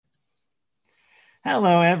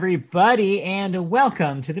Hello, everybody, and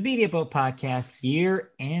welcome to the Media Boat Podcast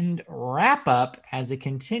year-end wrap-up as it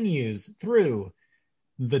continues through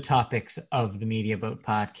the topics of the Media Boat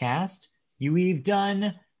Podcast. We've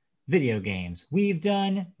done video games, we've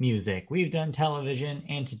done music, we've done television,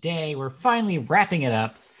 and today we're finally wrapping it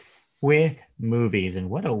up with movies.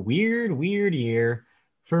 And what a weird year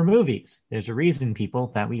for movies. There's a reason,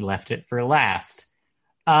 people, that we left it for last.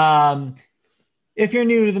 If you're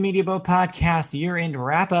new to the Media Boat Podcast, year-end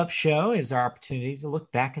wrap-up show is our opportunity to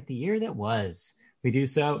look back at the year that was. We do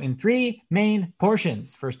so in three main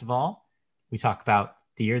portions. First of all, we talk about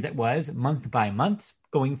the year that was month by month,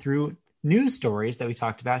 going through news stories that we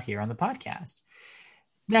talked about here on the podcast.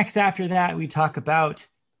 Next, after that, we talk about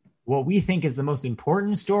what we think is the most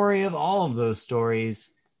important story of all of those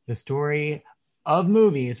stories, the story of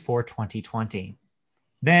movies for 2020.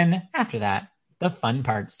 Then, after that, the fun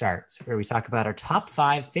part starts, where we talk about our top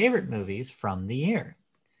 5 favorite movies from the year.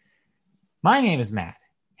 My name is Matt.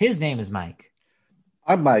 His name is Mike.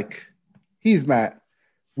 I'm Mike. He's Matt.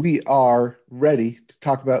 We are ready to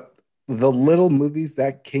talk about the little movies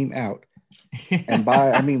that came out. And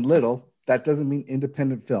by, I mean little, that doesn't mean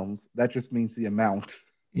independent films. That just means the amount.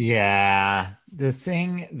 Yeah.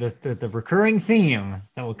 The recurring theme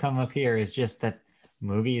that will come up here is just that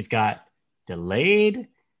movies got delayed,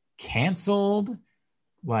 canceled,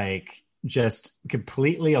 like just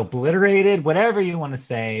completely obliterated, whatever you want to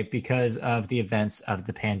say, because of the events of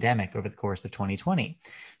the pandemic over the course of 2020.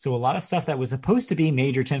 So a lot of stuff that was supposed to be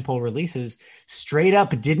major tentpole releases straight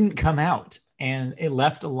up didn't come out, and it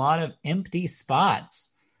left a lot of empty spots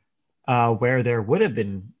where there would have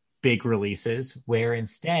been big releases, where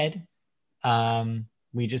instead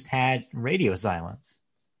we just had radio silence.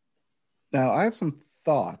 Now, I have some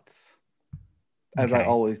thoughts, as I Okay.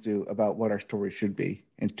 always do, about what our story should be.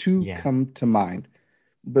 And two Yeah. come to mind.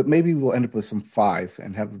 But maybe we'll end up with some 5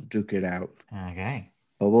 and have them duke it out. Okay.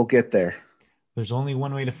 But we'll get there. There's only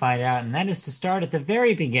one way to find out, and that is to start at the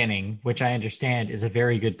very beginning, which I understand is a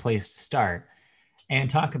very good place to start, and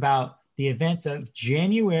talk about the events of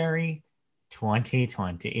January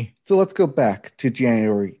 2020. So let's go back to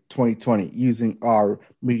January 2020 using our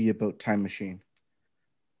Media Boat time machine.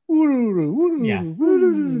 Yeah.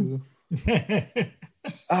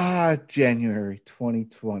 January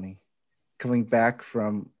 2020. Coming back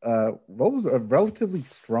from what was a relatively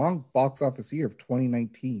strong box office year of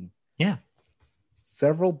 2019. Yeah.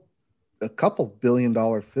 A couple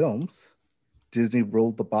billion-dollar films. Disney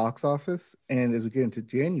ruled the box office, and as we get into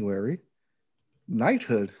January,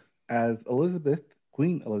 knighthood as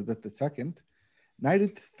Queen Elizabeth II,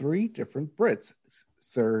 knighted 3 different Brits: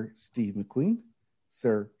 Sir Steve McQueen,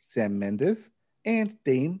 Sir Sam Mendes, and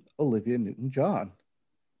Dame Olivia Newton-John.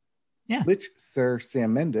 Yeah. Which Sir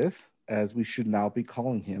Sam Mendes, as we should now be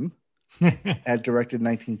calling him, had directed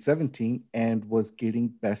 1917 and was getting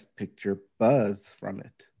Best Picture buzz from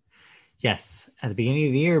it. Yes. At the beginning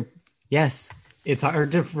of the year, yes. It's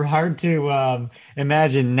hard to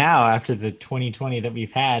imagine now after the 2020 that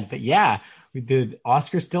we've had. But yeah, the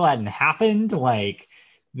Oscars still hadn't happened. Like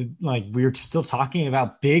we were still talking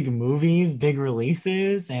about big movies, big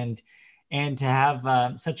releases, and to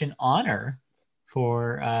have such an honor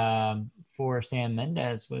for Sam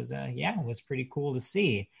Mendes was pretty cool to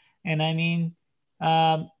see. And I mean,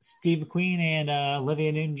 Steve McQueen and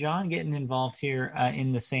Olivia Newton-John getting involved here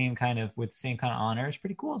in the same kind of honor is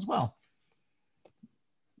pretty cool as well.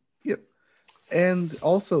 Yep. And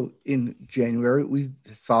also in January, we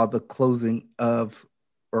saw the closing of,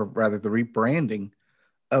 or rather the rebranding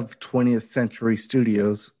of 20th Century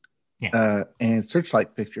Studios and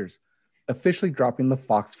Searchlight Pictures, officially dropping the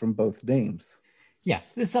Fox from both names. Yeah,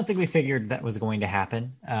 this is something we figured that was going to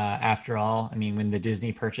happen. After all, I mean, when the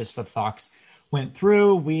Disney purchase for Fox went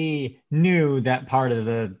through, we knew that part of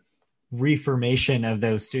the reformation of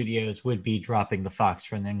those studios would be dropping the Fox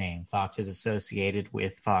from their name. Fox is associated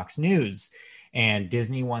with Fox News, and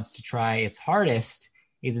Disney wants to try its hardest,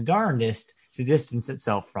 its darndest, to distance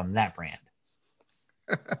itself from that brand.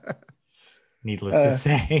 Needless to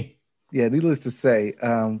say. Yeah, needless to say.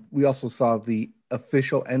 We also saw the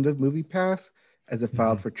official end of MoviePass as it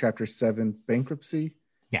filed for Chapter 7 bankruptcy.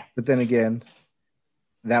 Yeah. But then again,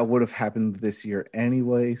 that would have happened this year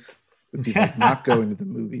anyways, with people not going to the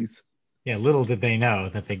movies. Yeah, little did they know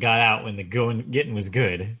that they got out when the getting was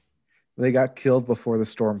good. They got killed before the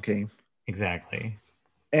storm came. Exactly.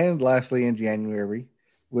 And lastly, in January,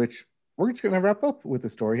 which we're just going to wrap up with the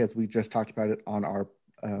story as we just talked about it on our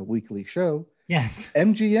weekly show. Yes.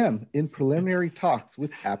 MGM in preliminary talks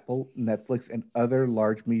with Apple, Netflix, and other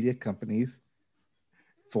large media companies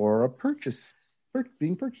for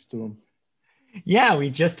being purchased to them. Yeah, we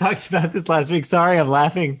just talked about this last week. Sorry, I'm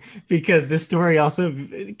laughing because this story also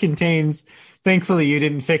contains, thankfully, you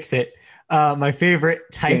didn't fix it. My favorite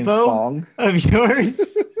James typo Bong. of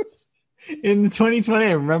yours in 2020.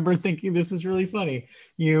 I remember thinking this was really funny.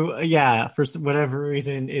 Yeah, for whatever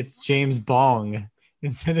reason, it's James Bong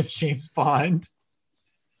instead of James Bond.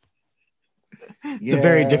 It's a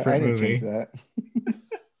very Yeah, I different didn't change movie. that.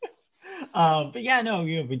 But yeah, no,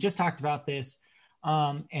 we just talked about this,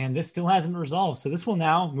 and this still hasn't resolved. So this will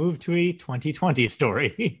now move to a 2020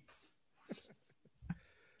 story.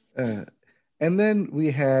 Uh, and then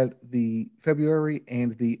we had the February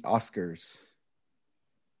and the Oscars,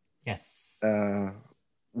 Yes. uh,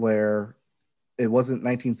 where it wasn't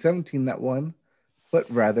 1917 that won, but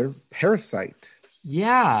rather Parasite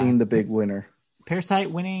Yeah. being the big winner.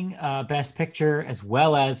 Parasite winning Best Picture as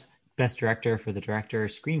well as Best Director for the director,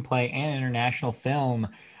 screenplay, and international film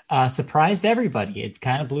surprised everybody. It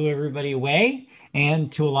kind of blew everybody away.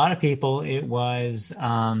 And to a lot of people, it was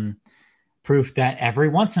proof that every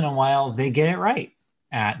once in a while they get it right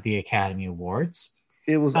at the Academy Awards.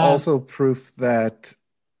 It was Um, also proof that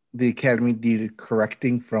the Academy needed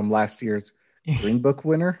correcting from last year's Green Book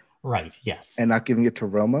winner right. Yes. and not giving it to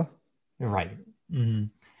Roma. Right. Mhm.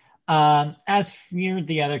 As for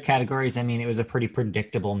the other categories, I mean, it was a pretty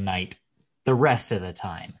predictable night the rest of the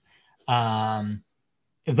time. Um,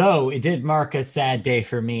 though it did mark a sad day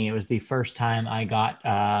for me. It was the first time I got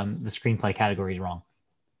the screenplay categories wrong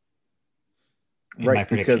in my Right,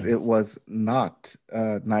 because it predictions. was not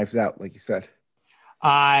Knives Out, like you said.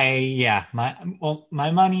 My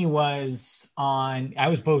money was on. I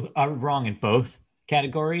was both wrong in both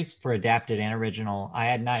categories for adapted and original. I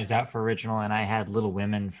had Knives Out for original, and I had Little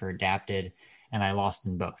Women for adapted, and I lost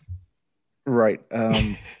in both. Right,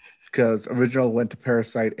 because original went to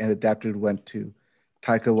Parasite and adapted went to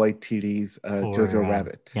Taika Waititi's For Jojo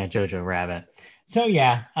Rabbit. yeah, Jojo Rabbit. So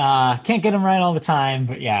yeah, can't get them right all the time,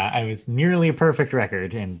 but yeah, I was nearly a perfect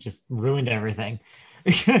record and just ruined everything.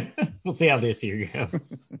 We'll see how this year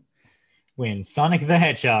goes. When Sonic the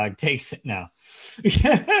Hedgehog takes it, no.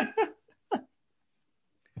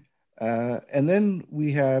 And then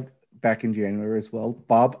we have back in January as well,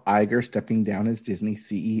 Bob Iger stepping down as Disney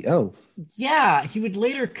CEO. Yeah, he would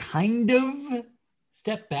later kind of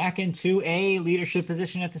step back into a leadership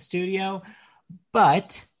position at the studio,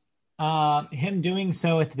 but him doing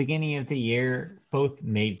so at the beginning of the year both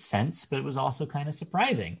made sense, but it was also kind of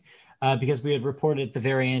surprising because we had reported at the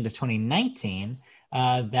very end of 2019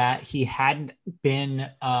 that he hadn't been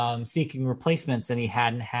seeking replacements and he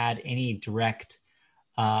hadn't had any direct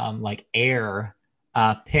like heir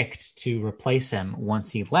picked to replace him once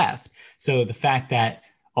he left. So the fact that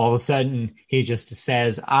all of a sudden he just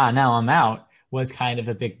says, now I'm out was kind of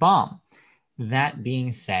a big bomb. That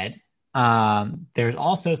being said, there's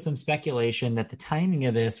also some speculation that the timing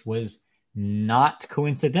of this was not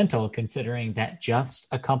coincidental, considering that just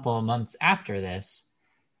a couple of months after this,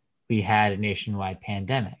 we had a nationwide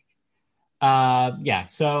pandemic. Yeah,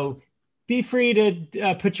 so be free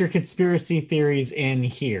to put your conspiracy theories in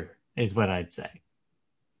here, is what I'd say.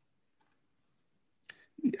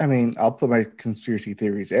 I mean, I'll put my conspiracy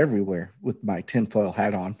theories everywhere with my tinfoil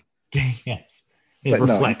hat on. Yes, it But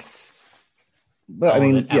no, reflects but I all of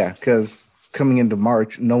mean, it yeah, out. because coming into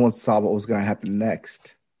March, no one saw what was going to happen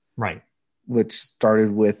next, Right. which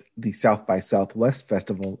started with the South by Southwest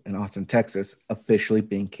Festival in Austin, Texas, officially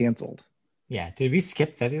being canceled. Yeah. Did we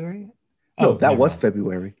skip February? No, Oh, that never was mind.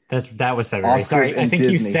 February. That was February. Oscars Sorry, I and think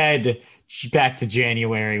you Disney. said back to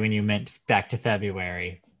January when you meant back to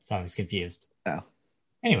February. So I was confused. Oh,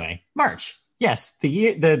 Anyway, March. Yes,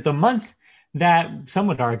 the month that some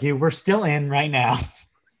would argue we're still in right now.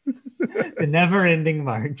 The never-ending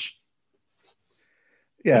March.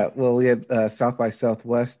 yeah. But Well, we had South by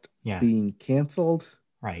Southwest yeah, being canceled,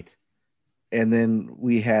 right. and then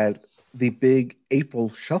we had the big April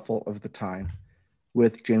shuffle of the time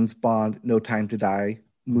with James Bond: No Time to Die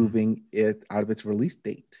Mhm. moving it out of its release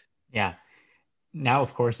date. Yeah. Now,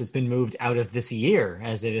 of course, it's been moved out of this year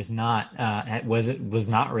as it is not it was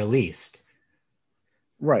not released.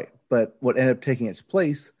 Right, but what ended up taking its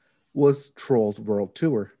place was Trolls World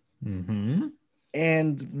Tour. Hmm.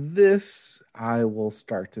 And this, I will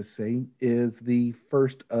start to say, is the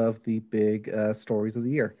first of the big stories of the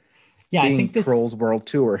year, Yeah, I being think this. Trolls World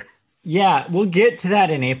Tour. Yeah, we'll get to that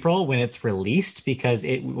in April when it's released because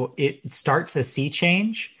it starts a sea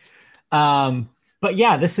change. But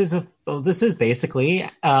yeah, this is basically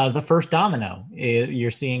the first domino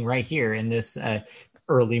you're seeing right here in this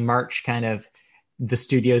early March kind of the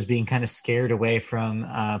studios being kind of scared away from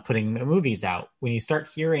putting movies out. When you start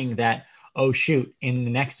hearing that, oh shoot, in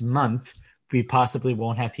the next month we possibly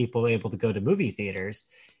won't have people able to go to movie theaters,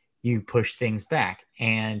 you push things back.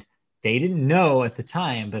 And they didn't know at the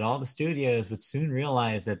time, but all the studios would soon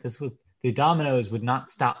realize that the dominoes would not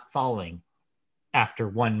stop falling after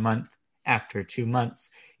 1 month, after 2 months,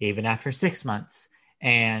 even after 6 months,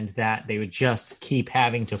 and that they would just keep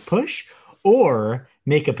having to push or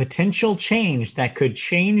make a potential change that could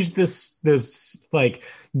change this like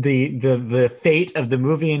the fate of the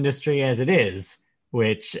movie industry as it is,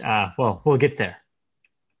 which well, we'll get there.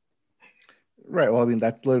 Right. Well, I mean,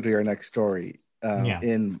 that's literally our next story Yeah.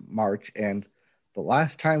 in March. And the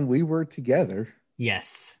last time we were together,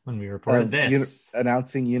 Yes, when we reported this.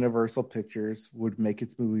 announcing Universal Pictures would make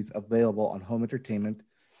its movies available on home entertainment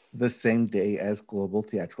the same day as global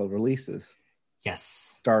theatrical releases,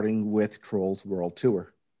 Yes. starting with Trolls World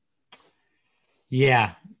Tour.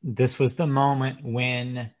 Yeah, this was the moment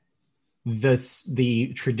when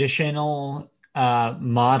the traditional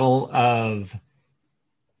model of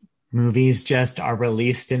movies just are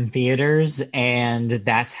released in theaters and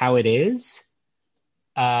that's how it is,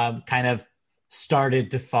 kind of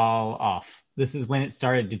started to fall off. This is when it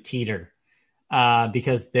started to teeter,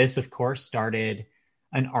 because this, of course, started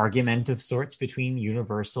an argument of sorts between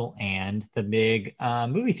Universal and the big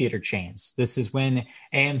movie theater chains. This is when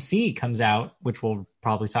AMC comes out, which we'll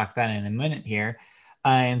probably talk about in a minute here,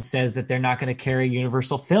 and says that they're not going to carry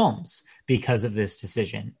Universal films because of this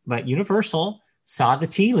decision. But Universal saw the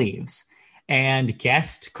tea leaves and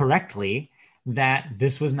guessed correctly that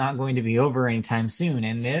this was not going to be over anytime soon.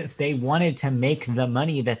 And if they wanted to make the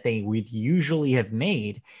money that they would usually have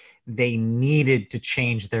made, they needed to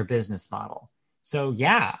change their business model. So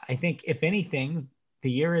yeah, I think if anything,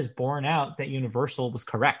 the year is borne out that Universal was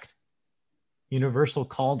correct. Universal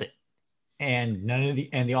called it. And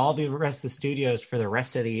all the rest of the studios for the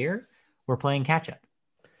rest of the year were playing catch up.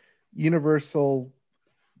 Universal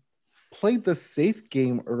played the safe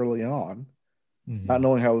game early on, not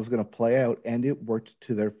knowing how it was going to play out, and it worked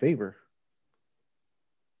to their favor.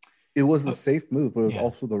 It was a safe move, but it was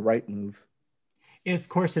also the right move. Of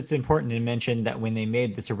course, it's important to mention that when they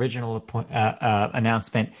made this original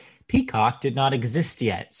announcement, Peacock did not exist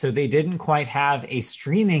yet. So they didn't quite have a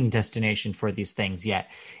streaming destination for these things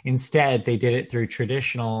yet. Instead, they did it through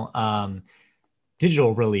traditional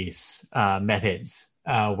digital release methods,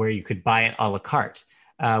 where you could buy it a la carte.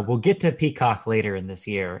 We'll get to Peacock later in this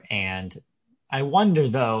year. And I wonder,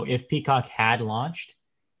 though, if Peacock had launched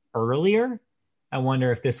earlier, I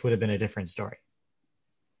wonder if this would have been a different story.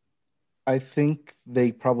 I think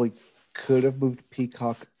they probably could have moved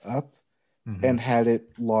Peacock up and had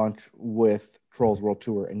it launch with Trolls World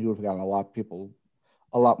Tour, and you would have gotten a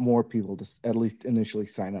lot more people to at least initially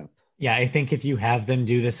sign up. Yeah, I think if you have them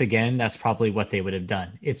do this again, that's probably what they would have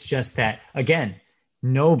done. It's just that, again,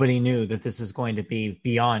 nobody knew that this was going to be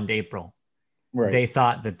beyond April. Right. They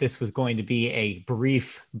thought that this was going to be a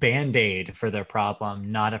brief Band-Aid for their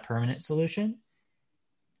problem, not a permanent solution.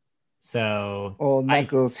 So, well, and that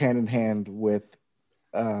goes hand in hand with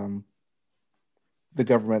the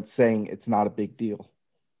government saying it's not a big deal.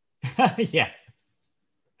 Yeah,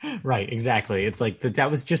 right. Exactly. It's like that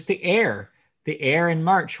was just the air. The air in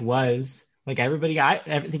March was like everything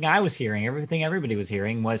I was hearing, everything everybody was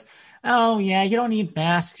hearing was, oh yeah, you don't need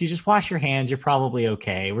masks. You just wash your hands. You're probably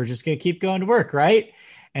okay. We're just going to keep going to work. Right.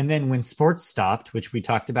 And then when sports stopped, which we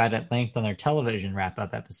talked about at length on our television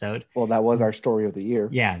wrap-up episode. Well, that was our story of the year.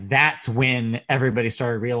 Yeah, that's when everybody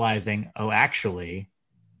started realizing, oh, actually,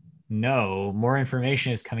 no, more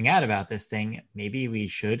information is coming out about this thing. Maybe we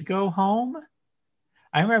should go home.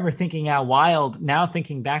 I remember thinking how wild, now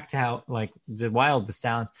thinking back to how like the wild this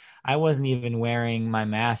sounds, I wasn't even wearing my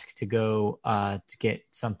mask to go to get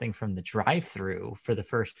something from the drive-thru for the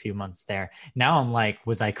first few months there. Now I'm like,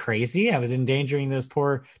 was I crazy? I was endangering those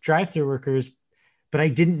poor drive-thru workers, but I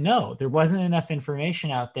didn't know. There wasn't enough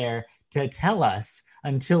information out there to tell us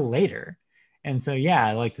until later. And so,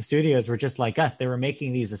 yeah, like the studios were just like us. They were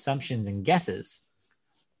making these assumptions and guesses.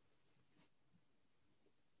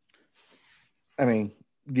 I mean,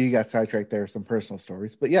 you got sidetracked there, some personal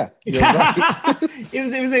stories, but yeah, you're right. I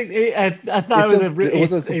thought it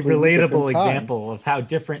was a relatable example of how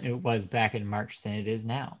different it was back in March than it is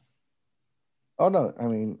now. Oh no, I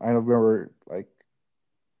mean, I remember like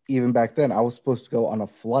even back then, I was supposed to go on a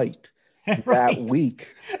flight right. that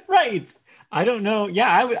week. Right. I don't know.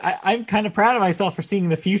 Yeah, I'm kind of proud of myself for seeing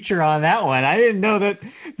the future on that one. I didn't know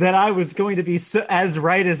that I was going to be as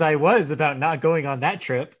right as I was about not going on that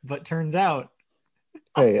trip, but turns out.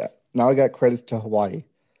 Hey, now I got credits to Hawaii.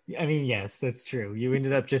 I mean, yes, that's true. You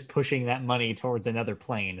ended up just pushing that money towards another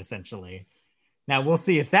plane, essentially. Now we'll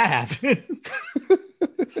see if that happened.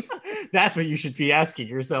 That's what you should be asking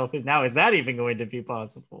yourself is now, is that even going to be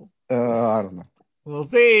possible? I don't know. We'll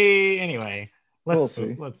see. Anyway, We'll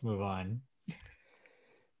see. let's move on.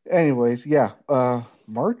 Anyways, yeah.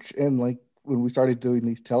 March and like when we started doing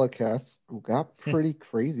these telecasts, it got pretty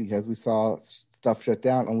crazy as we saw stuff shut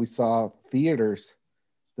down, and we saw theaters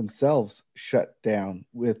themselves shut down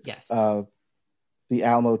with Yes. The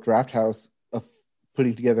Alamo Drafthouse of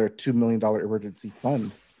putting together a $2 million emergency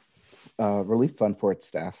fund, relief fund for its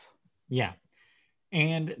staff. Yeah.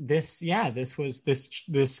 And this was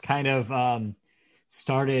this kind of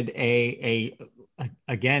started a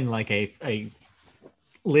again like a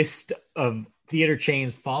list of theater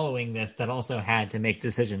chains following this that also had to make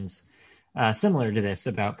decisions similar to this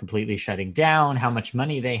about completely shutting down, how much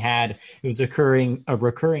money they had. It was a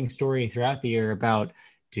recurring story throughout the year about,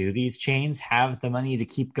 do these chains have the money to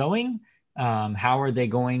keep going? How are they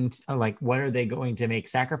going to, like, what are they going to make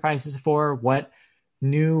sacrifices for? What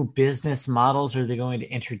new business models are they going to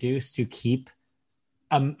introduce to keep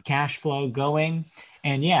cash flow going?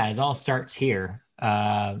 And yeah, it all starts here.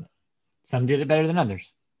 Some did it better than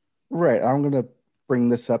others. Right. I'm going to bring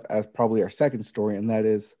this up as probably our second story, and that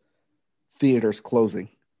is theaters closing.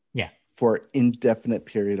 Yeah. For an indefinite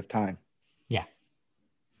period of time. Yeah.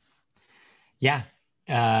 Yeah.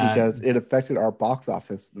 Because it affected our box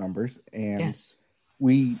office numbers. And yes.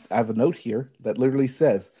 I have a note here that literally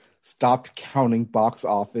says, stopped counting box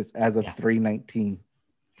office as of 3/19.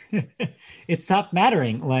 It stopped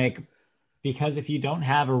mattering. Like, because if you don't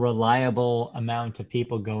have a reliable amount of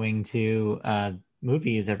people going to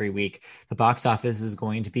movies every week, the box office is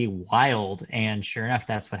going to be wild. And sure enough,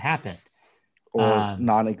 that's what happened. Or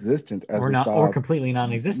non-existent, as we saw, or completely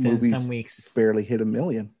non-existent. Movies some weeks barely hit 1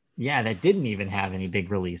 million. Yeah, that didn't even have any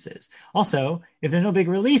big releases. Also, if there's no big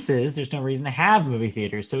releases, there's no reason to have movie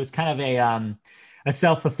theaters. So it's kind of a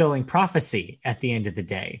self-fulfilling prophecy at the end of the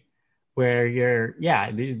day, where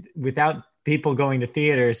without people going to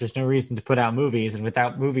theaters, there's no reason to put out movies, and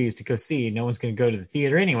without movies to go see, no one's going to go to the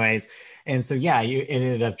theater anyways. And so it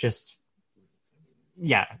ended up just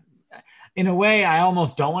in a way, I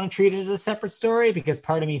almost don't want to treat it as a separate story, because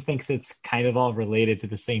part of me thinks it's kind of all related to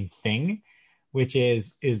the same thing, which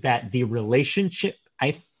is that the relationship,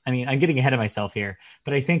 I mean, I'm getting ahead of myself here,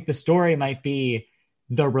 but I think the story might be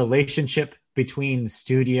the relationship between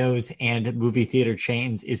studios and movie theater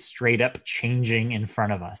chains is straight up changing in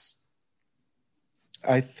front of us.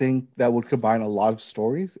 I think that would combine a lot of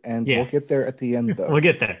stories, and we'll get there at the end, though. We'll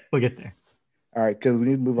get there. All right, because we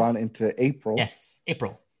need to move on into April. Yes,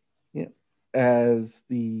 April. Yeah, as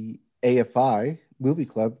the AFI Movie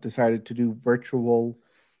Club decided to do virtual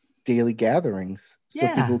daily gatherings so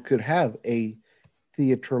people could have a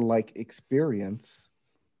theater-like experience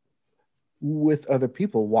with other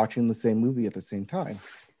people watching the same movie at the same time.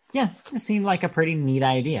 Yeah, it seemed like a pretty neat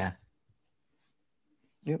idea.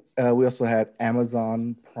 Yep. We also had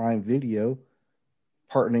Amazon Prime Video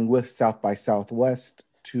partnering with South by Southwest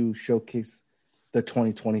to showcase the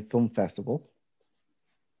 2020 Film Festival.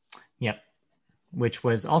 Yep. Which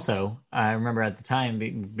was also, I remember at the time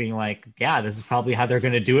being like, yeah, this is probably how they're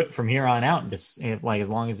going to do it from here on out. This, like, as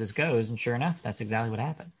long as this goes. And sure enough, that's exactly what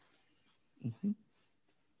happened. Mm-hmm.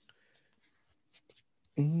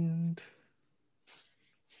 And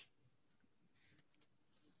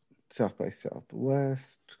South by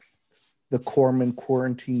Southwest, the Corman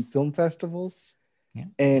Quarantine Film Festival. Yeah.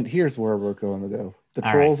 And here's where we're going to go. The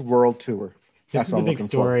Trolls World Tour. This is the big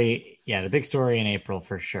story. Yeah, the big story in April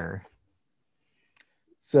for sure.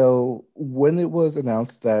 So when it was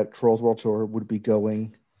announced that Trolls World Tour would be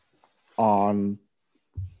going on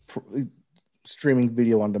streaming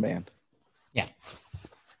video on demand. Yeah.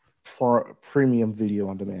 Premium video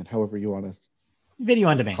on demand, however you want to video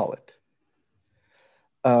on demand call it.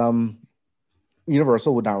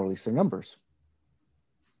 Universal would not release their numbers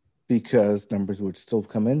because numbers would still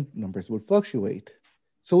come in, numbers would fluctuate.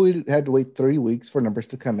 So we had to wait 3 weeks for numbers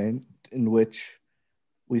to come in which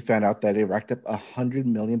we found out that it racked up $100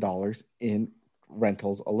 million in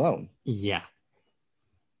rentals alone. Yeah.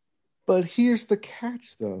 But here's the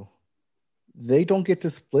catch, though. They don't get to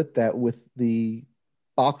split that with the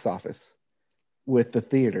box office, with the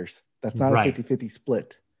theaters. That's not a 50-50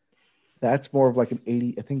 split. That's more of like an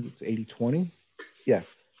 80, I think it's 80-20. Yeah,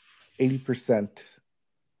 80%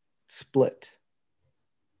 split.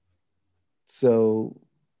 So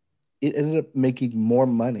it ended up making more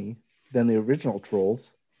money than the original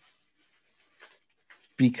Trolls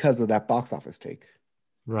because of that box office take.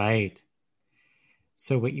 Right.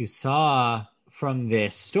 So what you saw from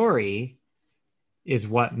this story is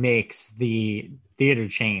what makes the theater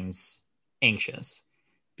chains anxious,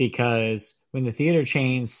 because when the theater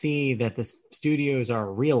chains see that the studios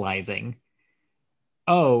are realizing,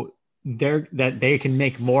 oh, that they can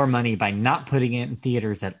make more money by not putting it in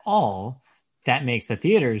theaters at all, that makes the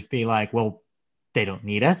theaters be like, well, they don't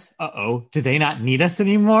need us. Uh-oh, do they not need us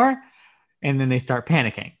anymore? And then they start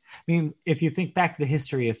panicking. I mean, if you think back to the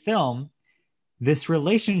history of film, this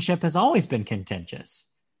relationship has always been contentious.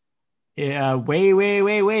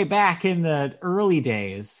 Way back in the early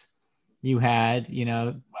days, you had,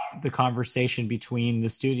 the conversation between the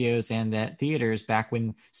studios and the theaters back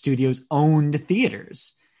when studios owned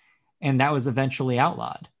theaters. And that was eventually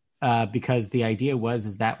outlawed because the idea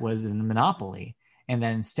is that was a monopoly. And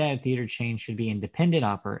then instead, theater chains should be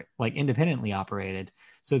independently operated.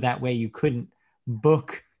 So that way you couldn't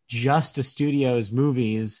book just a studio's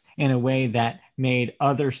movies in a way that made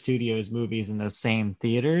other studios' movies in those same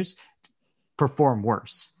theaters perform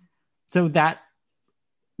worse. So that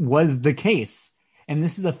was the case. And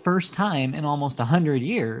this is the first time in almost 100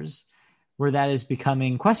 years where that is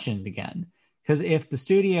becoming questioned again. Because if the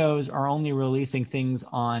studios are only releasing things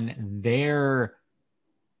on their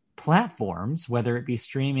platforms, whether it be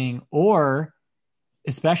streaming or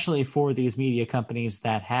especially for these media companies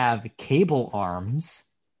that have cable arms,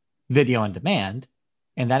 video on demand,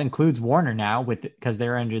 and that includes Warner now because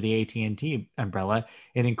they're under the AT&T umbrella.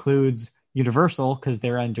 It includes Universal because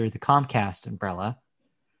they're under the Comcast umbrella.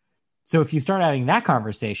 So if you start having that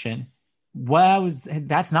conversation,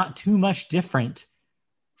 that's not too much different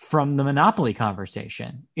from the monopoly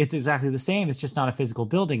conversation. It's exactly the same. It's just not a physical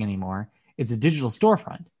building anymore. It's a digital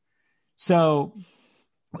storefront. So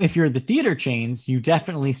if you're the theater chains, you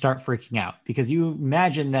definitely start freaking out because you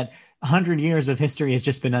imagine that 100 years of history has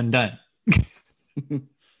just been undone.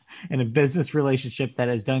 And a business relationship that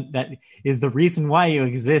is the reason why you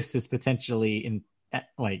exist is potentially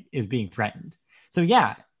is being threatened. So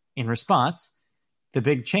yeah, in response, the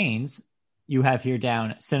big chains you have here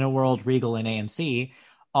down, Cineworld, Regal, and AMC,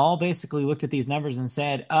 all basically looked at these numbers and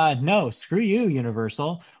said, no, screw you,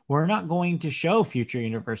 Universal. We're not going to show future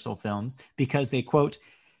Universal films because they, quote,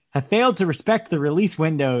 have failed to respect the release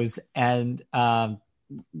windows. And they're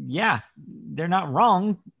not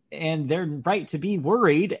wrong. And they're right to be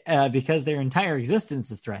worried because their entire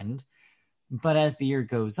existence is threatened. But as the year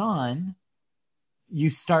goes on, you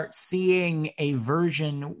start seeing a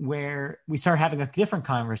version where we start having a different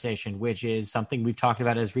conversation, which is something we've talked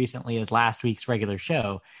about as recently as last week's regular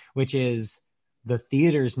show, which is the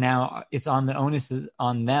theaters now, it's on the onus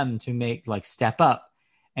on them to step up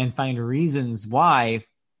and find reasons why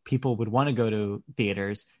people would want to go to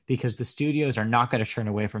theaters because the studios are not going to turn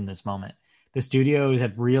away from this moment. The studios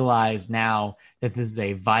have realized now that this is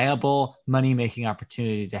a viable money-making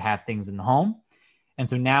opportunity to have things in the home. And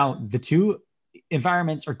so now the two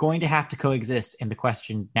environments are going to have to coexist. And the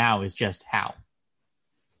question now is just how.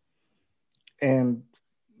 And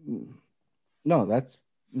there's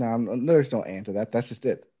no and to that. That's just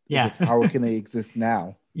it. Yeah. Just how can they exist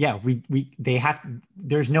now? Yeah,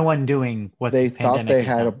 there's no one doing what they this pandemic thought they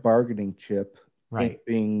had done. a bargaining chip, right?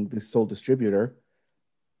 Being the sole distributor,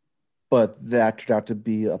 but that turned out to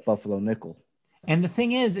be a Buffalo nickel. And the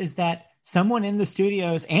thing is that someone in the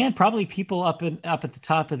studios and probably people up at the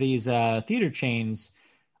top of these theater chains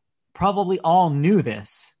probably all knew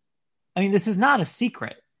this. I mean, this is not a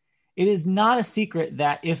secret. It is not a secret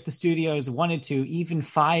that if the studios wanted to, even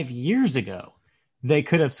 5 years ago, they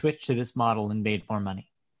could have switched to this model and made more money.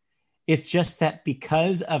 It's just that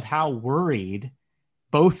because of how worried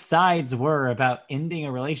both sides were about ending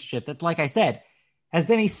a relationship that, like I said, has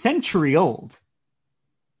been a century old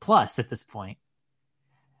plus at this point,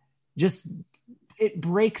 just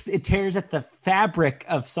it tears at the fabric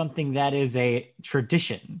of something that is a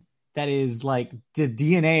tradition, that is like the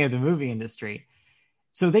DNA of the movie industry.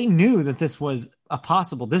 So they knew that this was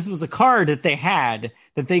this was a card that they had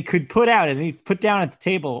that they could put down at the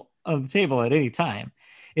table at any time.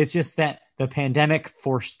 It's just that the pandemic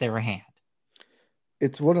forced their hand.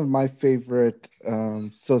 It's one of my favorite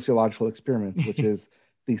sociological experiments, which is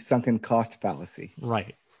the sunken cost fallacy.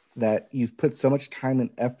 Right. That you've put so much time and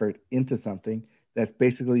effort into something that's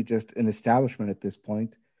basically just an establishment at this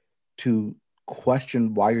point to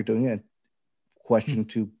question why you're doing it and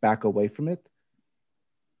to back away from it.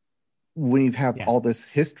 When you have all this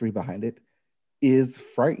history behind it is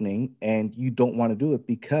frightening and you don't want to do it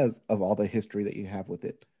because of all the history that you have with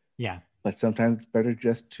it. Yeah. But sometimes it's better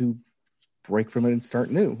just to break from it and start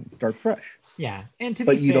new and start fresh. Yeah. And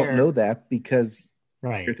but you don't know that because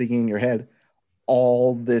you're thinking in your head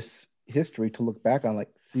all this history to look back on, like,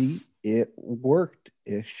 see, it worked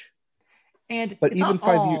ish. But even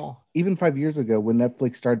 5 years ago, when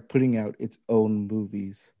Netflix started putting out its own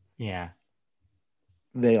movies,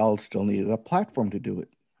 they all still needed a platform to do it.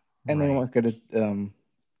 And they Right. weren't going to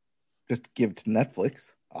just give it to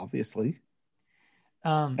Netflix, obviously.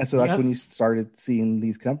 And so The that's when other, you started seeing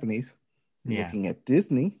these companies yeah. looking at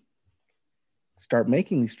Disney start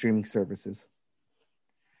making these streaming services.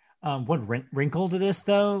 One wrinkle to this,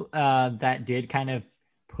 though, that did kind of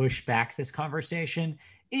push back this conversation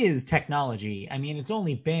is technology. I mean, it's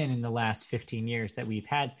only been in the last 15 years that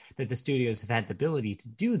the studios have had the ability to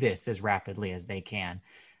do this as rapidly as they can.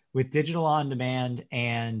 With digital on demand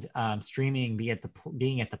and streaming being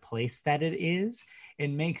at the place that it is, it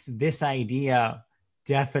makes this idea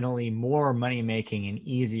definitely more money making and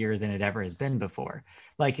easier than it ever has been before.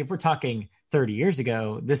 Like if we're talking 30 years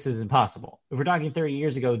ago, this is impossible. If we're talking 30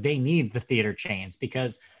 years ago, they need the theater chains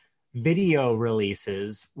because video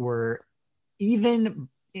releases were, even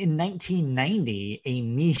in 1990, a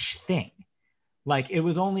niche thing. Like it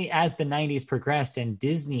was only as the 90s progressed and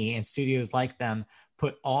Disney and studios like them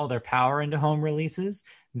put all their power into home releases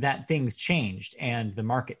that things changed and the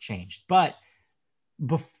market changed. But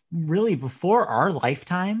really before our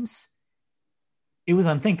lifetimes, it was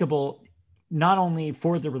unthinkable, not only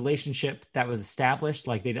for the relationship that was established,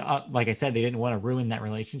 like I said, they didn't want to ruin that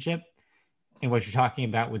relationship and what you're talking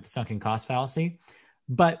about with the sunken cost fallacy,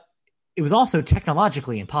 but it was also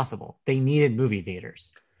technologically impossible. They needed movie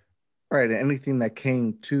theaters. Right. And anything that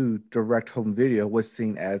came to direct home video was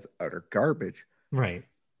seen as utter garbage. Right.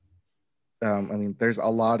 I mean, there's a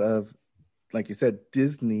lot of, like you said,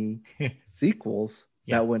 Disney sequels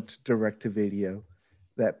that went Yes. to direct to video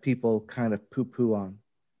that people kind of poo poo on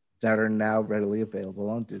that are now readily available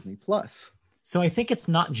on Disney Plus. So I think it's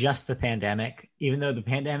not just the pandemic, even though the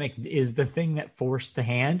pandemic is the thing that forced the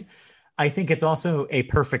hand. I think it's also a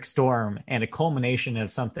perfect storm and a culmination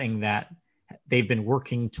of something that they've been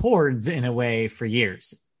working towards in a way for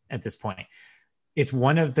years at this point. It's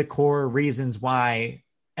one of the core reasons why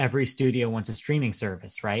every studio wants a streaming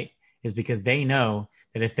service, right? Is because they know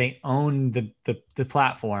that if they own the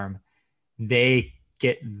platform, they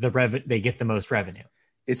they get the most revenue.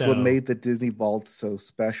 It's what So made the Disney Vault so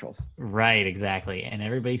special. right, exactly. And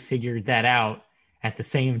everybody figured that out at the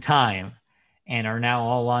same time and are now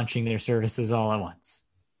all launching their services all at once.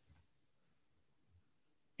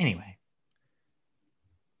 Anyway,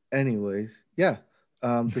 Anyways, yeah,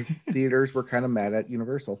 the theaters were kind of mad at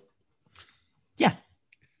Universal. yeah,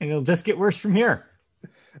 and it'll just get worse from here.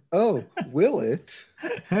 Oh, will it?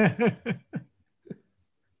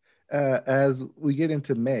 As we get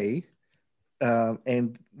into May,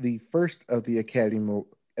 and the first of the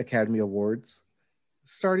Academy Awards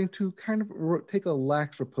starting to kind of take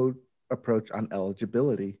a approach on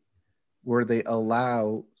eligibility, where they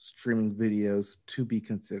allow streaming videos to be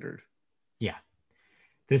considered. Yeah.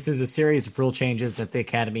 This is a series of rule changes that the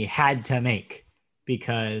Academy had to make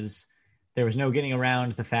because there was no getting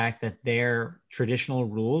around the fact that their traditional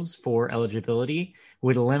rules for eligibility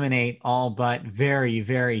would eliminate all but very,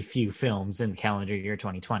 very few films in the calendar year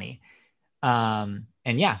 2020. And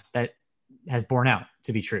yeah, that has borne out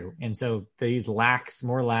to be true. And so these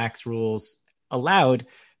more lax rules allowed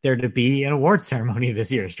there to be an award ceremony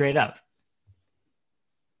this year, straight up.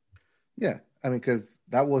 Yeah, I mean, because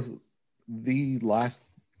that was the last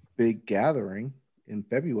big gathering in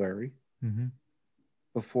February Mm-hmm.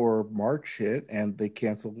 before March hit, and they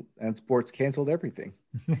canceled, and sports canceled everything.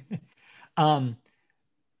 um,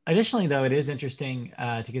 Additionally, though, it is interesting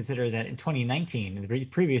to consider that in 2019, in the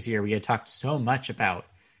previous year, we had talked so much about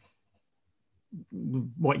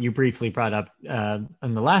what you briefly brought up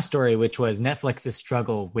in the last story, which was Netflix's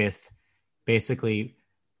struggle with basically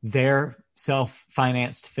their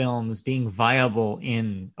self-financed films being viable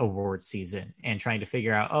in award season and trying to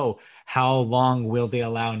figure out, oh, how long will they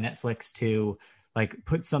allow Netflix to like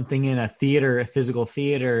put something in a physical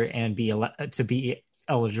theater and be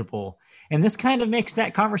eligible. And this kind of makes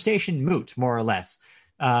that conversation moot, more or less.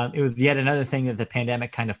 It was yet another thing that the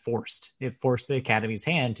pandemic kind of forced. It forced the Academy's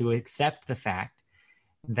hand to accept the fact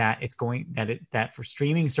that that for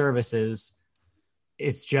streaming services,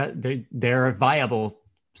 it's just they're a viable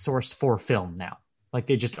source for film now. Like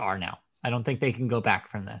they just are now. I don't think they can go back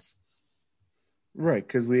from this. Right,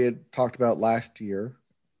 because we had talked about last year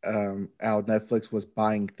how Netflix was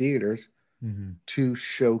buying theaters Mm-hmm. to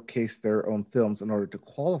showcase their own films in order to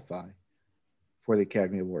qualify for the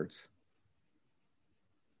Academy Awards.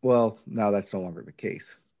 Well, now that's no longer the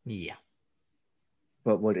case. Yeah.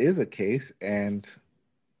 But what is a case, and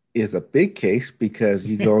is a big case, because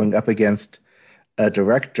you're going up against a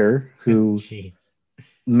director who Jeez.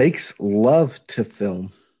 makes love to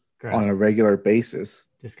film on a Gross. regular basis.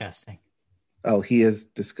 Disgusting. Oh, he is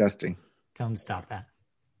disgusting. Tell him to stop that.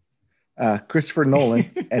 Christopher Nolan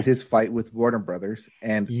and his fight with Warner Brothers,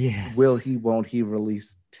 and will Yes. he, won't he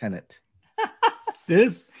release Tenet?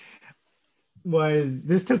 This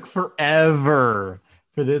this took forever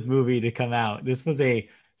for this movie to come out. This was a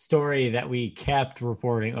story that we kept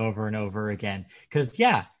reporting over and over again. Because,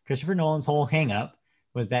 yeah, Christopher Nolan's whole hangup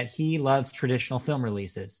was that he loves traditional film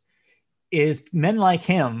releases. Is men like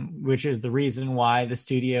him, which is the reason why the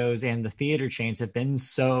studios and the theater chains have been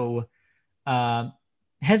so uh,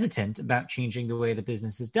 hesitant about changing the way the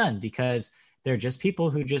business is done, because they're just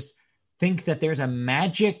people who just think that there's a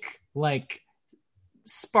magic like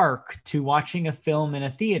spark to watching a film in a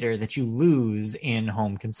theater that you lose in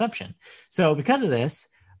home consumption. So because of this,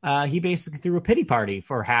 he basically threw a pity party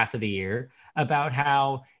for half of the year about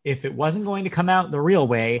how if it wasn't going to come out the real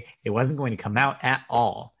way, it wasn't going to come out at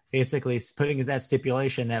all. Basically, putting that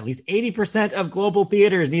stipulation that at least 80% of global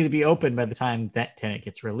theaters need to be open by the time that Tenet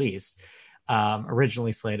gets released,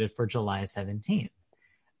 originally slated for July 17th.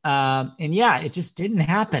 And yeah, it just didn't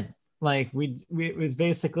happen. Like it was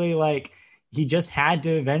basically like he just had to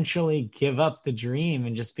eventually give up the dream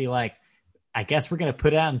and just be like, I guess we're going to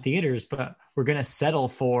put it out in theaters, but we're going to settle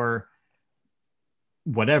for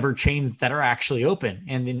whatever chains that are actually open.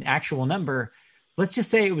 And the actual number, let's just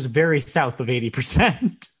say it was very south of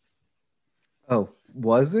 80%. Oh,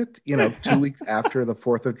 was it? 2 weeks after the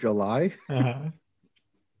 4th of July? Uh-huh.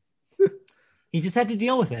 He just had to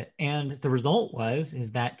deal with it. And the result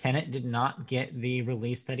is that Tenet did not get the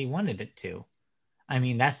release that he wanted it to. I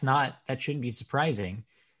mean, that shouldn't be surprising.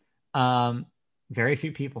 Very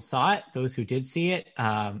few people saw it. Those who did see it,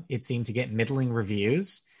 it seemed to get middling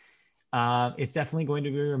reviews. It's definitely going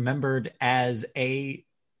to be remembered as a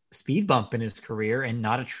speed bump in his career and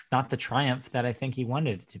not the triumph that I think he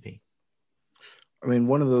wanted it to be. I mean,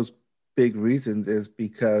 one of those big reasons is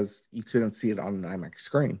because you couldn't see it on an IMAX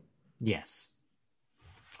screen. Yes.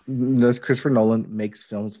 Christopher Nolan makes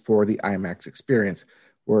films for the IMAX experience,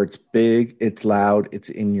 where it's big, it's loud, it's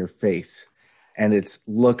in your face, and it's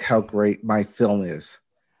look how great my film is.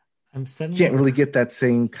 I'm suddenly Can't really get that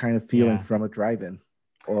same kind of feeling from a drive-in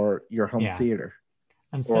or your home theater.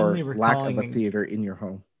 I'm suddenly recalling lack of a theater in your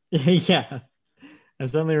home. Yeah. I'm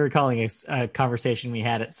suddenly recalling a conversation we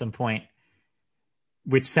had at some point,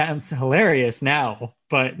 which sounds hilarious now,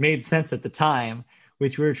 but made sense at the time,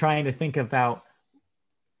 which we were trying to think about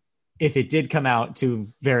if it did come out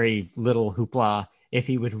to very little hoopla, if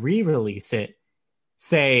he would re-release it,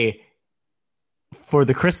 say, for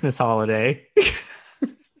the Christmas holiday,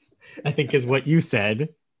 I think is what you said,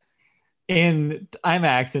 in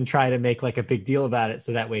IMAX, and try to make like a big deal about it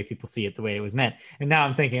so that way people see it the way it was meant. And now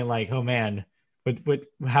I'm thinking like, oh man,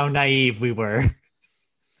 how naive we were.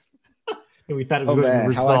 We thought it was going to be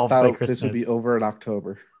resolved by Christmas. This would be over in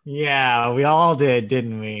October. Yeah, we all did,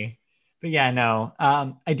 didn't we? But yeah, no,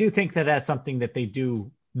 I do think that that's something that they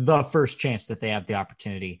do the first chance that they have the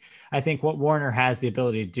opportunity. I think what Warner has the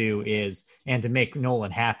ability to do is, and to make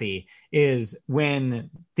Nolan happy, is when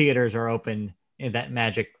theaters are open in that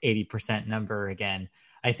magic 80% number again,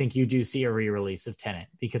 I think you do see a re-release of Tenet,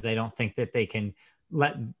 because I don't think that they can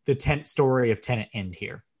let the story of Tenet end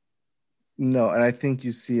here. No, and I think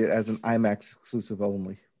you see it as an IMAX exclusive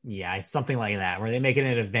only. Yeah, something like that, where they make it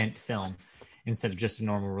an event film instead of just a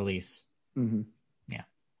normal release. Mm-hmm. Yeah.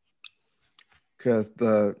 Because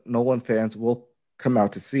the Nolan fans will come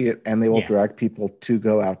out to see it, and they will drag people to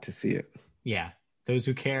go out to see it. Yeah. Those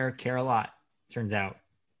who care a lot, turns out.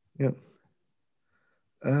 Yep.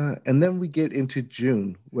 And then we get into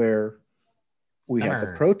June, where we have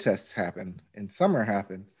the protests happen and summer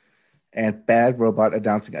happen, and Bad Robot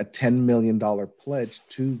announcing a $10 million pledge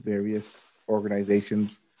to various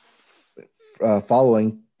organizations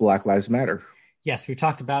following Black Lives Matter. Yes, we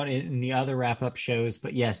talked about it in the other wrap-up shows,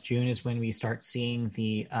 but yes, June is when we start seeing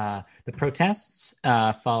the protests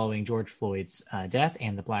following George Floyd's death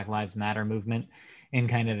and the Black Lives Matter movement in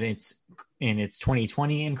kind of its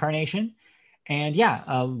 2020 incarnation. And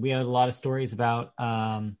yeah, we had a lot of stories about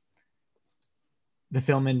the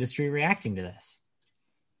film industry reacting to this.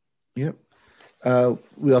 Yep.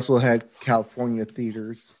 We also had California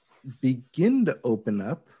theaters begin to open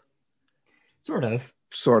up. Sort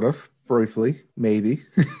of, briefly, maybe.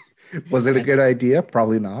 Was it a good idea?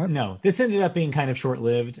 Probably not. No, this ended up being kind of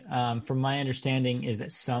short-lived. From my understanding is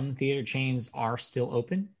that some theater chains are still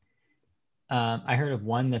open. I heard of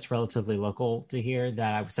one that's relatively local to here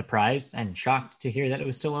that I was surprised and shocked to hear that it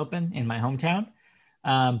was still open in my hometown.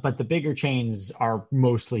 But the bigger chains are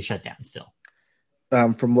mostly shut down still.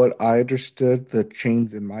 From what I understood, the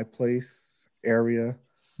chains in my place area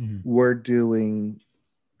were doing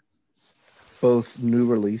both new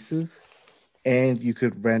releases and you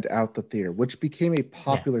could rent out the theater, which became a Yeah.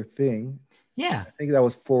 popular thing. Yeah. I think that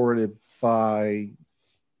was forwarded by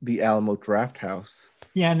the Alamo Draft House,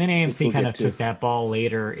 Yeah. And then which AMC we'll kind get of to. took that ball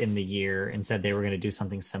later in the year and said they were going to do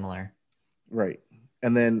something similar. Right.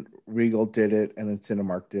 And then Regal did it, and then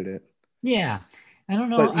Cinemark did it. Yeah. I don't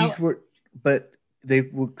know. But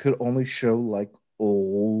but could only show like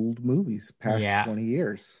old movies past Yeah. 20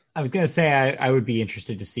 years. I was going to say I would be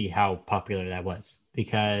interested to see how popular that was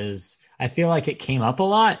because I feel like it came up a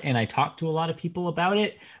lot and I talked to a lot of people about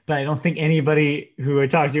it, but I don't think anybody who I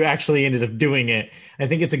talked to actually ended up doing it. I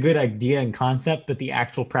think it's a good idea and concept, but the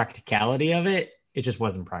actual practicality of it, it just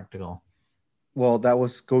wasn't practical. Well, that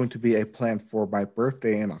was going to be a plan for my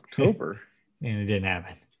birthday in October. And it didn't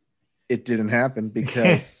happen. It didn't happen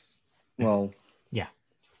because, well, Yeah.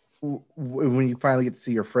 When you finally get to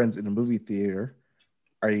see your friends in a movie theater,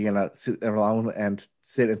 are you gonna sit alone and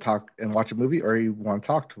sit and talk and watch a movie, or you want to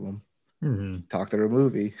talk to them, talk through a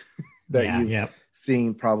movie that Yeah. you've Yep.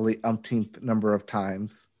 seen probably umpteenth number of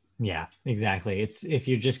times? Yeah, exactly. It's if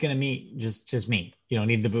you're just gonna meet, just meet. You don't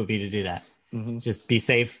need the movie to do that. Mm-hmm. Just be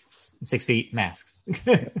safe, 6 feet, masks.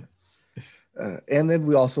 And then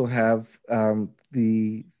we also have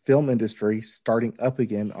the film industry starting up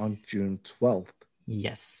again on June 12th.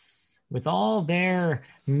 Yes, with all their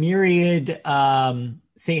myriad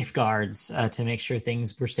safeguards to make sure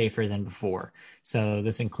things were safer than before. So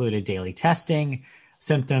this included daily testing,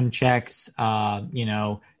 symptom checks,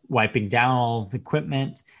 wiping down all the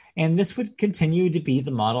equipment. And this would continue to be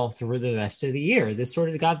the model through the rest of the year. This sort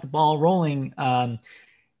of got the ball rolling,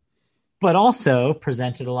 but also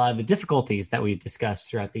presented a lot of the difficulties that we've discussed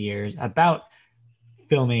throughout the years about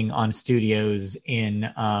filming on studios in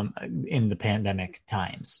the pandemic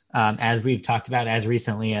times. As we've talked about as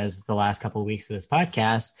recently as the last couple of weeks of this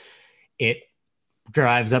podcast, it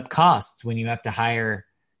drives up costs when you have to hire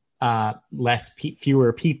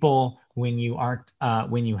fewer people, when you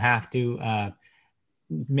have to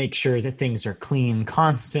make sure that things are clean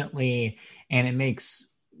constantly, and it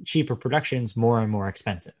makes cheaper productions more and more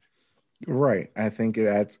expensive. Right. I think it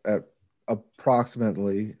adds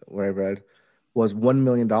approximately, what I read, was $1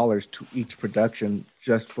 million to each production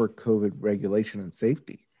just for COVID regulation and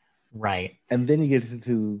safety. Right. And then you get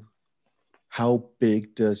into how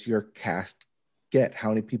big does your cast get? How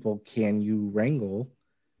many people can you wrangle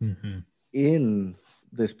in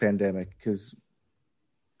this pandemic? Because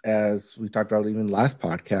as we talked about even last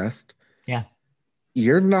podcast, yeah,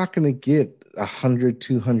 you're not going to get 100,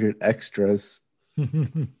 200 extras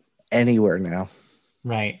anywhere now.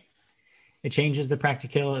 Right. It changes the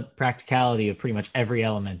practicality of pretty much every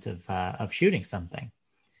element of shooting something.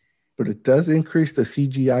 But it does increase the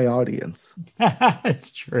CGI audience.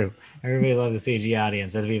 It's true. Everybody loves the CGI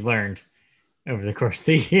audience, as we've learned over the course of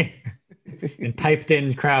the year. And piped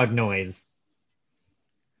in crowd noise.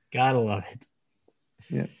 Gotta love it.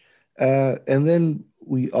 Yeah. And then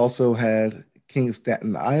we also had King of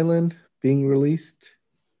Staten Island being released.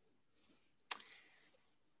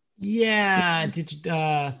 Yeah.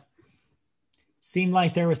 Seemed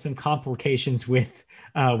like there were some complications with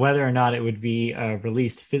whether or not it would be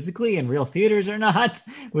released physically in real theaters or not,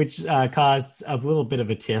 which caused a little bit of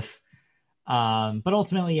a tiff. But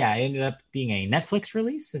ultimately, yeah, it ended up being a Netflix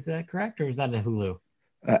release. Is that correct? Or is that a Hulu?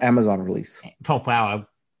 Amazon release. Oh, wow. I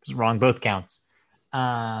was wrong. Both counts.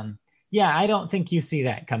 Yeah, I don't think you see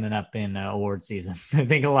that coming up in award season. I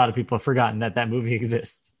think a lot of people have forgotten that movie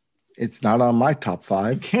exists. It's not on my top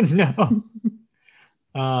 5. No.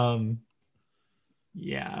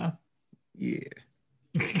 Yeah.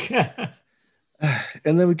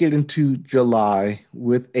 And then we get into July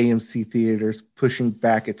with AMC theaters pushing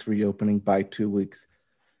back its reopening by 2 weeks.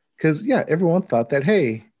 Because, yeah, everyone thought that,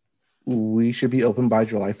 hey, we should be open by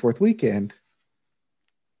July 4th weekend.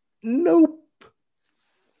 Nope.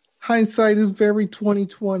 Hindsight is very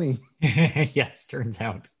 2020. Yes, turns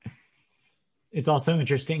out. It's also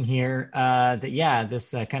interesting here that,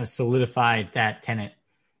 this kind of solidified that Tenet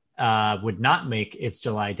would not make its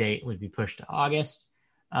July date, would be pushed to August,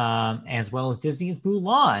 as well as Disney's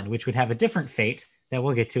Mulan, which would have a different fate that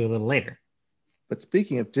we'll get to a little later. But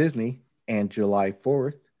speaking of Disney and July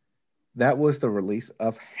 4th, that was the release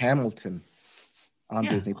of Hamilton on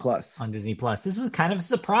Disney Plus. On Disney Plus. This was kind of a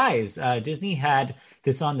surprise. Disney had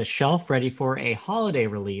this on the shelf ready for a holiday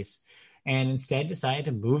release and instead decided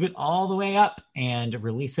to move it all the way up and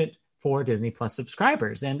release it for Disney Plus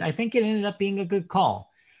subscribers. And I think it ended up being a good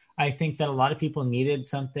call. I think that a lot of people needed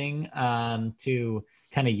something to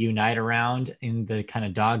kind of unite around in the kind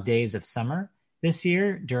of dog days of summer this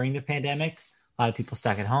year during the pandemic. A lot of people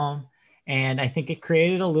stuck at home. And I think it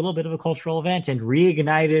created a little bit of a cultural event and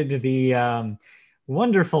reignited the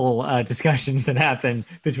wonderful discussions that happen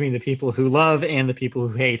between the people who love and the people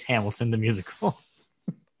who hate Hamilton the musical.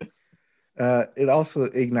 It also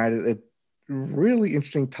ignited a really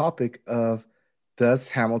interesting topic of, does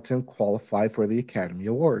Hamilton qualify for the Academy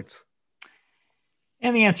Awards?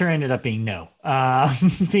 And the answer ended up being no,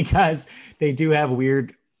 because they do have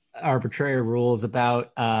weird arbitrary rules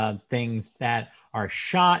about things that are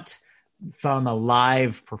shot from a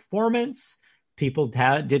live performance. People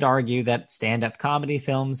did argue that stand-up comedy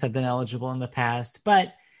films have been eligible in the past,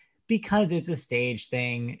 but because it's a stage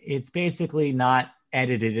thing, it's basically not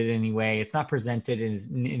edited in any way. It's not presented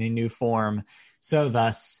in a new form. So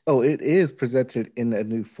thus... Oh, it is presented in a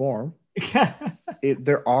new form.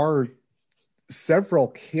 There are several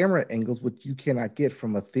camera angles which you cannot get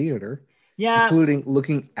from a theater, including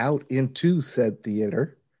looking out into said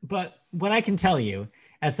theater. But what I can tell you,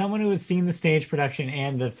 as someone who has seen the stage production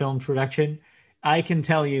and the film production, I can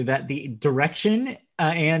tell you that the direction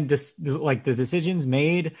and the decisions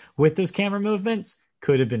made with those camera movements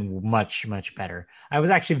could have been much, much better. I was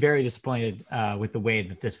actually very disappointed with the way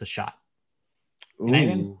that this was shot.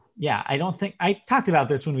 And I don't think I talked about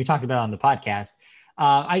this when we talked about it on the podcast.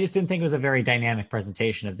 I just didn't think it was a very dynamic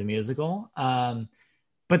presentation of the musical.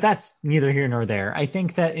 But that's neither here nor there. I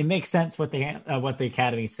think that it makes sense what the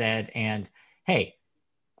Academy said. And hey,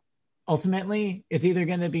 ultimately, it's either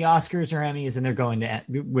going to be Oscars or Emmys, and they're going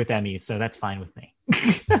with Emmys, so that's fine with me.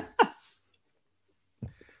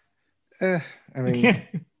 I mean,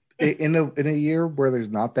 in a year where there's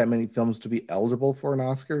not that many films to be eligible for an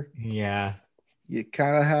Oscar, yeah, you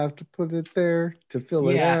kind of have to put it there to fill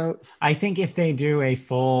it out. I think if they do a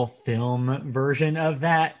full film version of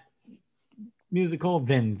that musical,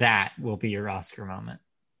 then that will be your Oscar moment.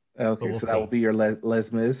 Okay, so that will be your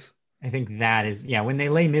Les Mis. I think that is, when they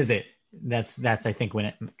Les Mis it, that's I think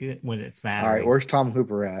when it's mattering. All right, where's Tom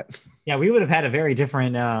Hooper at? Yeah, we would have had a very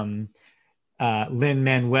different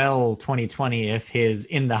Lin-Manuel 2020 if his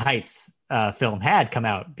In the Heights film had come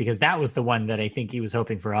out, because that was the one that I think he was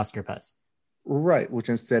hoping for Oscar buzz. Right, which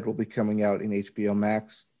instead will be coming out in HBO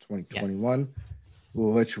Max 2021, yes.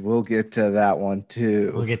 Which we'll get to that one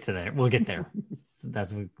too. We'll get there.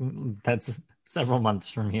 That's several months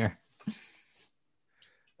from here.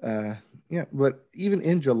 But even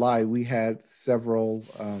in July, we had several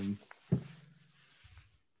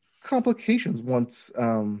complications once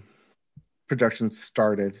production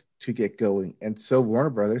started to get going. And so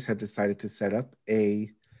Warner Brothers had decided to set up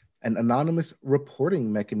an anonymous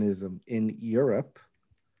reporting mechanism in Europe,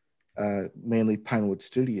 mainly Pinewood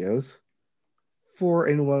Studios, for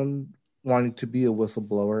anyone wanting to be a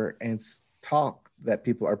whistleblower and talk that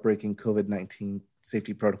people are breaking COVID-19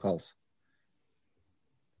 safety protocols.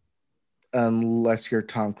 Unless you're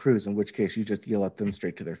Tom Cruise, in which case you just yell at them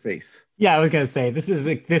straight to their face. Yeah, I was going to say,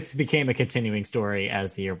 this became a continuing story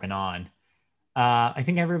as the year went on. I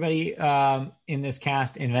think everybody in this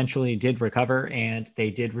cast eventually did recover and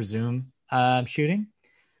they did resume shooting.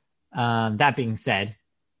 That being said,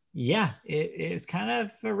 it's kind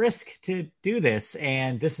of a risk to do this,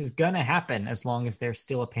 and this is going to happen as long as there's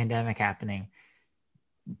still a pandemic happening.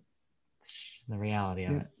 It's the reality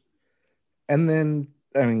of it. And then,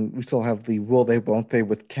 I mean, we still have the will they, won't they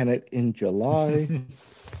with Tenet in July.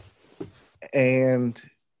 And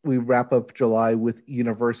we wrap up July with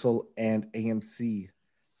Universal and AMC.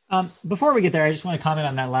 Before we get there, I just want to comment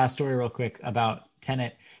on that last story real quick about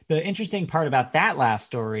Tenet. The interesting part about that last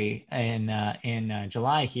story in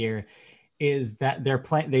July here is that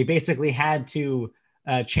they basically had to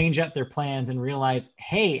change up their plans and realize,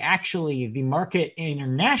 hey, actually, the market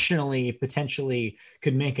internationally potentially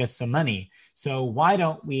could make us some money. So why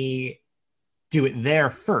don't we do it there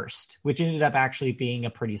first, which ended up actually being a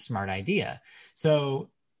pretty smart idea. So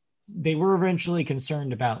they were eventually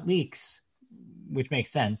concerned about leaks, which makes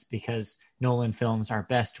sense because Nolan films are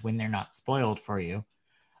best when they're not spoiled for you.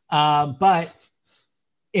 But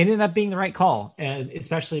it ended up being the right call,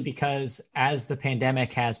 especially because as the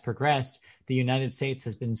pandemic has progressed, the United States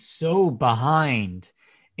has been so behind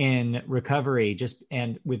in recovery,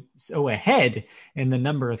 and with so ahead in the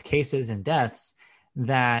number of cases and deaths,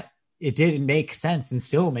 that it did make sense and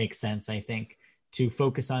still makes sense, I think, to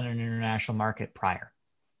focus on an international market prior.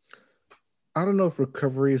 I don't know if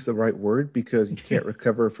recovery is the right word, because you can't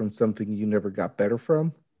recover from something you never got better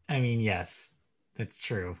from. I mean, yes, that's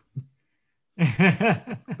true.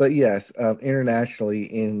 But yes, internationally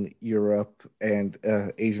in Europe and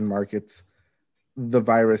Asian markets, the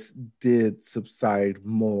virus did subside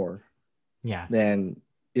more than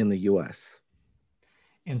in the US.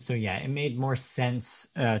 And so, it made more sense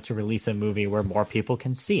to release a movie where more people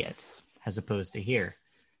can see it as opposed to here.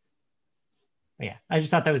 But yeah, I just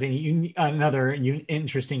thought that was another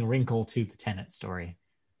interesting wrinkle to the Tenet story.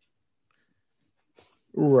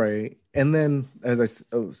 Right. And then, as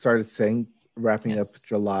started saying, wrapping up Yes.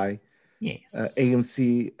 July, Yes.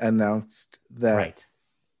 AMC announced that Right.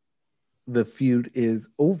 the feud is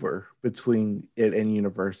over between it and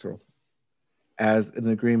Universal, as an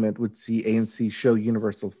agreement would see AMC show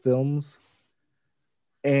Universal films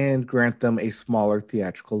and grant them a smaller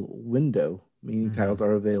theatrical window, meaning Mm-hmm. titles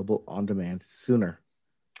are available on demand sooner.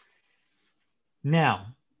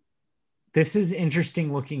 Now, this is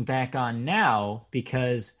interesting looking back on now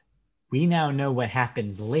because we now know what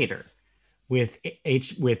happens later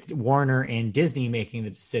with Warner and Disney making the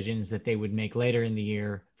decisions that they would make later in the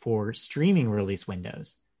year for streaming release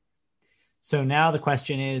windows. So now the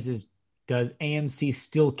question is does AMC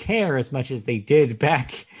still care as much as they did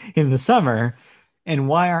back in the summer? And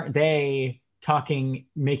why aren't they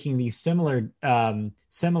making these similar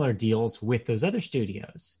deals with those other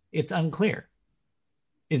studios? It's unclear.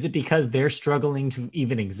 Is it because they're struggling to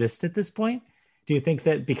even exist at this point? Do you think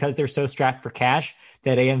that because they're so strapped for cash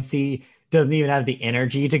that AMC doesn't even have the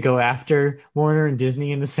energy to go after Warner and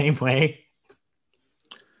Disney in the same way?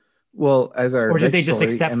 Well, as our Or did they next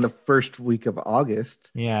just story, in the accept? first week of August,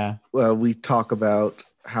 Yeah. we talk about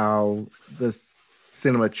how the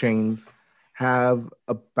cinema chains have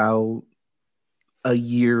about a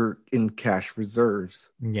year in cash reserves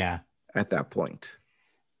Yeah. at that point.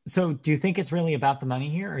 So do you think it's really about the money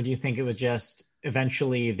here, or do you think it was just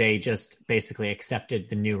eventually they just basically accepted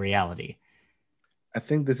the new reality? I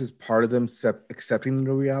think this is part of them accepting the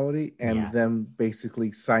new reality and Yeah. them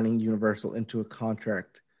basically signing Universal into a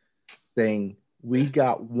contract saying, we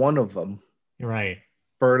got one of them. Right.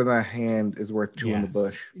 Bird in the hand is worth two in Yeah. the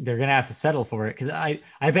bush. They're gonna have to settle for it because I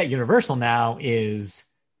bet Universal now is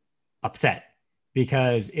upset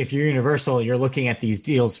because if you're Universal, you're looking at these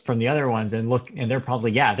deals from the other ones and they're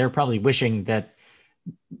probably wishing that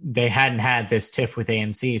they hadn't had this tiff with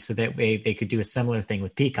AMC so that they could do a similar thing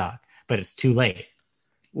with Peacock, but it's too late.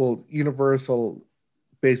 Well, Universal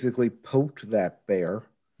basically poked that bear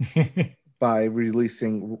by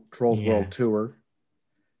releasing Trolls Yeah. World Tour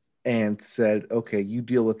and said, okay, you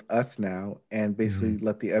deal with us now, and basically Mhm.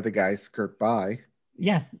 let the other guys skirt by.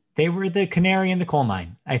 Yeah, they were the canary in the coal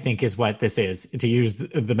mine, I think is what this is, to use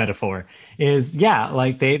the metaphor. Is yeah,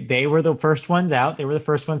 like they were the first ones out. They were the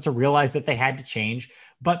first ones to realize that they had to change,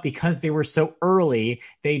 but because they were so early,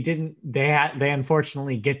 they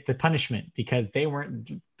unfortunately get the punishment because they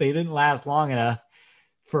didn't last long enough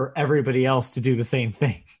for everybody else to do the same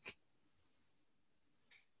thing.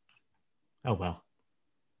 Oh well.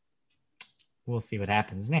 We'll see what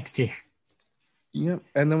happens next year. Yep.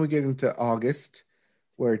 And then we get into August,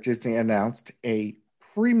 where Disney announced a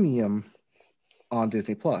premium on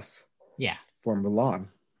Disney Plus Yeah. for Mulan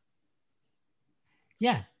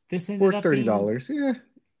Yeah. This for ended up being $30. Yeah.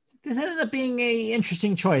 this ended up being a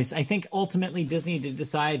interesting choice. I think ultimately Disney did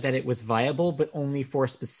decide that it was viable, but only for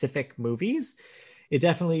specific movies. It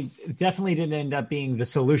definitely didn't end up being the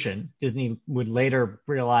solution. Disney would later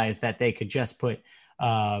realize that they could just put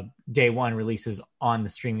day one releases on the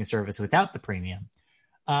streaming service without the premium.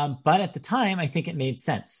 But at the time, I think it made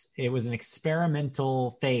sense. It was an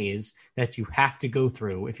experimental phase that you have to go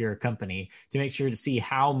through if you're a company to make sure to see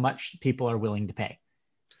how much people are willing to pay.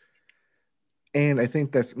 And I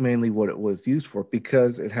think that's mainly what it was used for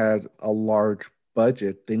because it had a large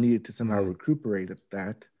budget. They needed to somehow Mm-hmm. recuperate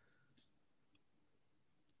that.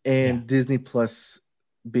 Yeah. And Disney Plus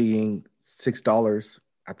being $6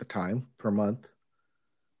 at the time per month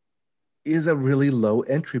is a really low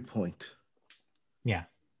entry point Yeah.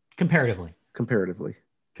 Comparatively. comparatively.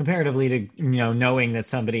 Comparatively to knowing that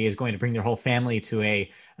somebody is going to bring their whole family to a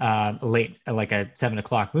late like a 7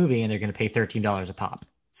 o'clock movie and they're going to pay $13 a pop.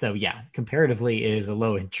 So yeah, comparatively it is a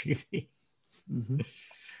low entry fee.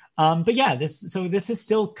 Mm-hmm. But yeah, this is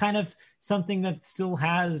still kind of something that still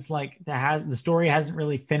has the story hasn't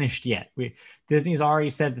really finished yet. Disney's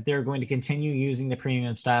already said that they're going to continue using the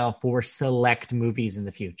premium style for select movies in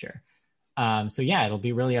the future. So yeah, it'll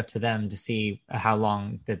be really up to them to see how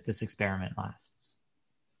long that this experiment lasts.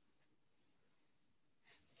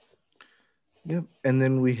 Yep. And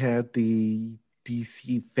then we had the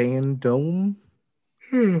DC Fandom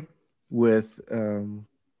with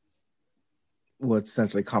what's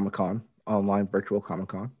essentially Comic Con, online virtual Comic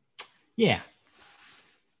Con. Yeah.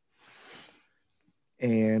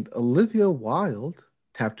 And Olivia Wilde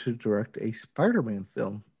tapped to direct a Spider-Man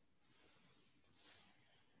film.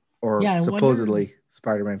 Or Yeah, I wonder. supposedly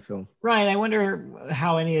Spider-Man film. Right, I wonder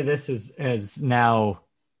how any of this has now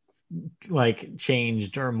like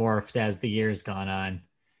changed or morphed as the years gone on.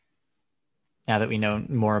 Now that we know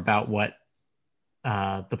more about what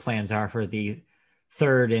the plans are for the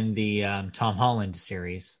third in the Tom Holland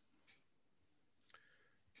series.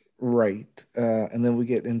 Right. And then we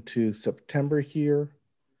get into September here,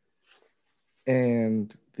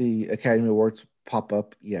 and the Academy Awards pop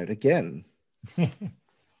up yet again,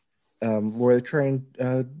 where they try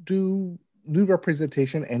and do new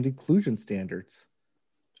representation and inclusion standards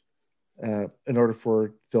in order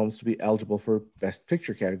for films to be eligible for Best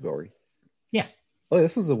Picture category. Yeah. Oh,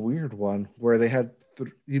 this was a weird one where they had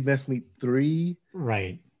you must meet three,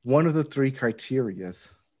 right? One of the three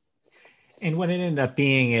criterias. And what it ended up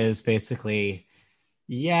being is basically,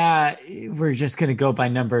 yeah, we're just going to go by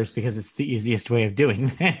numbers because it's the easiest way of doing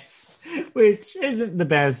this, which isn't the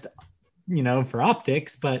best, for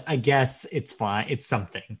optics, but I guess it's fine. It's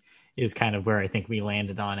something is kind of where I think we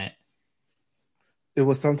landed on it. It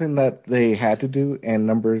was something that they had to do, and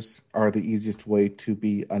numbers are the easiest way to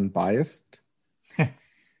be unbiased.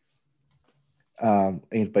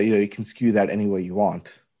 But you can skew that any way you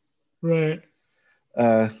want. Right.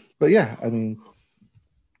 But yeah, I mean,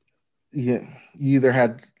 you either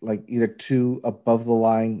had either two above the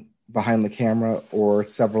line behind the camera or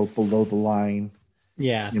several below the line.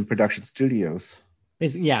 Yeah. In production studios.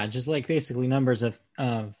 Yeah, just basically numbers of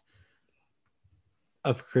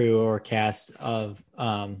crew or cast of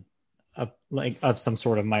some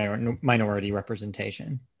sort of minority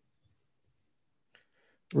representation.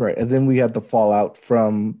 Right, and then we had the fallout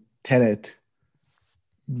from Tenet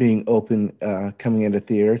being open, coming into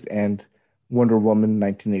theaters, and Wonder Woman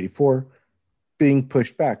 1984 being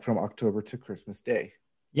pushed back from October to Christmas Day.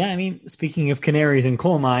 Yeah, I mean, speaking of canaries in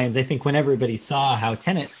coal mines, I think when everybody saw how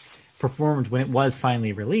Tenet performed when it was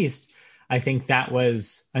finally released, I think that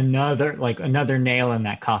was another nail in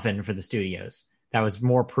that coffin for the studios. That was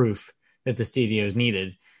more proof that the studios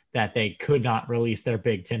needed that they could not release their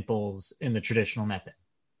big tentpoles in the traditional method.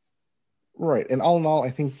 Right, and all in all, I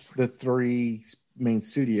think the three main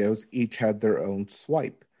studios each had their own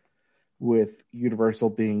swipe, with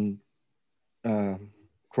Universal being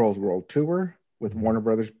Trolls World Tour, with Warner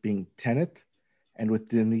Brothers being Tenet, and with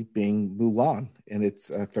Disney being Mulan, and it's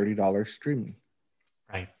 $30 streaming.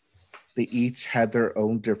 Right. They each had their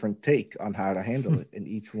own different take on how to handle it, and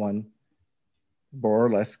each one more or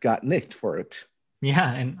less got nicked for it.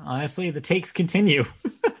 Yeah, and honestly, the takes continue.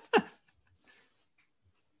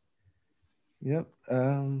 Yep.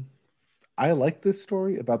 I like this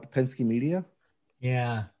story about the Penske Media.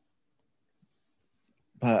 Yeah.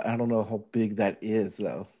 But I don't know how big that is,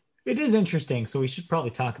 though. It is interesting, so we should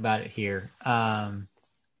probably talk about it here. Yeah,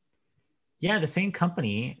 the same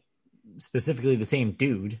company, specifically the same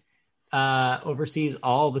dude, oversees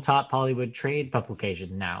all the top Hollywood trade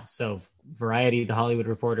publications now. So Variety, The Hollywood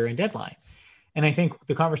Reporter, and Deadline. And I think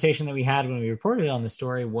the conversation that we had when we reported on the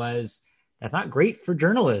story was that's not great for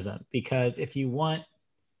journalism, because if you want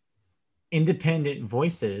independent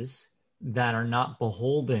voices that are not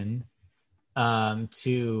beholden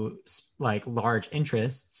to large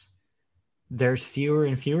interests, there's fewer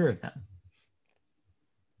and fewer of them.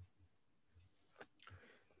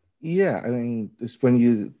 Yeah, I mean, it's when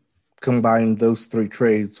you combine those three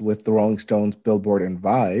trades with the Rolling Stones, Billboard, and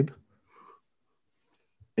Vibe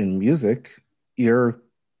in music, you're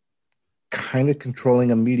kind of controlling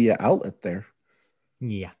a media outlet there.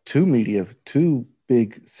 Yeah. Two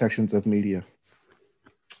big sections of media.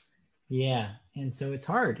 Yeah, and so it's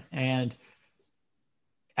hard. And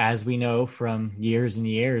as we know from years and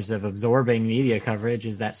years of absorbing media coverage,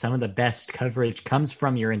 is that some of the best coverage comes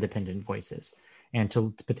from your independent voices. And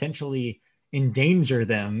to potentially endanger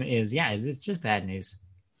them it's just bad news.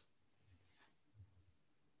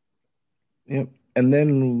 Yep. And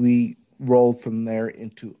then we rolled from there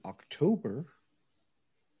into October,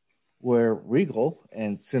 where Regal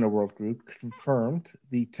and Cineworld Group confirmed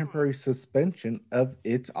the temporary suspension of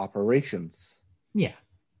its operations. Yeah.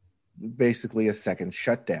 Basically a second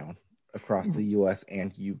shutdown across the US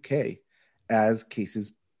and UK as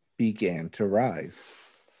cases began to rise.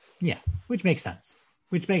 Yeah, which makes sense.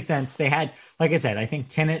 They had, like I said, I think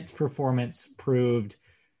Tenet's performance proved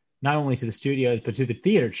not only to the studios, but to the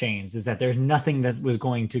theater chains, is that there's nothing that was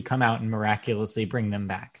going to come out and miraculously bring them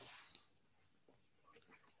back.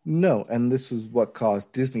 No, and this was what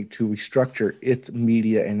caused Disney to restructure its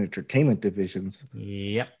media and entertainment divisions.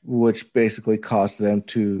 Yep. Which basically caused them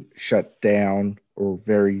to shut down or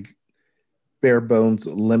very bare bones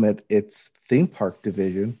limit its theme park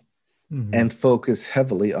division and focus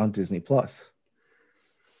heavily on Disney Plus.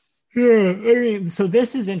 Yeah, I mean, so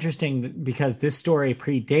this is interesting because this story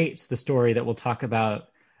predates the story that we'll talk about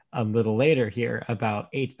a little later here about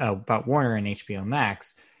Warner and HBO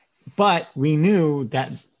Max. But we knew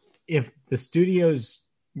that if the studios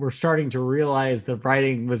were starting to realize the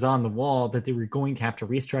writing was on the wall that they were going to have to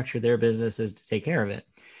restructure their businesses to take care of it.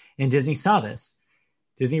 And Disney saw this.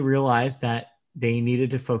 Disney realized that they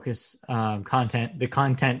needed to focus the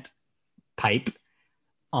content pipe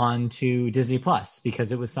onto Disney Plus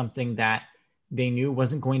because it was something that they knew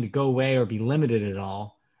wasn't going to go away or be limited at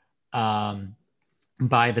all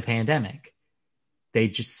by the pandemic. They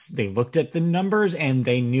looked at the numbers and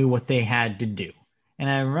they knew what they had to do. And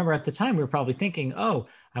I remember at the time we were probably thinking, oh,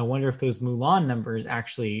 I wonder if those Mulan numbers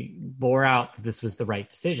actually bore out that this was the right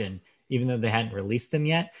decision, even though they hadn't released them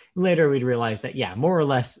yet. Later, we'd realize that, yeah, more or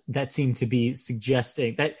less that seemed to be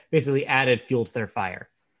suggesting that basically added fuel to their fire.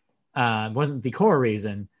 It wasn't the core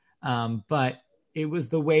reason, but it was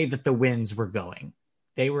the way that the winds were going.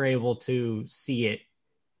 They were able to see it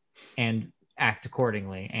and act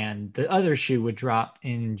accordingly. And the other shoe would drop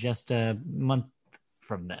in just a month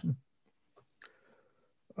from then.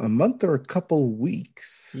 A month or a couple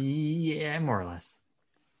weeks? Yeah, more or less.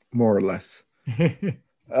 More or less.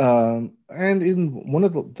 And in one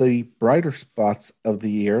of the brighter spots of the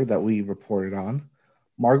year that we reported on,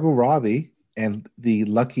 Margot Robbie and the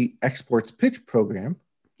Lucky Exports Pitch program,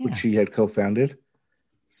 which she had co-founded,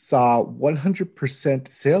 saw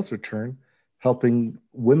 100% sales return, helping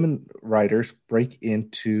women writers break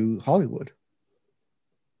into Hollywood.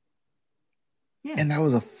 Yeah. And that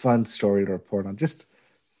was a fun story to report on. Just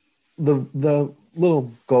the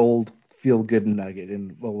little gold feel-good nugget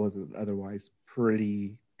in what was an otherwise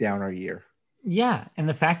pretty downer year. Yeah, and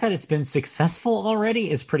the fact that it's been successful already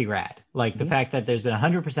is pretty rad. Like the fact that there's been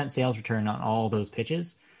 100% sales return on all those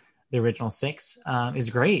pitches, the original 6, is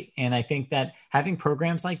great. And I think that having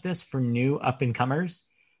programs like this for new up-and-comers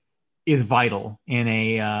is vital in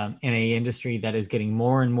a industry that is getting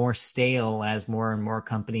more and more stale as more and more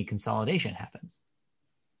company consolidation happens.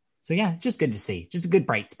 So yeah, just good to see. Just a good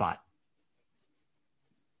bright spot.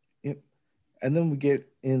 Yep. And then we get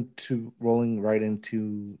rolling right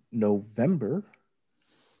into November,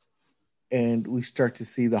 and we start to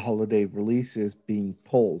see the holiday releases being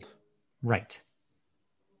pulled. Right.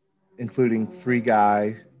 Including Free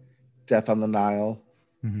Guy, Death on the Nile,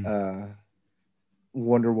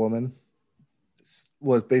 Wonder Woman.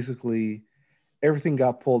 Was basically everything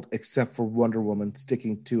got pulled except for Wonder Woman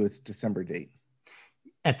sticking to its December date.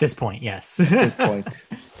 At this point, yes. At this point.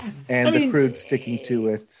 And the Croods sticking to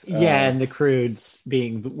it. Yeah, and the Croods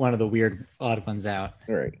being one of the weird, odd ones out.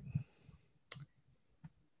 Right.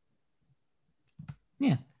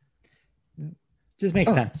 Yeah. Just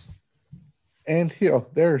makes sense. And here,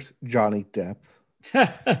 there's Johnny Depp.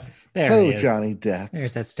 There he is. Johnny Depp.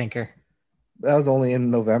 There's that stinker. That was only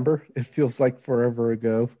in November. It feels like forever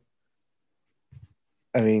ago.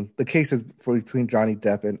 I mean, the cases between Johnny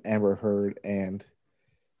Depp and Amber Heard and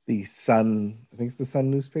the Sun, I think it's the Sun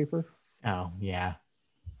newspaper. Oh, yeah.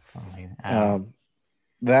 The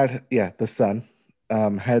Sun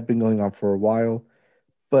had been going on for a while,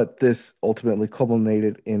 but this ultimately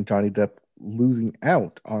culminated in Johnny Depp losing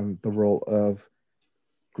out on the role of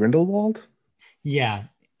Grindelwald. Yeah.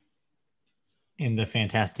 In the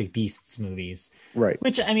Fantastic Beasts movies. Right.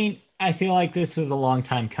 Which, I mean, I feel like this was a long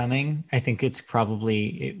time coming. I think it's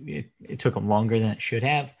probably, it took them longer than it should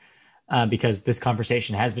have. Because this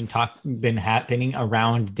conversation has been happening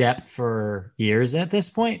around Depp for years at this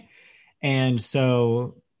point. And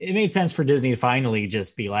so it made sense for Disney to finally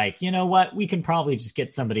just be like, you know what, we can probably just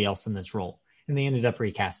get somebody else in this role. And they ended up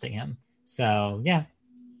recasting him. So yeah,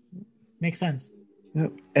 makes sense.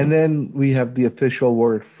 Yep. And then we have the official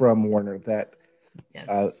word from Warner that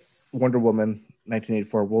Wonder Woman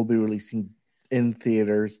 1984 will be releasing in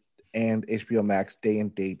theaters and HBO Max day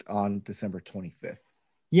and date on December 25th.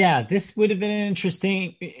 Yeah, this would have been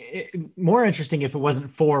more interesting if it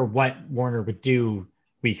wasn't for what Warner would do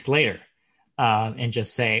weeks later and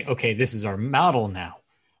just say, okay, this is our model now.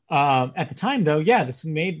 At the time, though, yeah,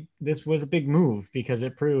 this was a big move because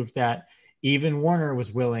it proved that even Warner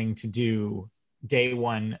was willing to do day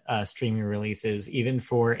one streaming releases, even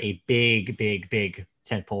for a big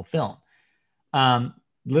tentpole film.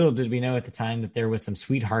 Little did we know at the time that there was some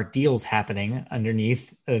sweetheart deals happening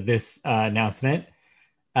underneath this announcement.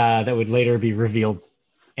 That would later be revealed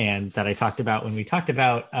and that I talked about when we talked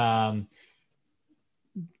about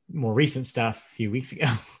more recent stuff a few weeks ago.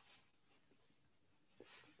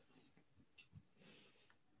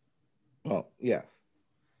 Well, yeah.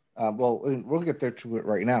 We'll get there to it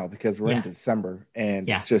right now because we're in December and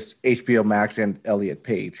it's just HBO Max and Elliot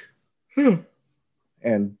Page.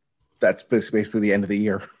 And that's basically the end of the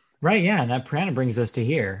year. Right, yeah. And that kind of brings us to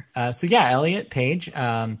here. Elliot Page.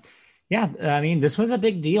 Yeah, I mean, this was a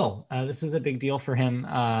big deal. This was a big deal for him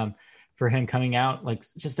coming out, like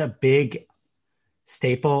just a big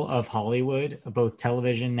staple of Hollywood, both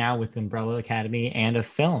television now with Umbrella Academy and of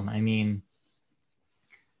film. I mean,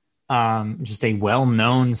 just a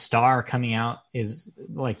well-known star coming out is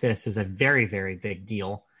like this is a very, very big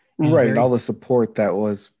deal. And Right, and all the support that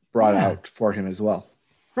was brought out for him as well.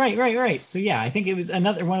 Right. So yeah, I think it was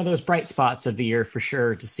another one of those bright spots of the year for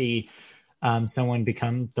sure to see someone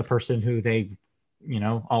become the person who they,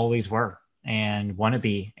 always were and want to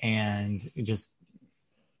be, and just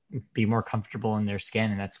be more comfortable in their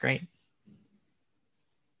skin, and that's great.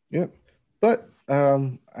 Yep, but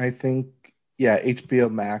I think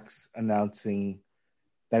HBO Max announcing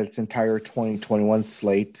that its entire 2021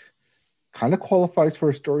 slate kind of qualifies for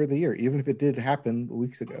a story of the year, even if it did happen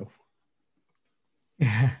weeks ago.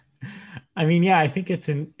 I mean, yeah, I think it's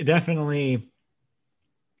definitely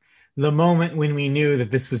the moment when we knew that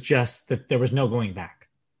this was just that there was no going back.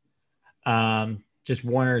 Just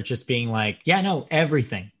Warner just being like, yeah, no,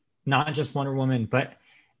 everything, not just Wonder Woman, but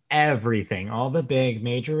everything, all the big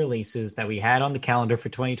major releases that we had on the calendar for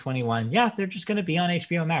 2021. Yeah, they're just going to be on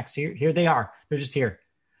HBO Max. Here they are. They're just here.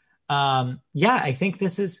 I think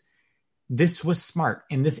this was smart,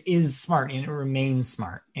 and this is smart, and it remains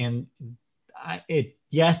smart. And it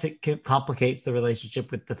complicates the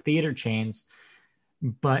relationship with the theater chains,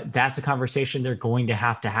 but that's a conversation they're going to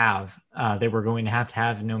have. They were going to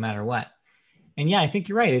have no matter what. And yeah, I think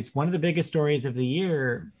you're right. It's one of the biggest stories of the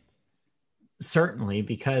year, certainly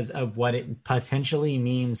because of what it potentially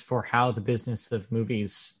means for how the business of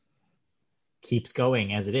movies keeps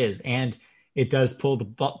going as it is. And it does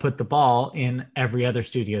put the ball in every other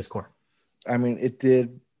studio's court. I mean, it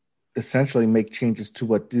did essentially make changes to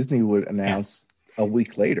what Disney would announce a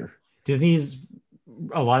week later.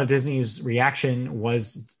 A lot of Disney's reaction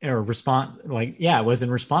was was in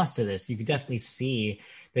response to this. You could definitely see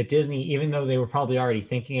that Disney, even though they were probably already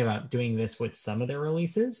thinking about doing this with some of their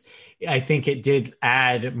releases, I think it did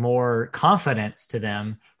add more confidence to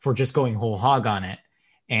them for just going whole hog on it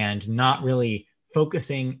and not really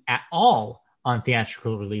focusing at all on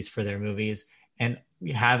theatrical release for their movies and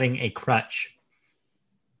having a crutch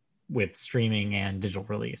with streaming and digital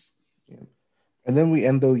release. Yeah. And then we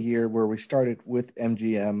end the year where we started with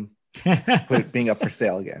MGM being up for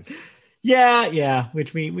sale again. Yeah,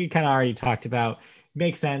 which we kind of already talked about.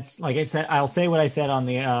 Makes sense. Like I said, I'll say what I said on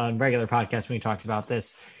the regular podcast when we talked about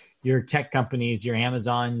this. Your tech companies, your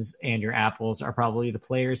Amazons and your Apples are probably the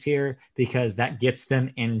players here because that gets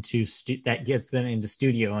them into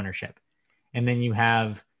studio ownership. And then you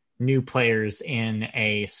have new players in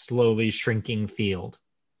a slowly shrinking field.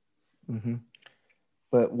 Mm-hmm.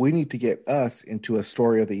 But we need to get us into a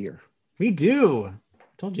story of the year. We do. I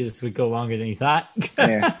told you this would go longer than you thought.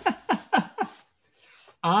 Yeah.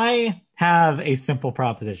 I have a simple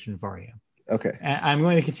proposition for you. Okay. I'm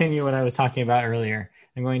going to continue what I was talking about earlier.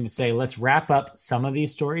 I'm going to say, let's wrap up some of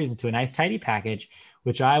these stories into a nice, tidy package,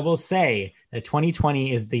 which I will say that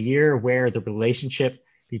 2020 is the year where the relationship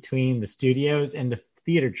between the studios and the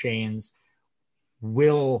theater chains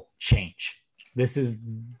will change. This is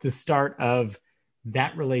the start of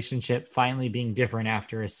that relationship finally being different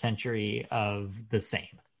after a century of the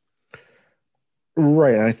same.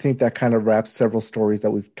 Right. And I think that kind of wraps several stories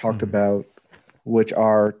that we've talked about, which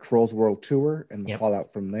are Trolls World Tour and the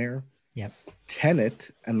fallout from there. Yep.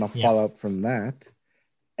 Tenet and the fallout from that.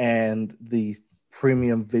 And the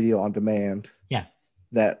premium video on demand. Yeah.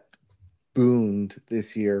 That boomed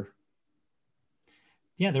this year.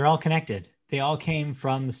 Yeah, they're all connected. They all came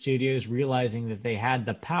from the studios realizing that they had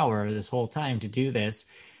the power this whole time to do this,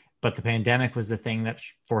 but the pandemic was the thing that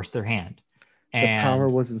forced their hand. And the power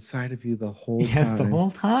was inside of you the whole time. Yes, the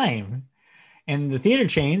whole time. And the theater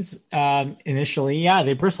chains, initially,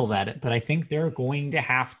 they bristled at it, but I think they're going to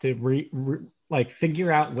have to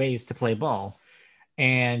figure out ways to play ball.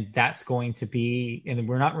 And that's going to be, and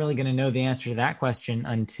we're not really going to know the answer to that question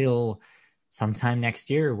until sometime next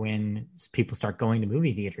year when people start going to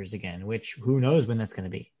movie theaters again, which who knows when that's going to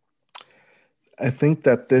be. I think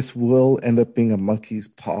that this will end up being a monkey's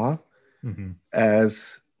paw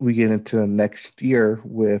as we get into next year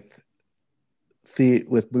with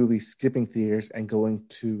movies skipping theaters and going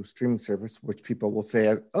to streaming service, which people will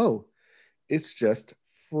say, oh, it's just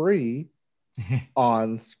free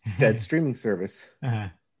on said streaming service.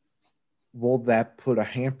 Will that put a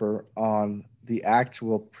hamper on the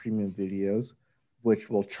actual premium videos, which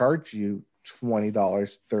will charge you $20,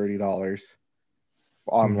 $30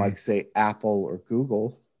 on like say Apple or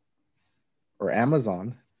Google or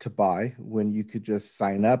Amazon to buy when you could just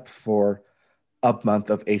sign up for a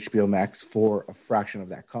month of HBO Max for a fraction of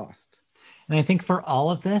that cost? And I think for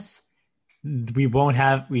all of this, we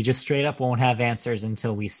just straight up won't have answers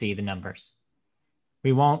until we see the numbers.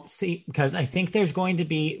 We won't see, because I think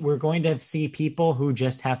we're going to see people who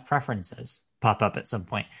just have preferences pop up at some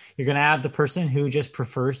point. You're going to have the person who just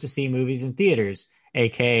prefers to see movies in theaters,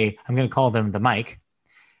 aka I'm going to call them the Mike.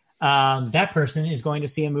 That person is going to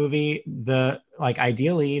see a movie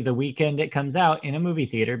ideally the weekend it comes out in a movie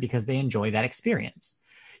theater because they enjoy that experience.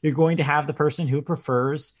 You're going to have the person who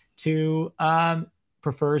prefers to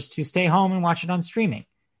stay home and watch it on streaming.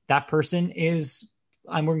 That person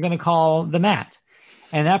we're going to call the Matt.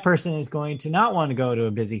 And that person is going to not want to go to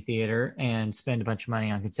a busy theater and spend a bunch of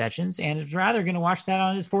money on concessions, and is rather going to watch that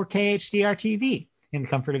on his 4K HDR TV in the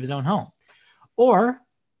comfort of his own home. Or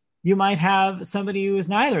you might have somebody who is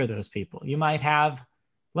neither of those people. You might have,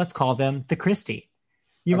 let's call them the Christie.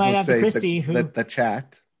 You might have the Christie the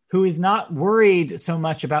chat, who is not worried so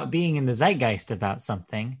much about being in the zeitgeist about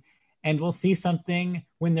something, and will see something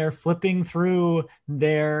when they're flipping through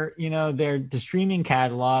the streaming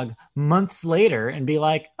catalog months later and be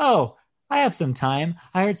like, oh, I have some time.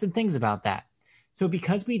 I heard some things about that. So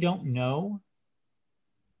because we don't know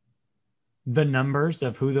the numbers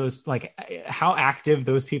of how active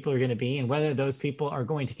those people are going to be, and whether those people are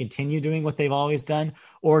going to continue doing what they've always done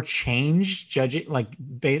or change change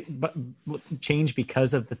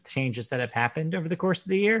because of the changes that have happened over the course of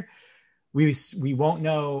the year, we won't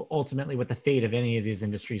know ultimately what the fate of any of these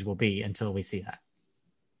industries will be until we see that.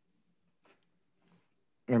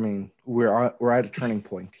 I mean, we're at a turning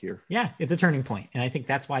point here. Yeah, it's a turning point. And I think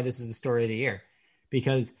that's why this is the story of the year,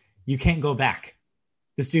 because you can't go back.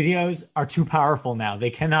 The studios are too powerful now. They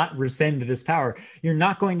cannot rescind this power. You're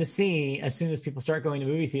not going to see, as soon as people start going to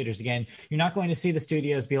movie theaters again, you're not going to see the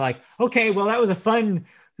studios be like, okay, well, that was a fun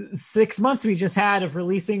 6 months we just had of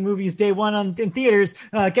releasing movies day one in theaters.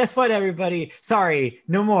 Guess what, everybody? Sorry,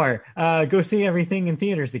 no more. Go see everything in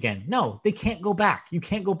theaters again. No, they can't go back. You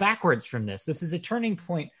can't go backwards from this. This is a turning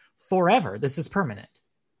point forever. This is permanent.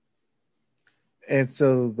 And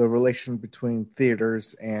so the relation between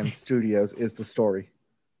theaters and studios is the story.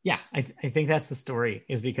 Yeah, I think that's the story,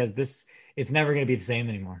 is because it's never going to be the same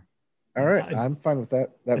anymore. All right, I'm fine with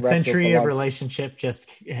that. A century of relationship just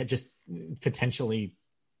potentially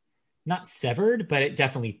not severed, but it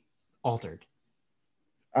definitely altered.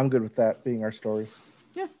 I'm good with that being our story.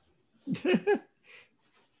 Yeah.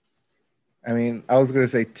 I mean, I was going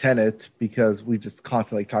to say Tenet because we just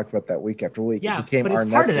constantly talked about that week after week. Yeah, it became but it's our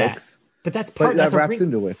part Netflix. Of that. But that's part. That wraps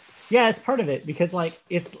into it. Yeah, it's part of it because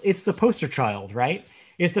it's the poster child, right?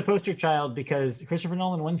 It's the poster child because Christopher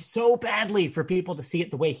Nolan wants so badly for people to see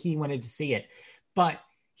it the way he wanted to see it, but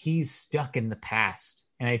he's stuck in the past,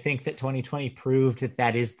 and I think that 2020 proved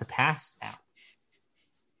that is the past now.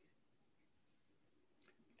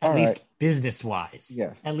 At least business-wise.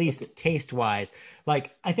 Yeah. At least taste-wise. I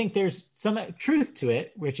think there's some truth to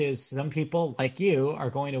it, which is some people like you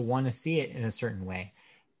are going to want to see it in a certain way.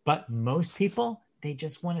 But most people, they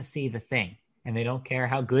just want to see the thing, and they don't care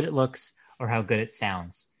how good it looks or how good it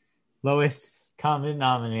sounds. Lowest common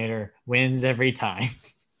denominator wins every time.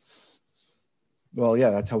 Well, yeah,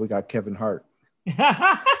 that's how we got Kevin Hart.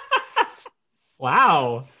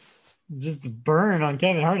 Wow. Just burn on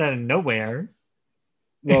Kevin Hart out of nowhere.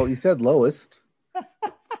 Well, you said lowest.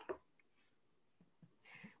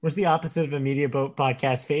 What's the opposite of a Media Boat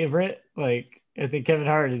podcast favorite? I think Kevin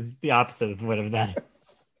Hart is the opposite of whatever that is.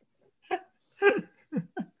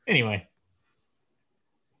 Anyway.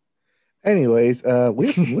 Anyways, we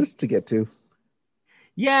have some lists to get to.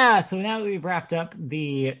 Yeah, so now that we've wrapped up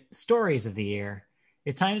the stories of the year,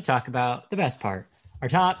 it's time to talk about the best part. Our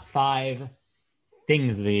top 5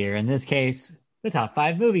 things of the year. In this case, the top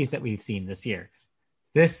 5 movies that we've seen this year.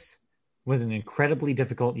 This was an incredibly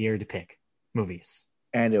difficult year to pick movies.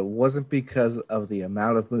 And it wasn't because of the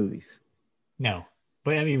amount of movies. No,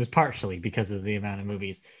 but I mean, it was partially because of the amount of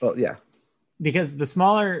movies. Well, yeah. Because the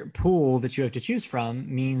smaller pool that you have to choose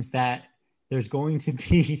from means that it's going to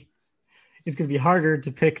be harder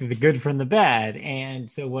to pick the good from the bad.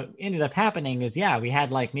 And so what ended up happening is, we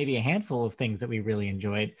had maybe a handful of things that we really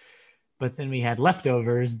enjoyed, but then we had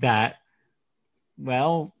leftovers that,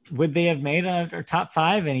 well, would they have made our top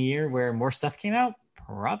 5 in a year where more stuff came out?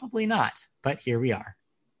 Probably not, but here we are.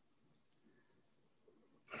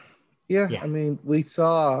 Yeah. I mean, we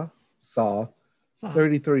saw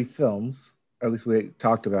 33 films, or at least we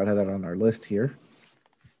talked about, had that on our list here.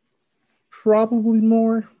 Probably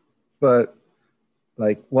more, but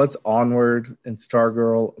what's Onward and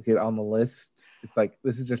Stargirl get on the list? It's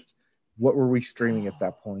this is just what were we streaming at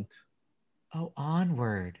that point? Oh,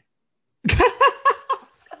 Onward.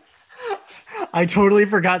 I totally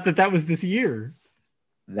forgot that was this year.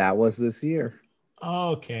 That was this year.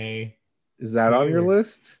 Okay. Is that on your Weird.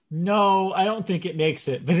 list? No, I don't think it makes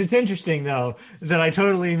it. But it's interesting though that I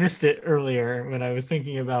totally missed it earlier when I was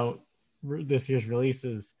thinking about this year's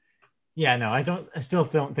releases. Yeah, no, I don't. I still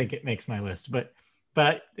don't think it makes my list, but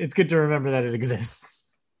it's good to remember that it exists.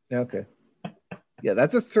 Okay. Yeah,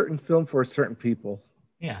 that's a certain film for certain people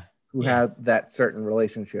Yeah, who yeah, have that certain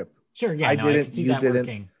relationship. sure. Yeah, I no, I can didn't, see you that didn't,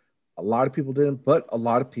 working. a lot of people didn't, but a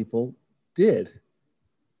lot of people did.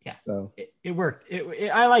 Yeah, So, it worked.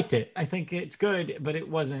 I liked it. I think it's good, but it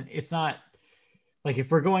wasn't. It's not like if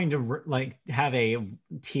we're going to like have a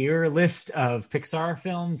tier list of Pixar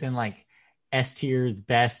films and like S tier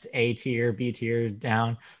best, A tier, B tier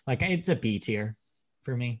down, like it's a B tier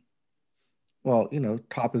for me. well,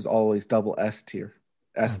 top is always double S tier,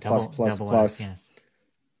 S Oh, plus plus double S, plus. yes.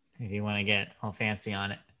 If you want to get all fancy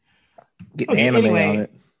on it. Getting Okay, anime on anyway,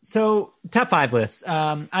 it. so top five lists.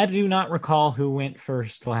 I do not recall who went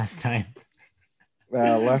first last time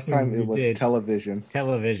Last time when we it was did television,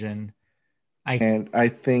 television. I and I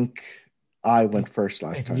think I went first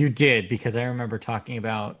last time. You did because I remember talking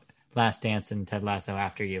about Last Dance and Ted Lasso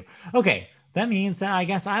after you. Okay, that means that I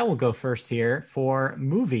guess I will go first here for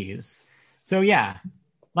movies. So yeah,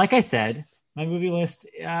 like I said, my movie list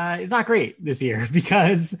is not great this year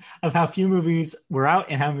because of how few movies were out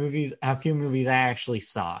and how few movies I actually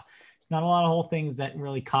saw. It's not a lot of whole things that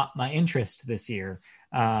really caught my interest this year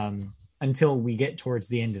until we get towards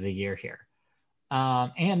the end of the year here.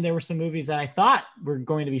 And there were some movies that I thought were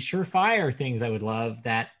going to be surefire things I would love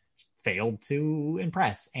that failed to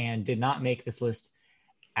impress and did not make this list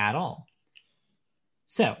at all.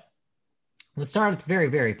 So let's start at the very,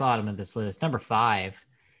 very bottom of this list, number 5,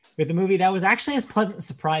 with a movie that was actually a pleasant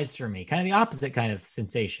surprise for me, kind of the opposite kind of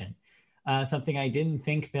sensation. Something I didn't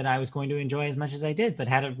think that I was going to enjoy as much as I did, but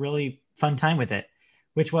had a really fun time with it,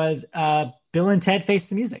 which was Bill and Ted Face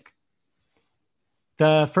the Music.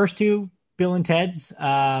 The first two Bill and Ted's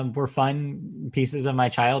were fun pieces of my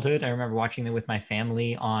childhood. I remember watching them with my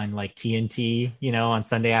family on like TNT, on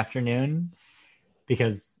Sunday afternoon,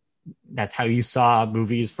 because that's how you saw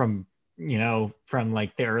movies from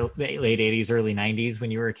like the late 80s, early 90s when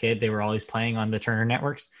you were a kid. They were always playing on the Turner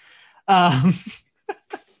networks. Um,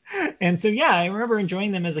 and so, yeah, I remember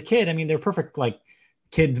enjoying them as a kid. I mean, they're perfect, like,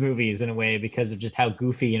 kids movies in a way because of just how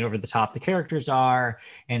goofy and over the top the characters are,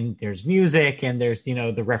 and there's music and there's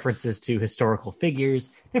the references to historical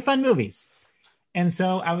figures. They're fun movies. And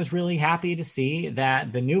so I was really happy to see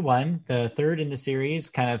that the new one, the third in the series,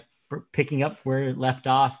 kind of picking up where it left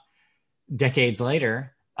off decades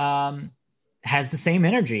later, has the same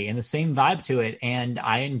energy and the same vibe to it, and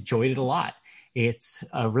I enjoyed it a lot. It's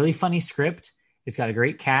a really funny script. It's got a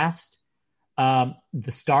great cast.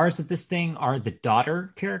 The stars of this thing are the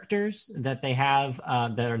daughter characters that they have,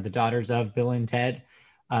 that are the daughters of Bill and Ted.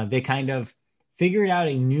 They kind of figured out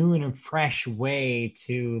a new and a fresh way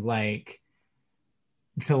to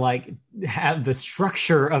have the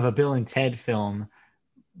structure of a Bill and Ted film,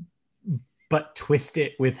 but twist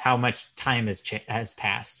it with how much time has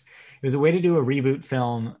passed. It was a way to do a reboot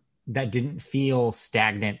film that didn't feel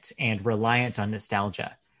stagnant and reliant on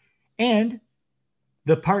nostalgia. And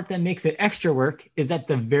the part that makes it extra work is that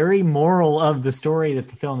the very moral of the story that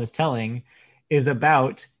the film is telling is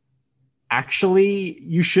about, actually,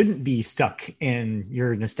 you shouldn't be stuck in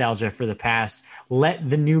your nostalgia for the past. Let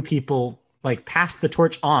the new people pass the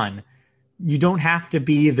torch on. You don't have to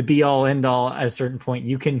be the be all end all at a certain point.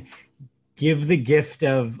 You can give the gift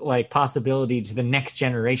of possibility to the next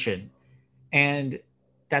generation. And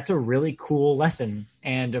that's a really cool lesson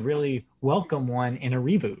and a really welcome one in a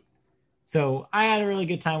reboot. So I had a really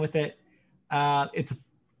good time with it. It's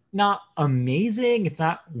not amazing. It's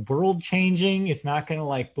not world changing. It's not going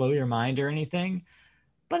to blow your mind or anything,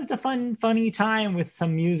 but it's a fun, funny time with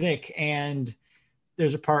some music. And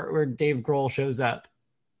there's a part where Dave Grohl shows up.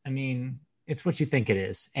 I mean, it's what you think it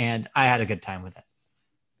is. And I had a good time with it.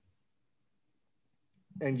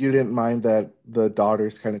 And you didn't mind that the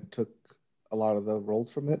daughters kind of took a lot of the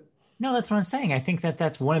roles from it? No, that's what I'm saying. I think that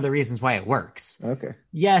that's one of the reasons why it works. Okay.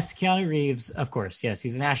 Yes, Keanu Reeves, of course. Yes,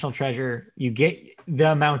 he's a national treasure. You get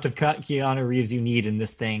the amount of Keanu Reeves you need in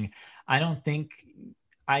this thing. I don't think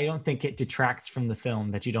it detracts from the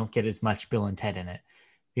film that you don't get as much Bill and Ted in it,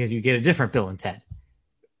 because you get a different Bill and Ted,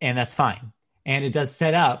 and that's fine. And it does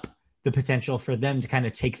set up the potential for them to kind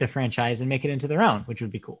of take the franchise and make it into their own, which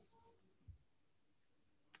would be cool.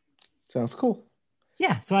 Sounds cool.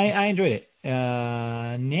 Yeah, so I enjoyed it.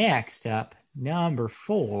 Next up, number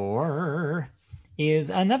 4 is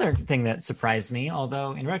another thing that surprised me,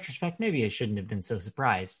 although in retrospect, maybe I shouldn't have been so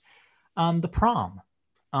surprised. The Prom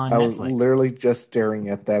on Netflix. I was literally just staring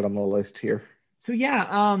at that on the list here. So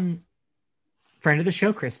yeah, friend of the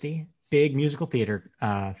show, Christy, big musical theater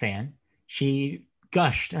fan. She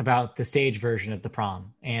gushed about the stage version of The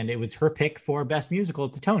Prom, and it was her pick for Best Musical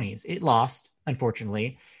at the Tonys. It lost,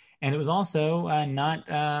 unfortunately, and it was also not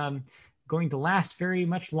going to last very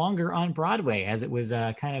much longer on Broadway, as it was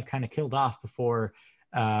kind of killed off before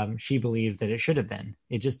she believed that it should have been.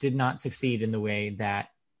 It just did not succeed in the way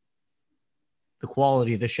that the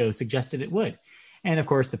quality of the show suggested it would. And of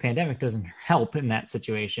course, the pandemic doesn't help in that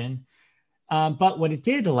situation. But what it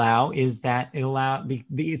did allow is that it allowed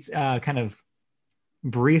its kind of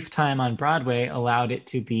brief time on Broadway allowed it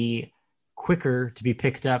to be quicker to be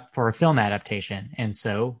picked up for a film adaptation. And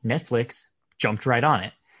so Netflix jumped right on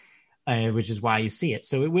it, which is why you see it.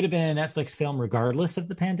 So it would have been a Netflix film regardless of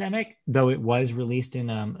the pandemic, though it was released in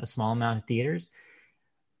a small amount of theaters.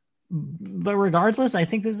 But regardless, I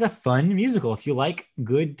think this is a fun musical. If you like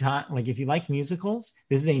if you like musicals,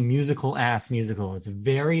 this is a musical ass musical. It's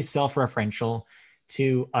very self-referential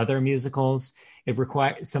to other musicals.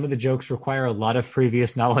 Some of the jokes require a lot of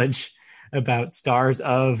previous knowledge about stars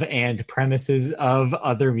of and premises of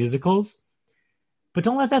other musicals. But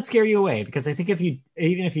don't let that scare you away, because I think even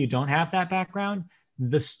if you don't have that background,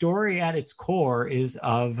 the story at its core is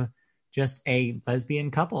of just a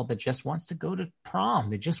lesbian couple that just wants to go to prom.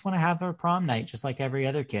 They just want to have a prom night, just like every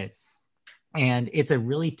other kid. And it's a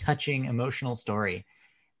really touching, emotional story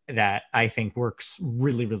that I think works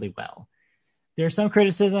really, really well. There's some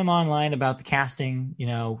criticism online about the casting.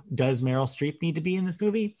 Does Meryl Streep need to be in this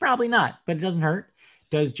movie? Probably not, but it doesn't hurt.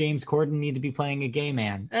 Does James Corden need to be playing a gay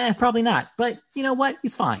man? Probably not. But you know what?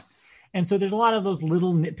 He's fine. And so there's a lot of those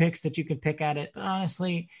little nitpicks that you can pick at it. But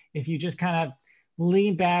honestly, if you just kind of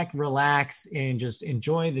lean back, relax, and just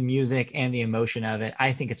enjoy the music and the emotion of it,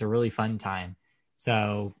 I think it's a really fun time.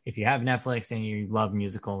 So if you have Netflix and you love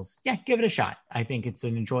musicals, give it a shot. I think it's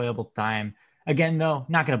an enjoyable time. Again, though,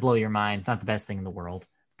 not going to blow your mind. It's not the best thing in the world,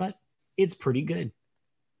 but it's pretty good.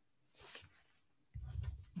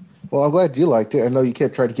 Well, I'm glad you liked it. I know you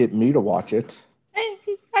kept trying to get me to watch it.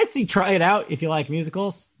 I'd say try it out if you like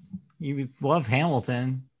musicals. You love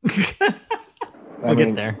Hamilton. We'll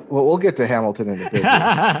get there. Well, we'll get to Hamilton in a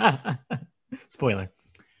bit. Spoiler.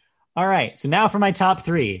 All right. So now for my top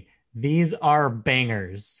 3. These are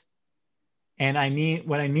bangers. And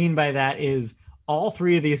what I mean by that is all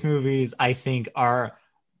 3 of these movies I think are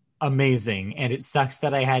amazing. And it sucks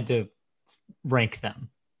that I had to rank them.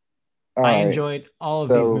 I enjoyed all of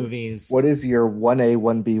these movies. What is your 1A,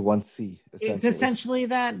 1B, 1C? It's essentially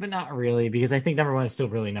that, but not really, because I think number 1 is still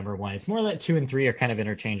really number 1. It's more that 2 and 3 are kind of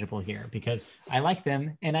interchangeable here, because I like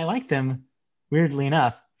them, and I like them, weirdly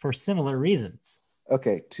enough, for similar reasons.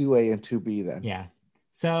 Okay, 2A and 2B then. Yeah.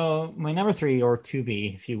 So my number 3, or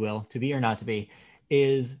 2B, if you will, to be or not to be,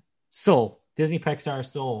 is Soul. Disney Pixar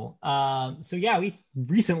Soul. We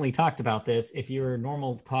recently talked about this. If you're a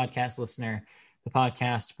normal podcast listener, the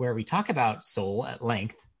podcast where we talk about Soul at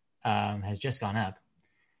length has just gone up.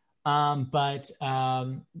 But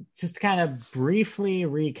just to kind of briefly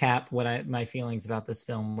recap what my feelings about this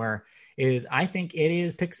film is I think it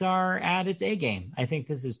is Pixar at its A game. I think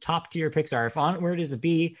this is top tier Pixar. If Onward is a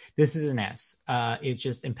B, this is an S. It's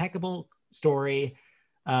just impeccable story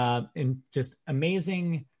and just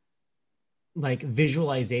amazing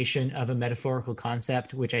visualization of a metaphorical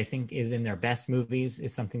concept, which I think is in their best movies,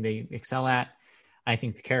 is something they excel at. I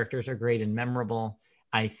think the characters are great and memorable.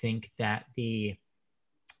 I think that the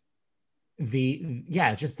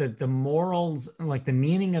morals, the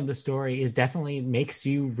meaning of the story is definitely makes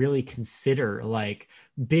you really consider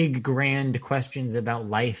big, grand questions about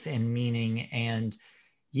life and meaning. And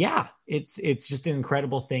it's just an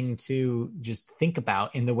incredible thing to just think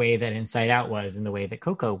about in the way that Inside Out was, in the way that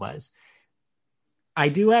Coco was. I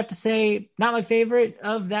do have to say, not my favorite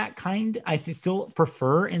of that kind. I still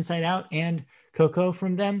prefer Inside Out and Coco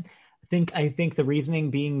from them. I think the reasoning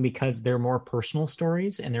being because they're more personal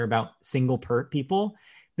stories and they're about single people.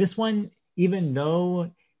 This one, even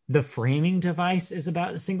though the framing device is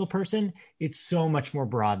about a single person, it's so much more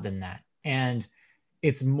broad than that. And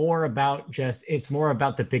it's more about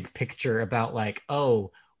the big picture about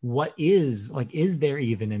what is there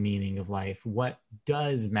even a meaning of life? What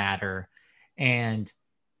does matter? And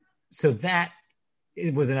so that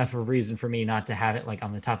it was enough of a reason for me not to have it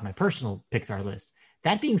on the top of my personal Pixar list.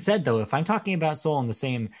 That being said, though, if I'm talking about Soul in the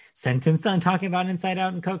same sentence that I'm talking about Inside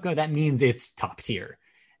Out and Coco, that means it's top tier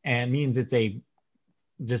and means it's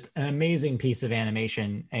just an amazing piece of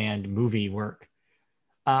animation and movie work.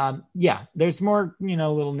 There's more,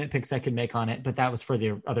 little nitpicks I could make on it, but that was for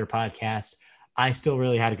the other podcast. I still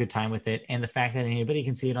really had a good time with it. And the fact that anybody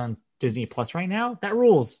can see it on Disney Plus right now, that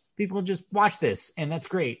rules. People just watch this, and that's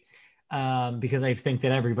great. Because I think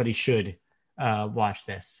that everybody should watch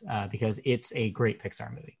this because it's a great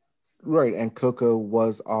Pixar movie. Right, and Coco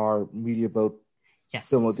was our Media Boat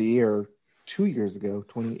Film of the Yes. Year 2 years ago, It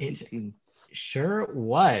 2018. sure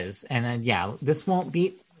was. And then, yeah, this won't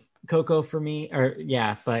beat Coco for me,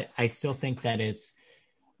 but I still think that it's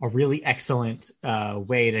a really excellent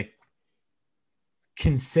way to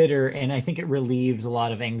consider, and I think it relieves a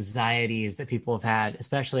lot of anxieties that people have had,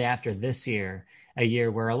 especially after this year, a year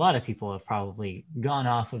where a lot of people have probably gone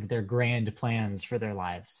off of their grand plans for their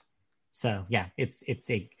lives. So yeah, it's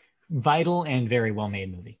a vital and very well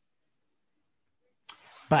made movie.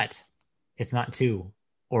 But it's not 2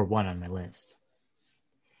 or 1 on my list.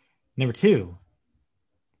 Number 2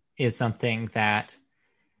 is something that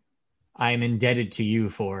I'm indebted to you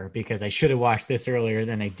for because I should have watched this earlier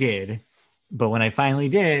than I did. But when I finally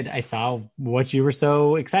did, I saw what you were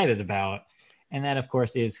so excited about. And that, of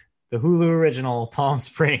course, is the Hulu original Palm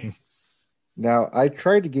Springs. Now, I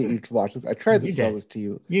tried to get you to watch this. I tried to You sell did. this to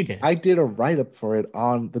you. You did. I did a write-up for it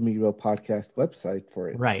on the Media Podcast website for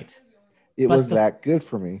it. Right. It But was that good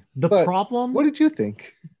for me. The problem... What did you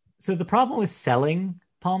think? So the problem with selling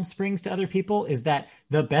Palm Springs to other people is that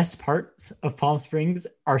the best parts of Palm Springs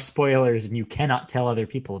are spoilers and you cannot tell other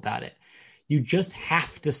people about it. You just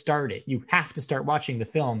have to start it. You have to start watching the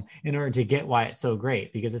film in order to get why it's so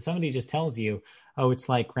great. Because if somebody just tells you, oh, it's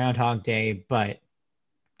like Groundhog Day, but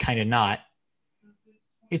kind of not,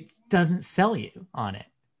 it doesn't sell you on it.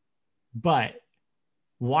 But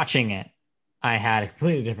watching it, I had a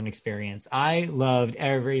completely different experience. I loved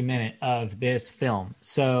every minute of this film.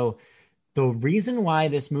 So the reason why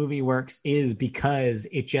this movie works is because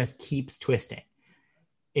it just keeps twisting.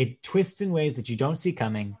 It twists in ways that you don't see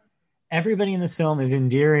coming. Everybody in this film is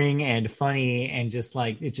endearing and funny, and just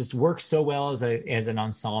like it just works so well as an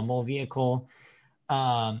ensemble vehicle.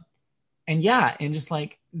 And just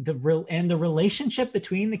like the relationship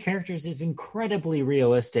between the characters is incredibly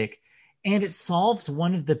realistic, and it solves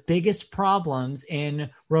one of the biggest problems in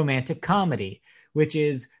romantic comedy, which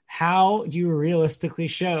is how do you realistically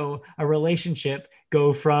show a relationship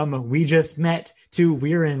go from we just met to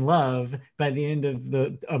we're in love by the end of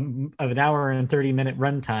of an hour and 30-minute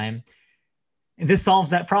runtime? And this solves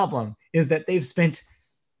that problem, is that they've spent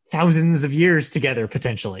thousands of years together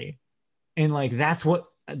potentially. And like, that's a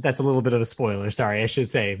little bit of a spoiler. Sorry, I should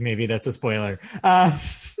say, maybe that's a spoiler.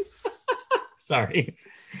 Sorry.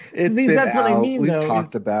 That's what I mean. We've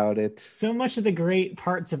talked about it. So much of the great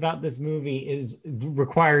parts about this movie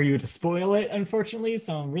require you to spoil it, unfortunately.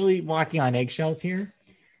 So I'm really walking on eggshells here.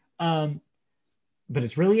 But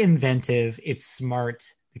it's really inventive. It's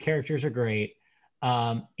smart. The characters are great.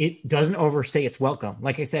 It doesn't overstay its welcome.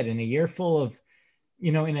 Like I said, in a year full of,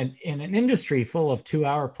 in an industry full of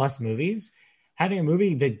 2-hour plus movies, having a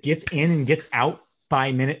movie that gets in and gets out by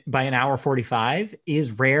an hour 45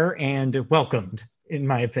 is rare and welcomed, in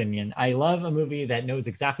my opinion. I love a movie that knows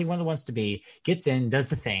exactly what it wants to be, gets in, does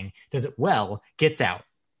the thing, does it well, gets out.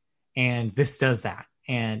 And this does that.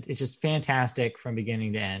 And it's just fantastic from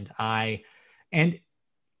beginning to end. And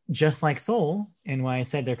just like Soul, and why I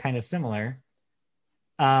said they're kind of similar,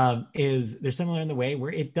 is they're similar in the way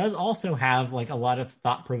where it does also have like a lot of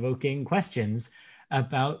thought-provoking questions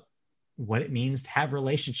about what it means to have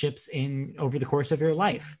relationships over the course of your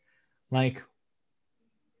life. Like,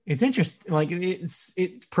 it's interesting. Like,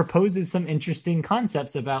 it proposes some interesting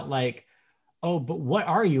concepts about like, oh, but what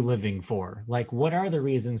are you living for? Like, what are the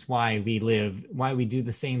reasons why we live, why we do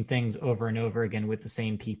the same things over and over again with the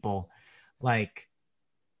same people? Like,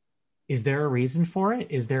 is there a reason for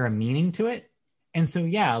it? Is there a meaning to it? And so,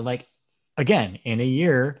 yeah, like, again, in a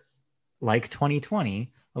year like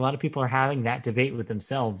 2020, a lot of people are having that debate with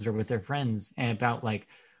themselves or with their friends and about like,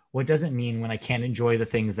 what does it mean when I can't enjoy the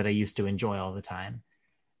things that I used to enjoy all the time?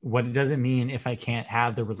 What does it mean if I can't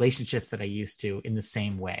have the relationships that I used to in the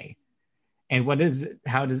same way? And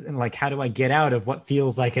how do I get out of what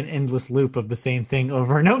feels like an endless loop of the same thing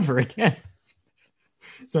over and over again?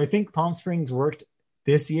 So I think Palm Springs worked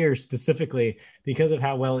this year specifically because of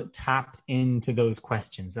how well it tapped into those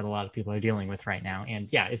questions that a lot of people are dealing with right now.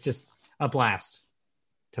 And yeah, it's just a blast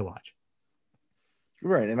to watch.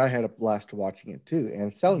 Right. And I had a blast watching it too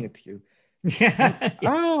and selling it to you. Yeah.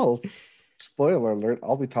 Oh, spoiler alert.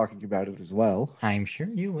 I'll be talking about it as well. I'm sure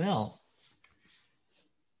you will.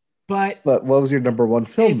 But what was your number one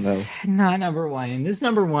film, though? Not number one. And this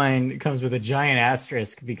number one comes with a giant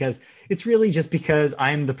asterisk because it's really just because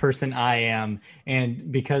I'm the person I am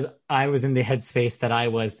and because I was in the headspace that I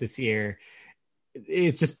was this year.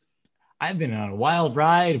 It's just, I've been on a wild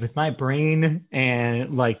ride with my brain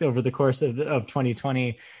and like over the course of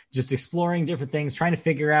 2020, just exploring different things, trying to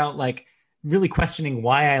figure out like really questioning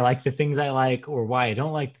why I like the things I like or why I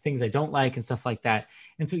don't like the things I don't like and stuff like that.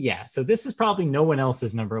 And so, yeah, so this is probably no one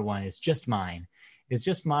else's number one. It's just mine. It's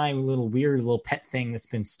just my little weird little pet thing that's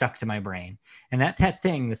been stuck to my brain. And that pet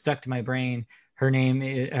thing that stuck to my brain,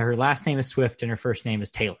 her last name is Swift and her first name is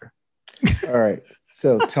Taylor. All right.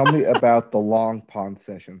 So tell me about the Long Pond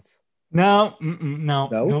sessions. No,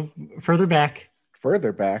 go further back.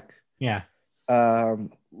 Further back. Yeah.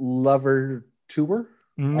 Lover Tour.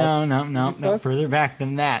 No. Further back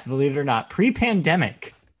than that, believe it or not.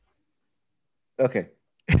 Pre-pandemic. Okay.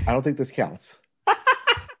 I don't think this counts.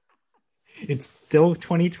 It's still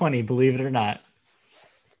 2020, believe it or not.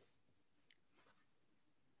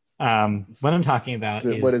 What I'm talking about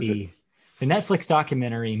is the Netflix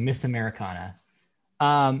documentary Miss Americana.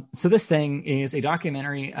 So this thing is a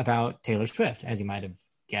documentary about Taylor Swift, as you might have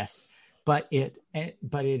guessed, but it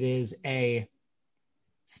is a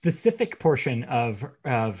specific portion of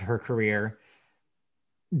her career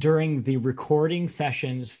during the recording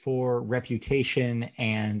sessions for Reputation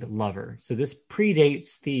and Lover. So this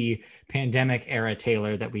predates the pandemic era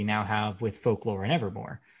Taylor that we now have with Folklore and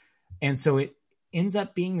Evermore. And so it ends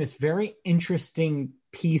up being this very interesting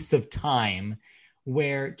piece of time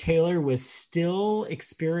where Taylor was still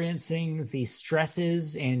experiencing the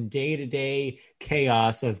stresses and day-to-day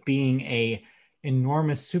chaos of being a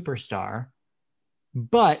enormous superstar,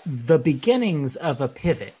 but the beginnings of a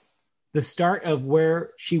pivot, the start of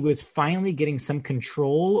where she was finally getting some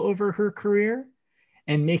control over her career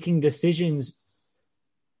and making decisions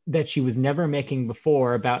that she was never making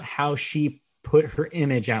before about how she put her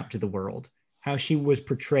image out to the world, how she was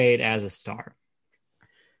portrayed as a star.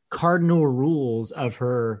 Cardinal rules of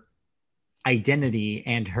her identity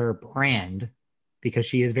and her brand, because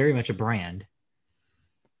she is very much a brand,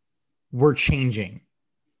 were changing.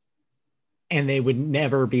 And they would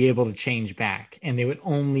never be able to change back. And they would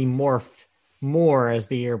only morph more as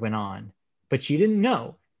the year went on. But she didn't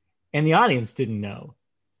know. And the audience didn't know.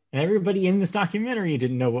 And everybody in this documentary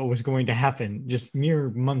didn't know what was going to happen just mere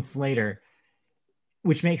months later,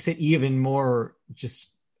 which makes it even more just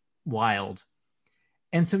wild.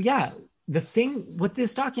 And so, yeah, what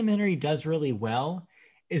this documentary does really well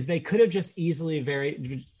is it could have just easily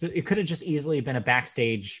been a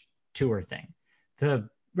backstage tour thing. The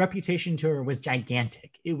Reputation tour was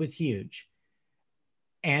gigantic. It was huge.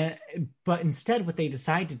 But instead what they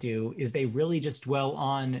decide to do is they really just dwell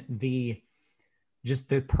on the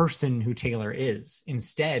person who Taylor is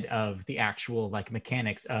instead of the actual like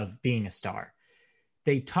mechanics of being a star.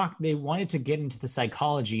 They wanted to get into the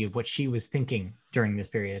psychology of what she was thinking during this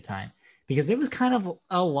period of time, because it was kind of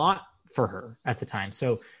a lot for her at the time.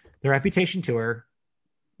 So the Reputation tour,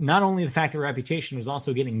 not only the fact that Reputation was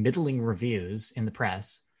also getting middling reviews in the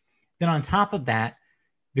press, then on top of that,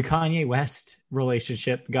 the Kanye West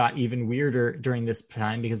relationship got even weirder during this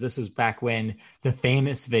time, because this was back when the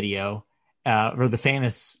famous video or the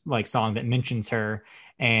famous like song that mentions her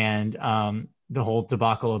and the whole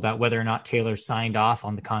debacle about whether or not Taylor signed off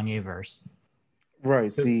on the Kanye verse. Right.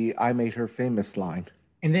 So, the I made her famous line.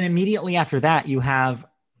 And then immediately after that, you have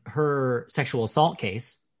her sexual assault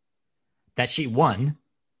case that she won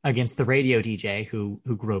against the radio DJ who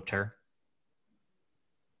groped her.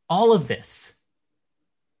 All of this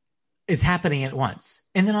is happening at once.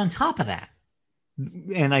 And then on top of that,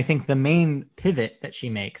 and I think the main pivot that she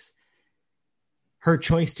makes, her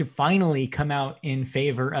choice to finally come out in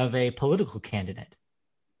favor of a political candidate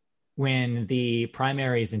when the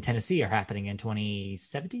primaries in Tennessee are happening in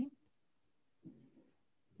 2017,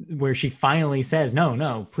 where she finally says,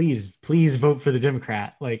 no, please vote for the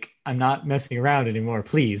Democrat. Like, I'm not messing around anymore,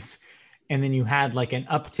 please. And then you had like an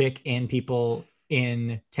uptick in people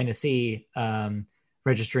in Tennessee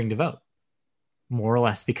registering to vote, more or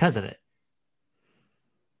less because of it.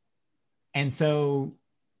 And so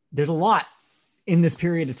there's a lot in this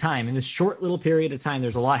period of time, in this short little period of time,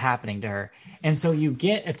 there's a lot happening to her. And so you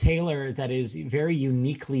get a Taylor that is very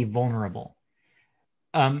uniquely vulnerable.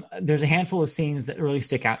 There's a handful of scenes that really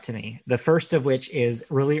stick out to me. The first of which is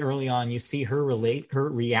really early on, you see her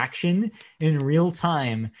reaction in real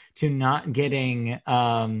time to not getting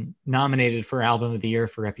nominated for Album of the Year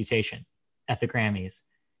for Reputation at the Grammys.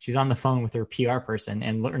 She's on the phone with her PR person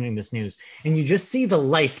and learning this news. And you just see the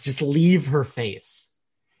life just leave her face.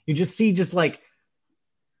 You just see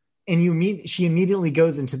she immediately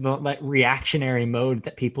goes into the like reactionary mode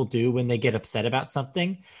that people do when they get upset about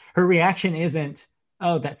something. Her reaction isn't,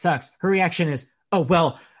 oh, that sucks. Her reaction is, oh,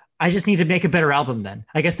 well, I just need to make a better album then.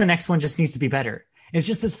 I guess the next one just needs to be better. It's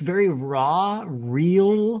just this very raw,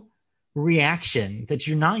 real reaction that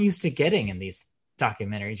you're not used to getting in these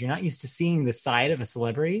documentaries. You're not used to seeing the side of a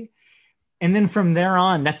celebrity And then from there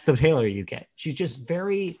on, that's the Taylor you get. She's just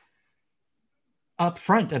very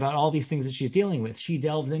upfront about all these things that she's dealing with. She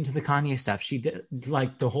delves into the Kanye stuff. She did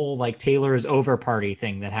like the whole like Taylor is over party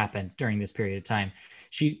thing that happened during this period of time.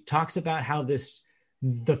 She talks about how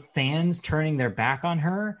the fans turning their back on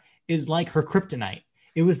her is like her kryptonite.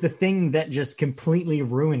 It was the thing that just completely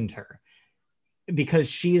ruined her, because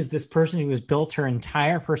she is this person who has built her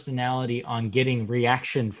entire personality on getting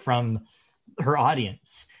reaction from her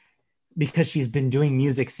audience. Because she's been doing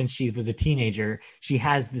music since she was a teenager, she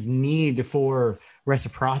has this need for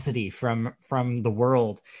reciprocity from the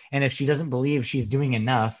world. And if she doesn't believe she's doing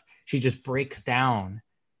enough, she just breaks down.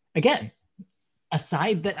 Again, a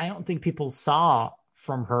side that I don't think people saw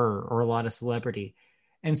from her or a lot of celebrity.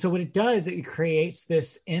 And so what it does, it creates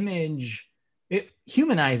this image. It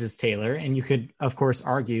humanizes Taylor. And you could, of course,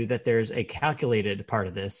 argue that there's a calculated part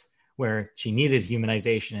of this where she needed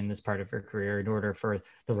humanization in this part of her career in order for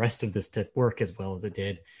the rest of this to work as well as it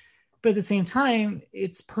did. But at the same time,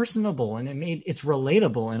 it's personable and it's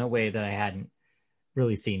relatable in a way that I hadn't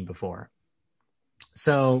really seen before.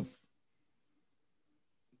 So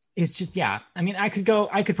it's just, yeah. I mean, I could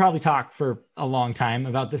probably talk for a long time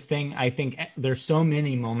about this thing. I think there's so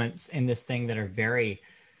many moments in this thing that are very,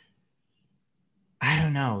 I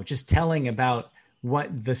don't know, just telling about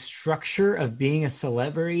what the structure of being a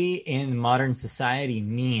celebrity in modern society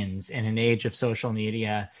means in an age of social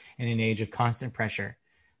media and an age of constant pressure.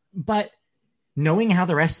 But knowing how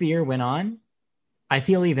the rest of the year went on, I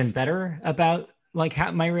feel even better about like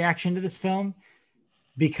how my reaction to this film,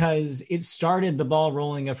 because it started the ball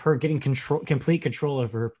rolling of her getting complete control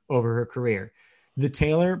over her career. The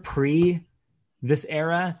Taylor pre this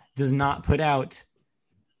era does not put out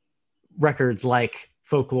records like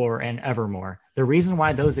Folklore and Evermore. The reason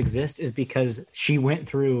why those exist is because she went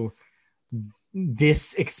through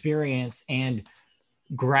this experience and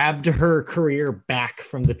grabbed her career back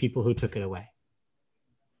from the people who took it away.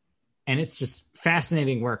 And it's just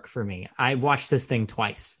fascinating work for me. I watched this thing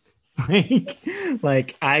twice.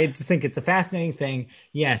 like I just think it's a fascinating thing.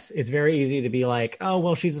 Yes, it's very easy to be like, oh,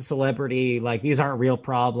 well, she's a celebrity. Like, these aren't real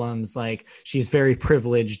problems. Like, she's very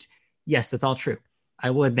privileged. Yes, that's all true.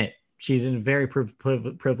 I will admit she's in a very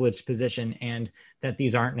privileged position and that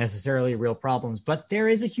these aren't necessarily real problems. But there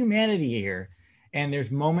is a humanity here. And there's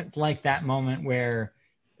moments like that moment where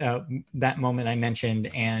that moment I mentioned,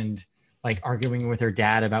 and like arguing with her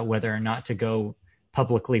dad about whether or not to go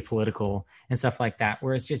publicly political and stuff like that,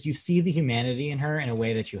 where it's just, you see the humanity in her in a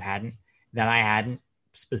way that I hadn't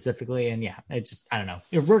specifically. And yeah, it just, I don't know,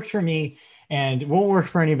 it worked for me and it won't work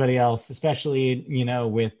for anybody else, especially, you know,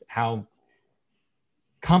 with how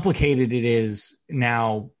complicated it is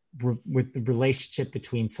now with the relationship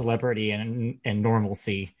between celebrity and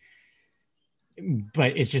normalcy.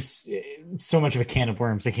 But it's just so much of a can of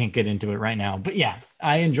worms. I can't get into it right now, but yeah,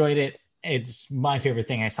 I enjoyed it. It's my favorite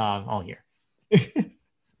thing I saw all year.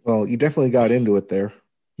 Well, you definitely got into it there.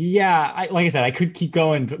 Yeah, like I said, I could keep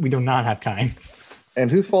going, but we do not have time. And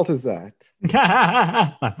whose fault is that?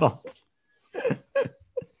 My fault.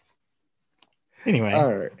 Anyway.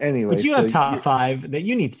 All right. Anyway. But you have top 5 that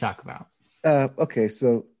you need to talk about. Okay,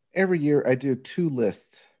 so every year I do 2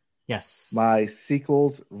 lists. Yes. My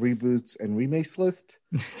sequels, reboots, and remakes list,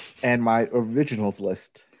 and my originals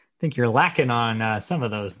list. I think you're lacking on some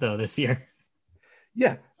of those, though, this year.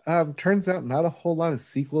 Yeah. Turns out not a whole lot of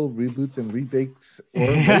sequel, reboots, and remakes or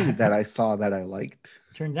made that I saw that I liked.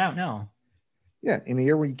 Turns out, no. Yeah, in a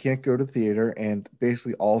year where you can't go to theater and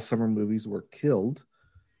basically all summer movies were killed,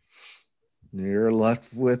 you're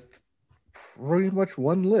left with pretty much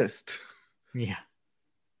one list. Yeah.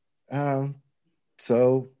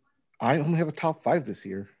 So I only have a top 5 this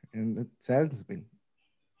year, and it saddens me.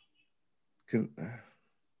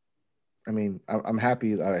 I mean, I'm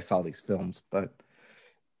happy that I saw these films, but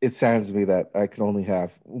it saddens me that I can only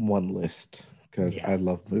have one list because I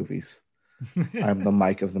love movies. I'm the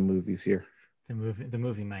Mike of the movies here. The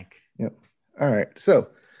movie Mike. Yep. All right. So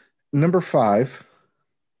number 5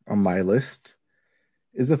 on my list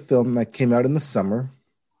is a film that came out in the summer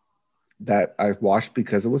that I watched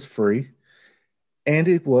because it was free, and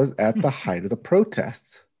it was at the height of the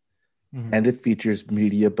protests. Mm-hmm. And it features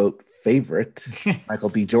Media Boat favorite Michael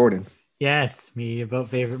B. Jordan. Yes, Media Boat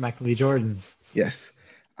favorite Michael B. Jordan. Yes.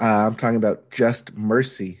 I'm talking about Just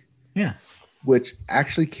Mercy. Yeah. Which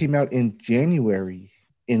actually came out in January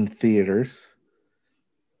in theaters,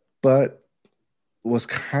 but was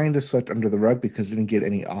kind of swept under the rug because it didn't get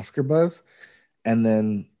any Oscar buzz, and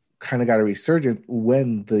then kind of got a resurgence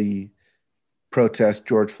when the protest,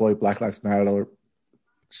 George Floyd, Black Lives Matter,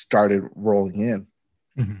 started rolling in,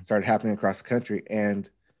 started happening across the country. And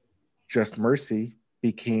Just Mercy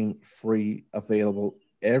became free, available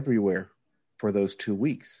everywhere for those 2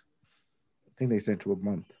 weeks. I think they sent to a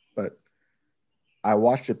month, but I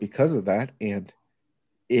watched it because of that, and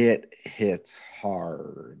it hits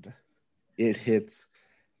hard. It hits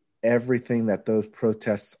everything that those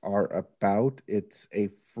protests are about. It's a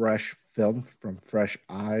fresh film from fresh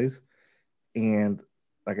eyes. And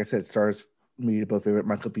like I said, it stars me both favorite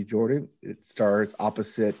Michael B. Jordan. It stars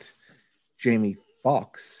opposite Jamie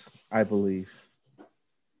Foxx, I believe,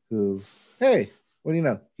 who, hey, what do you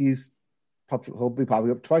know? He'll be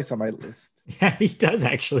popping up twice on my list. Yeah, he does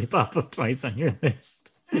actually pop up twice on your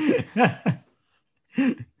list.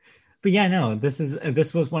 But yeah, no,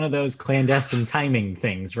 this was one of those clandestine timing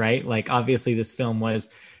things, right? Like obviously this film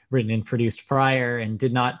was written and produced prior and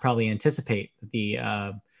did not probably anticipate the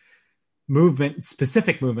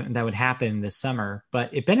specific movement that would happen this summer, but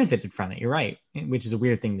it benefited from it. You're right, which is a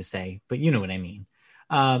weird thing to say, but you know what I mean.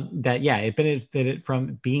 That yeah, it benefited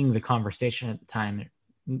from being the conversation at the time,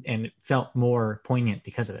 and it felt more poignant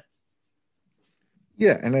because of it.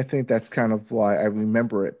 Yeah, and I think that's kind of why I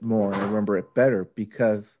remember it more and I remember it better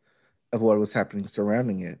because of what was happening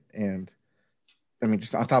surrounding it. And I mean,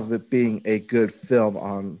 just on top of it being a good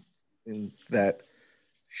film that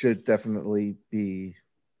should definitely be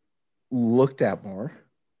looked at more,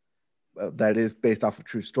 that is based off a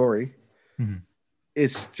true story. Mm-hmm.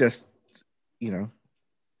 It's just,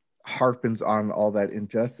 harpens on all that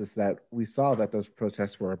injustice that we saw that those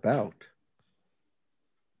protests were about.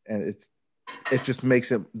 And it just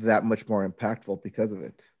makes it that much more impactful because of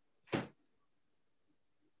it.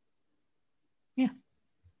 Yeah.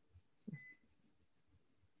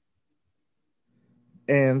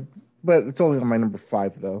 But it's only on my number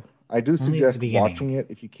 5 though. I do suggest watching it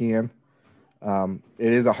if you can. It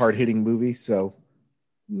is a hard-hitting movie, so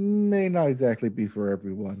may not exactly be for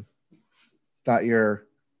everyone. It's not your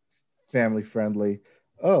family-friendly,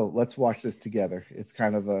 oh, let's watch this together. It's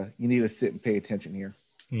kind of you need to sit and pay attention here.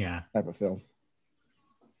 Yeah. Type of film.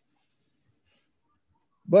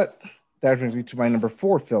 But that brings me to my number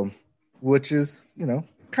 4 film, which is,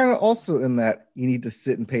 kind of also in that you need to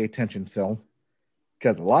sit and pay attention film,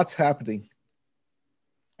 because a lot's happening.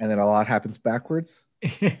 And then a lot happens backwards,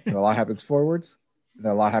 and a lot happens forwards, and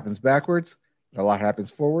then a lot happens backwards, and a lot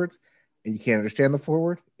happens forwards, and you can't understand the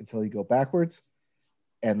forward until you go backwards.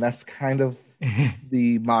 And that's kind of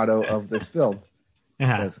the motto of this film.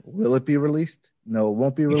 Because will it be released? No, it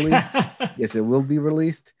won't be released. Yes, it will be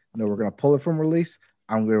released. No, we're going to pull it from release.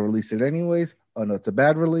 I'm going to release it anyways. Oh, no, it's a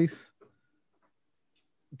bad release.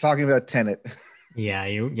 I'm talking about Tenet.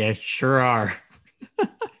 Yeah, sure are.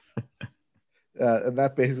 And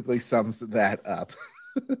that basically sums that up.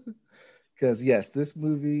 Because, yes, this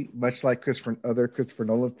movie, much like other Christopher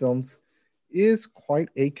Nolan films, is quite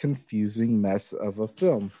a confusing mess of a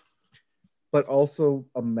film, but also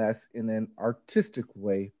a mess in an artistic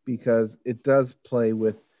way, because it does play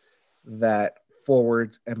with that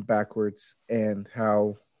forwards and backwards and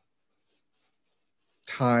how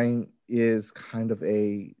time is kind of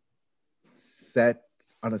a set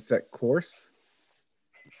course,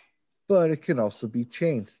 but it can also be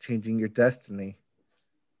changing your destiny.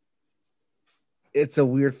 It's a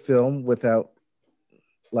weird film without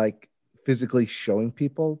physically showing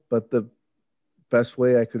people, but the best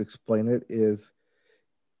way I could explain it is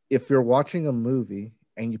if you're watching a movie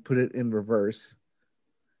and you put it in reverse,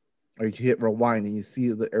 or you hit rewind and you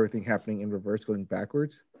see everything happening in reverse going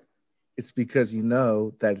backwards, it's because you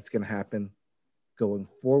know that it's going to happen going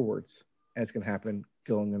forwards and it's going to happen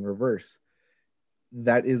going in reverse.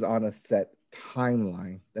 That is on a set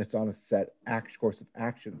timeline. That's on a set course of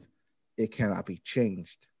actions. It cannot be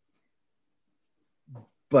changed.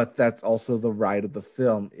 But that's also the ride of the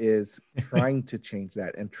film, is trying to change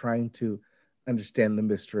that and trying to understand the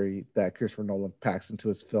mystery that Christopher Nolan packs into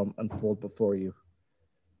his film unfold before you.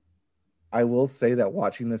 I will say that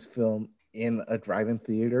watching this film in a drive-in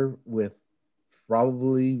theater with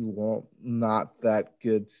probably not that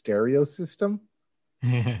good stereo system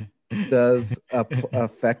does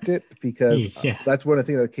affect it, because that's one of the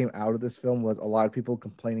things that came out of this film was a lot of people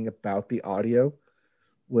complaining about the audio,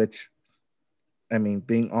 which, I mean,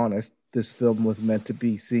 being honest, this film was meant to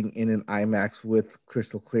be seen in an IMAX with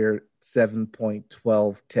crystal clear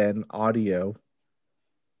 7.1210 audio.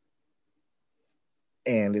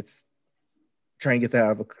 And it's trying to get that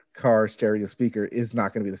out of a car stereo speaker is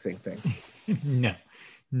not going to be the same thing.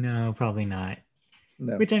 No, probably not.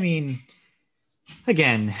 No. Which, I mean,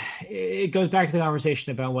 again, it goes back to the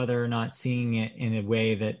conversation about whether or not seeing it in a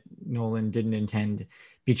way that Nolan didn't intend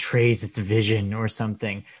betrays its vision or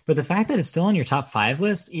something. But the fact that it's still on your top 5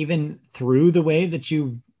 list, even through the way that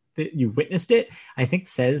you that you witnessed it, I think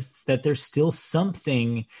says that there's still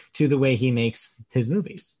something to the way he makes his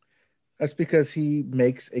movies. That's because he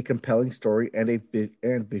makes a compelling story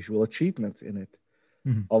and visual achievements in it.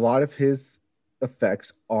 Mm-hmm. A lot of his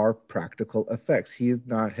effects are practical effects. He is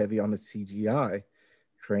not heavy on the CGI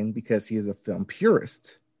train because he is a film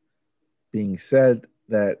purist. Being said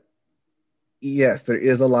that, yes, there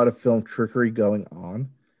is a lot of film trickery going on,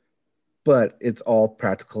 but it's all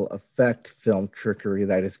practical effect film trickery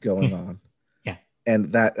that is going on. Yeah.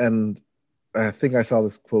 And I think I saw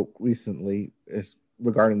this quote recently is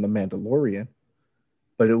regarding The Mandalorian,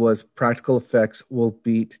 but it was practical effects will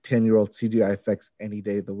beat 10-year-old CGI effects any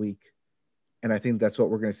day of the week. And I think that's what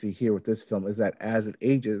we're going to see here with this film is that as it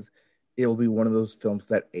ages, it will be one of those films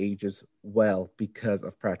that ages well because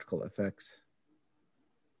of practical effects.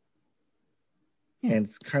 Yeah. And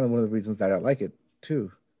it's kind of one of the reasons that I like it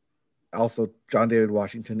too. Also, John David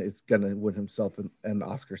Washington is going to win himself an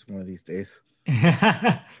Oscars one of these days.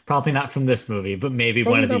 Probably not from this movie, but maybe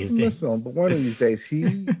Probably one of not these from days. This film, but one of these days,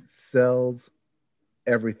 he sells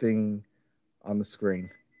everything on the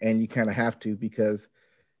screen. And you kind of have to because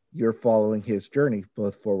you're following his journey,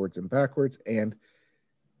 both forwards and backwards. And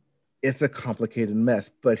it's a complicated mess,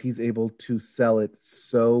 but he's able to sell it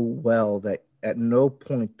so well that at no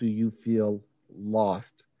point do you feel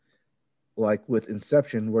lost. Like with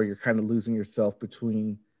Inception, where you're kind of losing yourself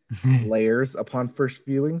between layers upon first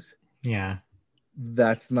viewings. Yeah.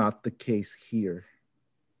 That's not the case here.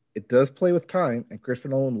 It does play with time, and Christopher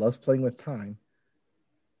Nolan loves playing with time,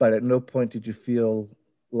 but at no point did you feel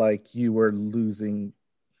like you were losing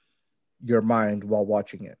your mind while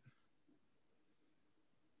watching it.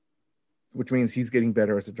 Which means he's getting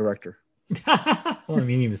better as a director. Well, I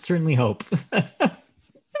mean, you would certainly hope.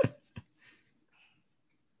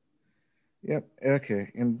 Yep.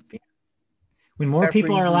 Okay. And when more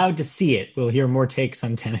people are allowed to see it, we'll hear more takes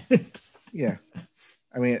on Tenet. Yeah.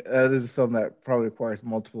 I mean, it is a film that probably requires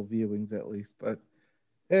multiple viewings at least, but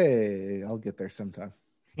hey, I'll get there sometime.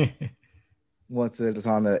 Once it is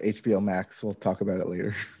on the HBO Max, we'll talk about it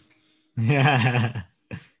later. Yeah.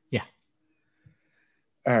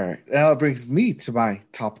 All right. Now it brings me to my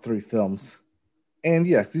top 3 films. And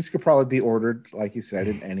yes, these could probably be ordered, like you said,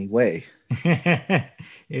 in any way. It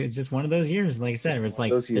was just one of those years, like I said. It was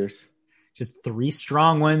like those years. Just 3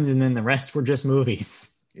 strong ones, and then the rest were just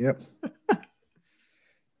movies. Yep.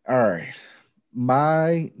 All right.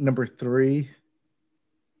 My number 3,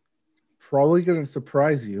 probably going to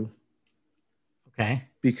surprise you. Okay.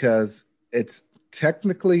 Because it's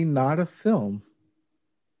technically not a film.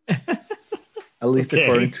 At least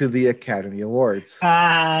according to the Academy Awards.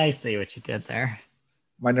 I see what you did there.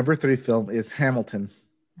 My number 3 film is Hamilton.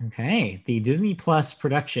 Okay. The Disney Plus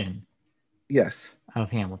production. Yes. Of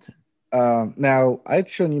Hamilton. Now, I'd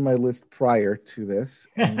shown you my list prior to this,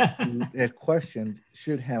 and you had questioned,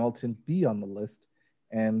 should Hamilton be on the list,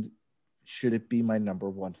 and should it be my number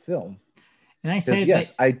 1 film? And I said,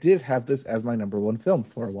 yes, I did have this as my number 1 film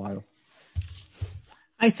for a while.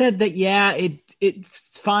 I said that, yeah,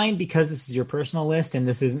 it's fine because this is your personal list and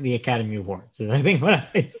this isn't the Academy Awards. So I think what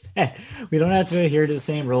I said, we don't have to adhere to the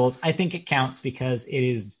same rules. I think it counts because it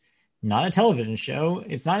is not a television show.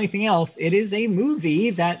 It's not anything else. It is a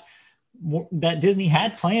movie that Disney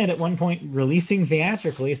had planned at one point releasing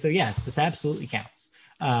theatrically. So yes, this absolutely counts.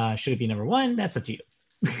 Should it be number 1? That's up to you.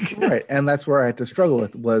 Right. And that's where I had to struggle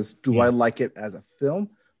with was, do I like it as a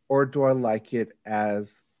film or do I like it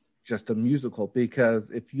as just a musical?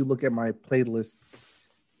 Because if you look at my playlist,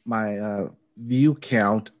 my view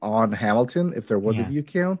count on Hamilton, if there was a view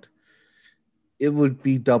count, it would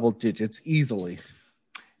be double digits easily.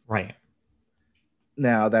 Right.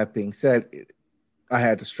 Now, that being said, I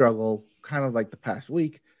had to struggle kind of like the past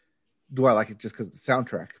week. Do I like it just because of the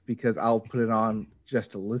soundtrack? Because I'll put it on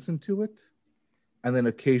just to listen to it and then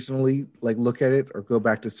occasionally like look at it or go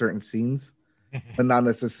back to certain scenes, but not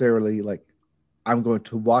necessarily like I'm going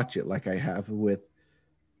to watch it like I have with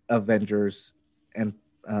Avengers and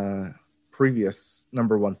previous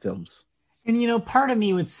number 1 films. And, part of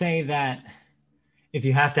me would say that if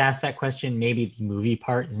you have to ask that question, maybe the movie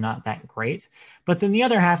part is not that great. But then the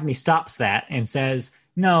other half of me stops that and says,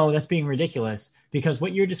 no, that's being ridiculous because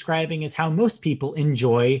what you're describing is how most people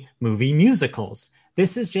enjoy movie musicals.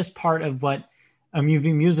 This is just part of what a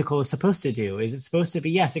movie musical is supposed to do. Is it's supposed to be,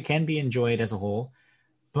 yes, it can be enjoyed as a whole,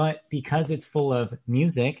 but because it's full of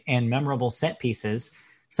music and memorable set pieces,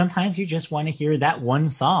 sometimes you just want to hear that one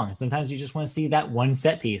song. Sometimes you just want to see that one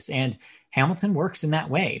set piece. And Hamilton works in that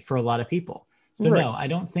way for a lot of people. So no, I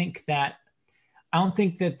don't think that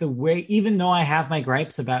the way, even though I have my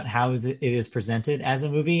gripes about how it is presented as a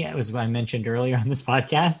movie, as I mentioned earlier on this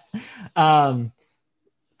podcast,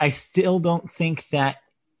 I still don't think that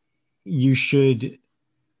you should,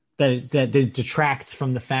 that it detracts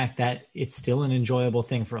from the fact that it's still an enjoyable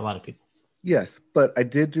thing for a lot of people. Yes, but I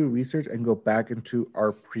did do research and go back into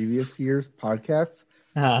our previous year's podcasts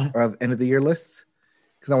of end of the year lists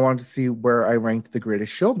because I wanted to see where I ranked The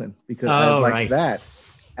Greatest Showman because I like that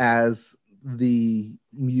as the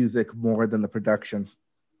music more than the production.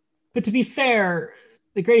 But to be fair,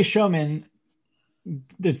 The Greatest Showman,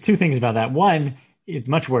 there's two things about that. One, it's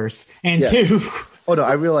much worse, and two, oh no,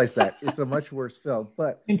 I realize that it's a much worse film,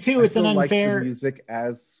 but and two, it's an unfair like the music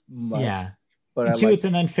as much. Yeah, but and two, it's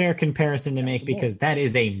an unfair comparison to make because that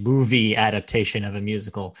is a movie adaptation of a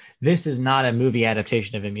musical. This is not a movie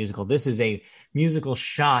adaptation of a musical. This is a musical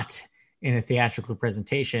shot in a theatrical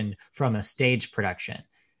presentation from a stage production.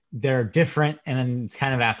 They're different, and it's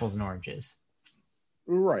kind of apples and oranges.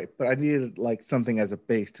 Right, but I needed like something as a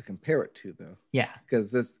base to compare it to, though. Yeah,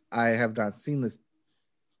 because I have not seen this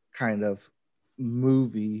kind of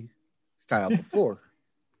movie style before.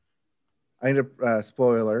 I ended up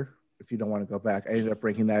spoiler if you don't want to go back. I ended up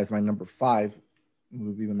ranking that as my number 5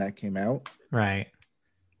 movie when that came out. Right.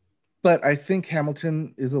 But I think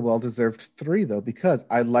Hamilton is a well-deserved 3, though, because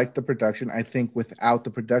I like the production. I think without the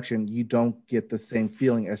production, you don't get the same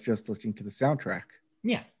feeling as just listening to the soundtrack.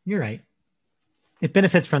 Yeah, you're right. It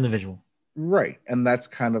benefits from the visual. Right. And that's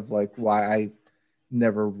kind of like why I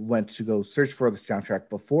never went to go search for the soundtrack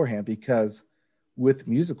beforehand, because with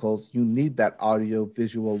musicals, you need that audio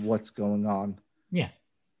visual, what's going on. Yeah.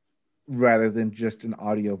 Rather than just an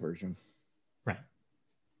audio version. Right.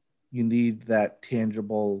 You need that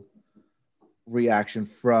tangible reaction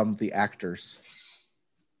from the actors.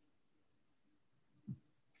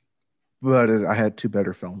 But I had 2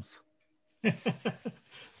 better films.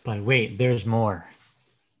 But wait, there's more.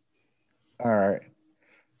 All right.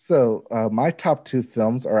 So my top 2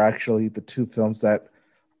 films are actually the 2 films that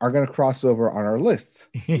are going to cross over on our lists.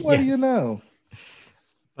 What do you know?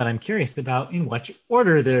 But I'm curious about in which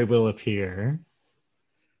order they will appear.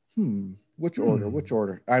 Which order? Which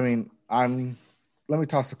order? I mean, let me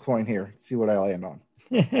toss a coin here, see what I land on.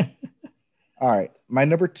 All right. My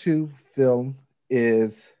number 2 film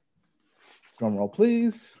is, drum roll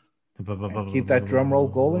please. And keep that drum roll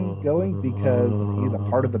going because he's a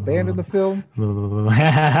part of the band in the film.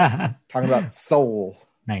 Talking about Soul.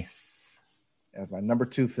 Nice. As my number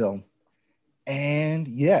 2 film. And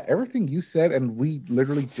yeah, everything you said and we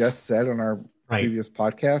literally just said on our previous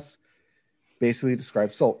podcast basically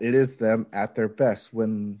describes Soul. It is them at their best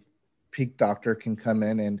when Peak Doctor can come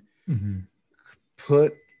in and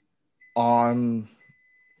put on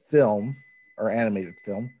film or animated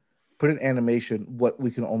film, put in animation what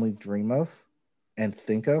we can only dream of and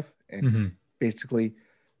think of, and basically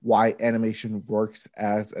why animation works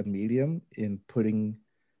as a medium in putting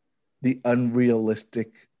the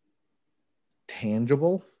unrealistic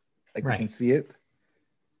tangible, like you can see it.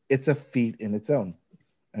 It's a feat in its own.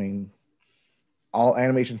 I mean, all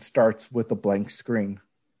animation starts with a blank screen.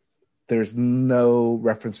 There's no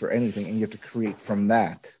reference for anything, and you have to create from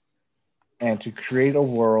that. And to create a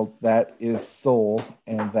world that is Soul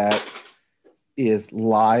and that is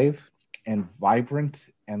live and vibrant,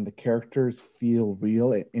 and the characters feel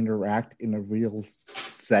real and interact in a real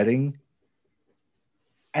setting.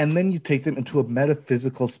 And then you take them into a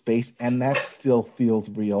metaphysical space, and that still feels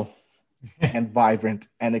real and vibrant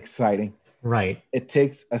and exciting. Right. It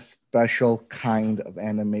takes a special kind of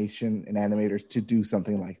animation and animators to do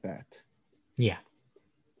something like that. Yeah.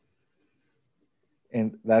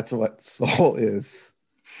 And that's what Soul is.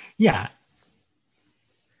 Yeah.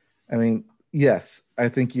 I mean, yes, I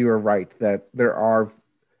think you are right that there are,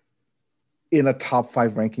 in a top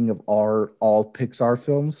 5 ranking of all Pixar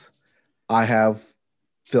films, I have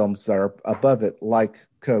films that are above it, like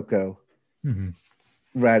Coco,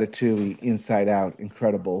 Ratatouille, Inside Out,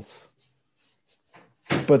 Incredibles.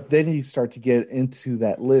 But then you start to get into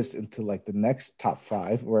that list, into like the next top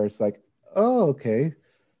 5, where it's like, oh, okay,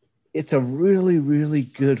 it's a really, really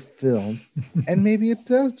good film, and maybe it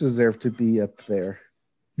does deserve to be up there.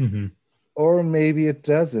 Or maybe it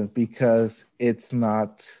doesn't, because it's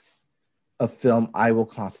not a film I will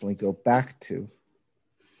constantly go back to.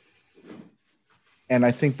 And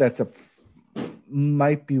I think that's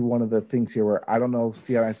might be one of the things here where I don't know,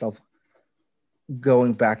 see myself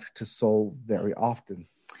going back to Soul very often.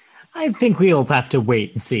 I think we'll have to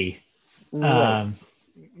wait and see. Right.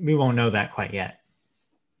 We won't know that quite yet.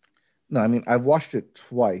 No, I mean, I've watched it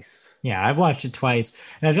twice. Yeah, I've watched it twice,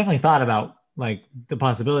 and I've definitely thought about like the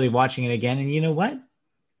possibility of watching it again. And you know what?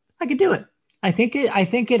 I could do it. I think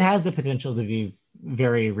it has the potential to be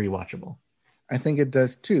very rewatchable. I think it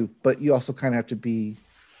does too, but you also kind of have to be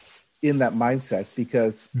in that mindset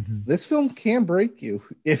because Mhm. this film can break you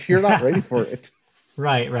if you're not ready for it.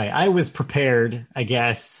 Right, right. I was prepared, I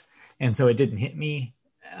guess, and so it didn't hit me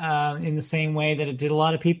in the same way that it did a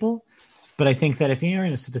lot of people. But I think that if you're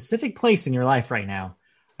in a specific place in your life right now,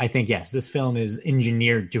 I think yes, this film is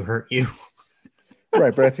engineered to hurt you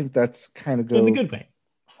Right, but I think that's kind of in the go good way.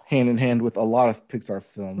 hand in hand with a lot of Pixar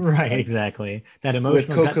films. Right, Like exactly. That with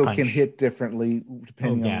emotional gut Coco can punch. hit differently Oh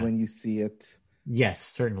depending on yeah. when you see it. Yes,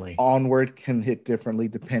 certainly. Onward can hit differently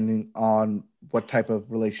depending on what type of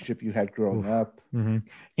relationship you had growing Oof. up. hmm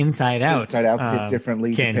Inside Out Inside Out can hit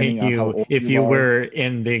differently can hit depending on how you old if you you are. were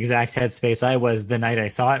in the exact headspace I was the night I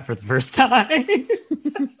saw it for the first time,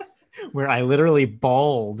 where I literally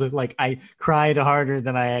bawled. Like I cried harder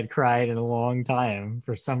than I had cried in a long time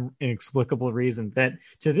for some inexplicable reason that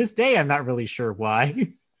to this day I'm not really sure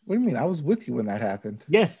why. What do you mean? I was with you when that happened.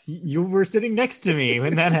 Yes, you were sitting next to me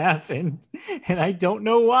when that happened, and I don't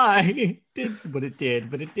know why it did what it did,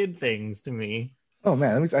 but it did things to me. Oh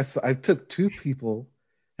man, that means I took two people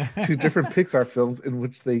to different Pixar films in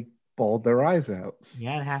which they bawled their eyes out.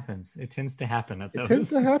 Yeah, it happens. It tends to happen at It tends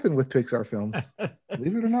to those. happen with Pixar films,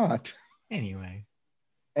 believe it or not. Anyway.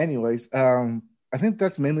 Anyways, I think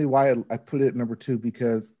that's mainly why I put it at number two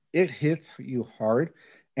because it hits you hard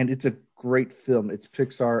and it's a great film. It's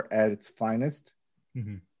Pixar at its finest.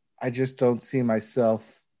 Mhm. I just don't see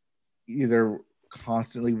myself either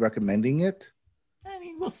constantly recommending it, I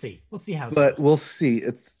mean, we'll see. We'll see how it but goes. we'll see.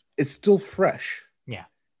 It's still fresh, Yeah.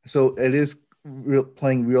 so it is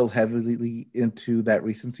playing real heavily into that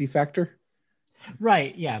recency factor.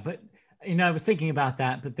 Right. Yeah. But I was thinking about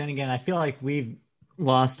that, but then again, I feel like we've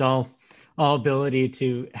lost all ability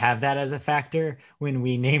to have that as a factor when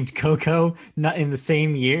we named Coco not in the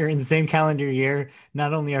same year, in the same calendar year,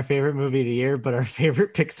 not only our favorite movie of the year, but our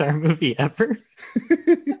favorite Pixar movie ever.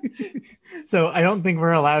 So I don't think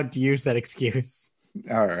we're allowed to use that excuse.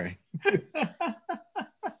 All right,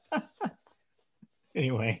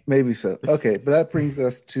 Anyway. maybe so. Okay, but that brings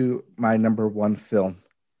us to my number one film,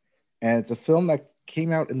 and it's a film that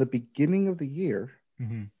came out in the beginning of the year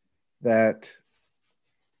Mhm. that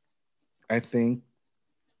I think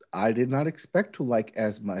I did not expect to like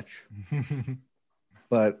as much,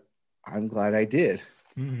 but I'm glad I did.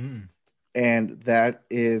 Mhm. And that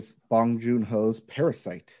is Bong Joon-ho's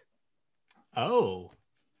Parasite. Oh,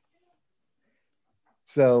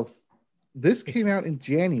 So this came out it's in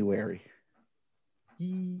January.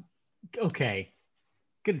 okay.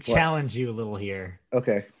 Gonna What? challenge you a little here.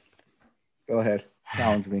 Okay, go ahead.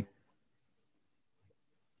 Challenge me.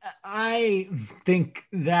 I think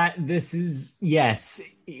that this is, yes,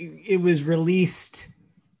 it was released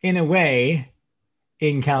in a way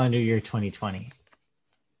in calendar year 2020,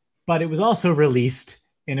 but it was also released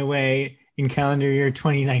in a way in calendar year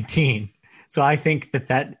 2019. So I think that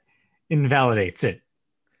that invalidates it.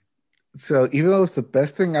 So even though it's the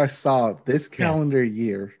best thing I saw this Yes. calendar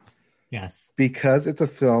year, Yes. because it's a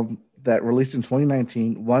film that released in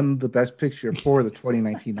 2019, won the Best Picture for the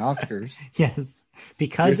 2019 Oscars, Yes. you're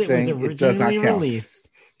Because it was saying it does not originally count. released,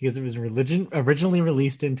 because it was originally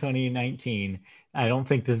released in 2019. I don't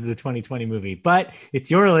think this is a 2020 movie, but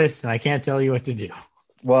it's your list and I can't tell you what to do.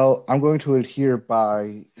 Well, I'm going to adhere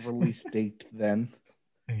by release date then,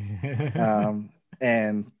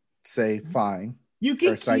 and say fine. You can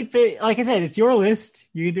Parasite. keep it, like I said, it's your list.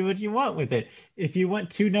 You can do what you want with it. If you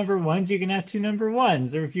want two number ones, you can have two number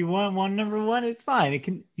ones, or if you want one number one, it's fine. It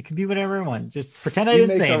can be whatever you want. Just pretend I We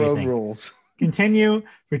didn't make say our own anything. rules. Continue.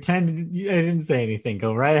 Pretend I didn't say anything.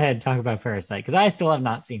 Go right ahead. Talk about Parasite because I still have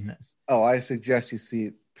not seen this. Oh, I suggest you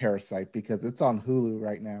see Parasite because it's on Hulu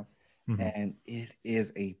right now, Mhm. and it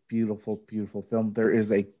is a beautiful, beautiful film. There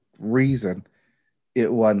is a reason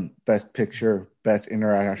it won Best Picture, Best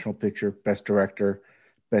International Picture, Best Director,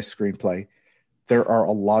 Best Screenplay. There are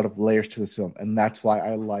a lot of layers to this film, and that's why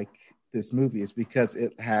I like this movie. Is because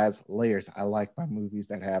it has layers. I like my movies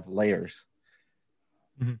that have layers.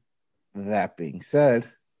 Mhm. That being said,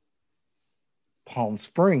 Palm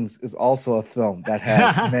Springs is also a film that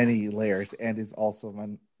has many layers and is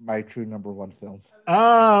also my true number one film.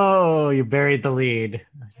 Oh, you buried the lead.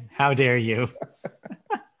 How dare you?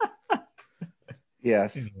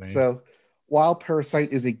 Yes. Anyway. So while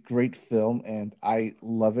Parasite is a great film and I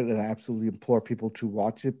love it and I absolutely implore people to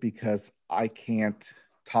watch it because I can't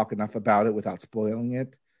talk enough about it without spoiling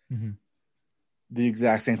it, Mhm. the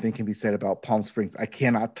exact same thing can be said about Palm Springs. I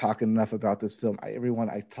cannot talk enough about this film. Everyone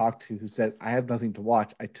I talk to who said I have nothing to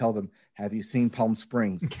watch, I tell them, "Have you seen Palm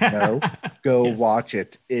Springs?" No. Go Yes. watch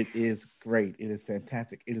it. It is great. It is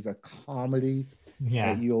fantastic. It is a comedy that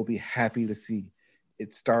Yeah. you'll be happy to see.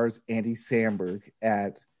 It stars Andy Samberg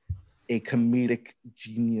at a comedic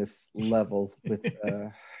genius level with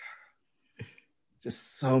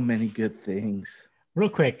just so many good things. Real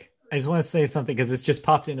quick, I just want to say something because this just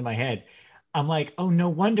popped into my head. I'm like, oh, no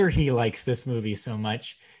wonder he likes this movie so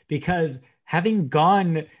much because having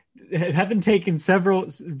taken several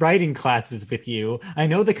writing classes with you, I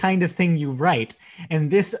know the kind of thing you write.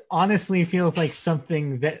 And this honestly feels like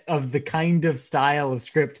something that of the kind of style of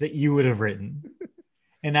script that you would have written.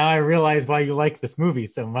 And now I realize why you like this movie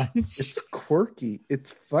so much. It's quirky,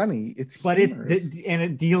 it's funny, it's but humorous.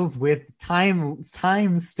 it deals with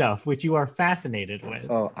time stuff, which you are fascinated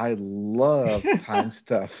with. Oh, I love time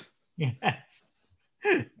stuff. Yes.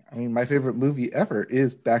 I mean, my favorite movie ever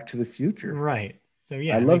is Back to the Future. Right. So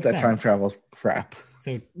yeah, I love that sense. time travel crap.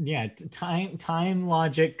 So yeah, time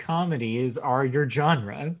logic comedies are your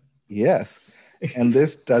genre. Yes. And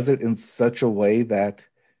this does it in such a way that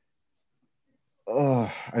I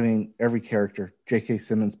mean, every character, J.K.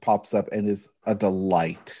 Simmons pops up and is a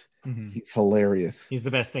delight. Mm-hmm. He's hilarious. He's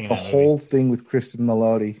the best thing in the that movie. Whole thing with Kristen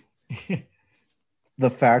Milioti. The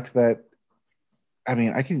fact that, I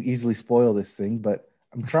mean, I can easily spoil this thing, but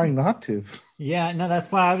I'm trying not to. Yeah, no,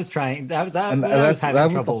 that's why I was trying. That was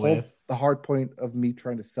having trouble with. The hard point of me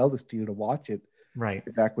trying to sell this to you to watch it. Right.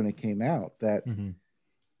 Back when it came out, that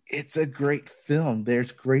it's a great film.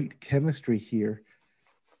 There's great chemistry here.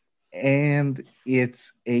 And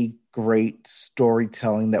it's a great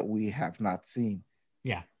storytelling that we have not seen.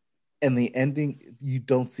 Yeah. And the ending you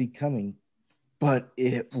don't see coming, but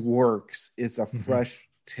it works. It's a fresh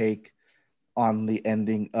take on the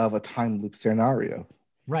ending of a time loop scenario.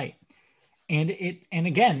 Right. And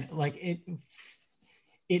again, like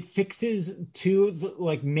it fixes two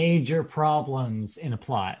like major problems in a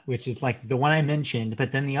plot, which is like the one I mentioned,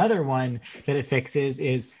 but then the other one that it fixes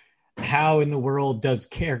is how in the world does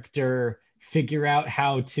character figure out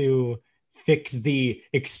how to fix the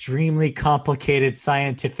extremely complicated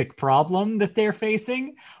scientific problem that they're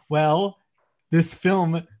facing? Well, this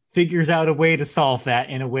film figures out a way to solve that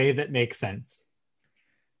in a way that makes sense.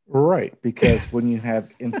 Right, because when you have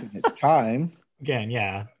infinite time... Again,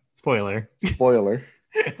 yeah. Spoiler,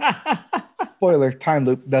 time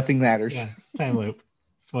loop, nothing matters. Yeah, time loop.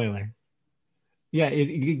 Spoiler. Yeah,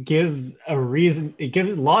 it gives a reason. It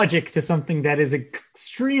gives logic to something that is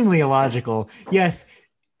extremely illogical. Yes.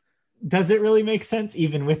 Does it really make sense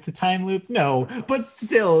even with the time loop? No, but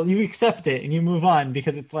still you accept it and you move on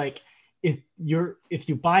because it's like, if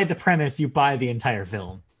you buy the premise, you buy the entire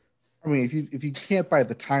film. I mean, if you can't buy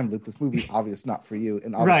the time loop, this movie's obviously not for you.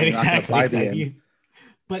 And right, exactly. The end.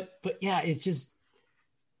 But yeah,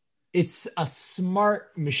 it's a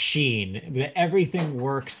smart machine that everything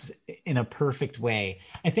works in a perfect way.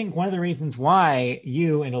 I think one of the reasons why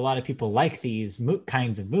you and a lot of people like these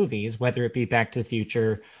kinds of movies, whether it be Back to the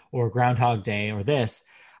Future or Groundhog Day or this,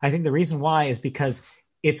 I think the reason why is because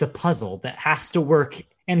it's a puzzle that has to work.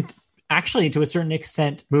 And actually, to a certain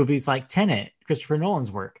extent, movies like Tenet, Christopher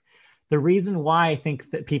Nolan's work, the reason why I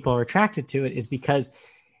think that people are attracted to it is because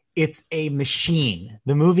it's a machine.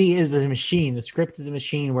 The movie is a machine. The script is a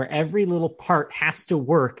machine where every little part has to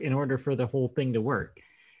work in order for the whole thing to work.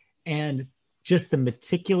 And just the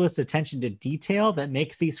meticulous attention to detail that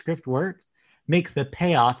makes the script works make the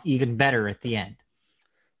payoff even better at the end.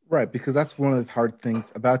 Right, because that's one of the hard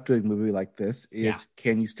things about doing a movie like this is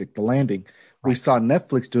can you stick the landing? Right. We saw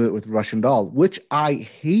Netflix do it with Russian Doll, which I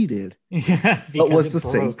hated, but was the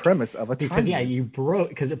same premise of a time.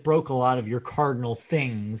 Because it broke a lot of your cardinal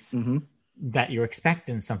things that you expect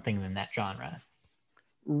in something in that genre.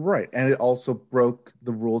 Right, and it also broke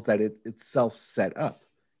the rules that it itself set up.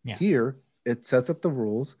 Yeah. Here, it sets up the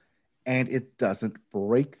rules, and it doesn't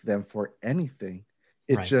break them for anything.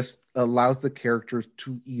 It just allows the characters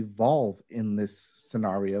to evolve in this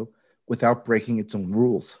scenario without breaking its own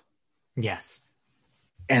rules. Yes.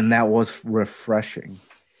 And that was refreshing.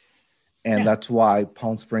 And that's why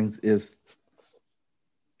Palm Springs is...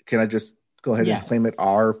 Can I just go ahead and claim it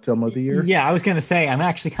our film of the year? Yeah, I was going to say, I'm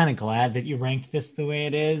actually kind of glad that you ranked this the way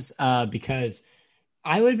it is, because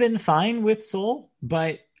I would have been fine with Soul,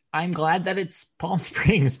 but I'm glad that it's Palm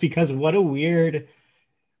Springs because what a weird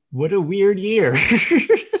year.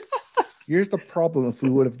 Here's the problem if we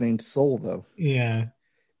would have named Soul, though. Yeah.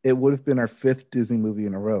 It would have been our 5th Disney movie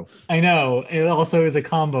in a row. I know. It also is a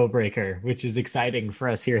combo breaker, which is exciting for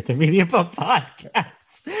us here at the Media Pub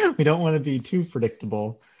Podcast. We don't want to be too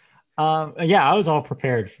predictable. I was all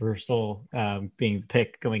prepared for Soul being the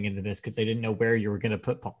pick going into this because I didn't know where you were going to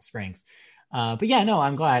put Palm Springs. But yeah, no,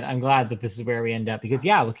 I'm glad that this is where we end up because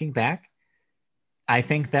looking back, I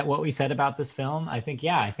think that what we said about this film, I think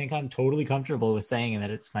I'm totally comfortable with saying that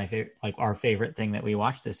it's my favorite, like our favorite thing that we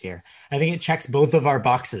watched this year. I think it checks both of our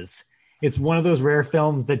boxes. It's one of those rare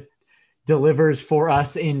films that delivers for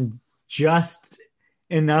us in just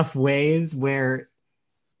enough ways where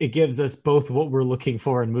it gives us both what we're looking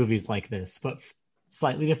for in movies like this, but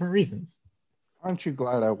slightly different reasons. Aren't you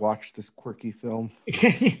glad I watched this quirky film?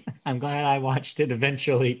 I'm glad I watched it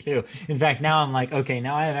eventually too. In fact, now I'm like, okay,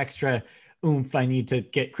 now I have extra oomph. I need to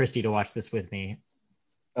get Christy to watch this with me.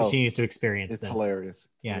 Oh, she needs to experience it's this. hilarious.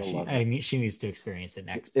 Yeah, she needs to experience it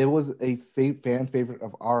next. It was a fan favorite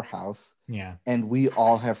of our house. Yeah. And we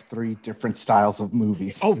all have 3 different styles of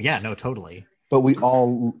movies. Oh, yeah, no, totally. But we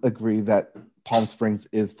all agree that Palm Springs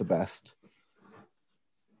is the best.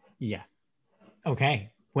 Yeah.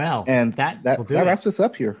 Okay. Well, and that wraps us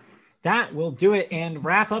up here. That will do it. And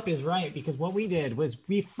wrap up is right, because what we did was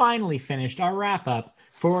we finally finished our wrap up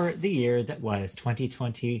for the year that was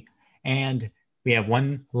 2020. And we have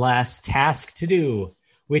one last task to do,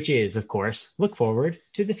 which is, of course, look forward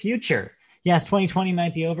to the future. Yes, 2020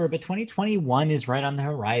 might be over, but 2021 is right on the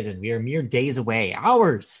horizon. We are mere days away,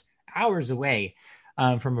 hours away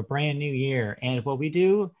from a brand new year. And what we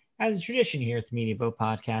do as a tradition here at the Media Boat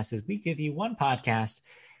Podcast is we give you one podcast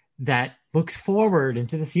that looks forward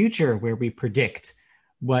into the future, where we predict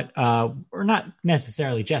what, or not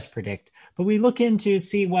necessarily just predict, but we look into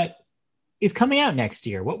see what is coming out next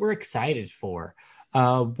year, what we're excited for,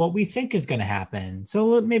 what we think is going to happen.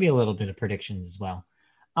 So maybe a little bit of predictions as well.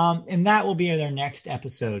 And that will be their next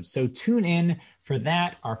episode. So tune in for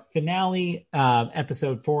that, our finale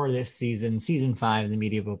episode for this season 5 of the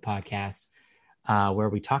Media Boat Podcast, where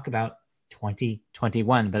we talk about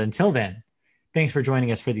 2021. But until then, thanks for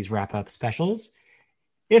joining us for these wrap-up specials.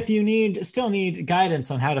 If you still need guidance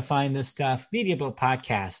on how to find this stuff, Media Boat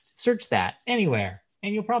Podcast, search that anywhere,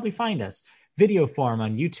 and you'll probably find us. Video form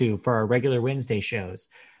on YouTube for our regular Wednesday shows.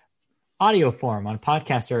 Audio form on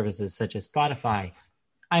podcast services such as Spotify,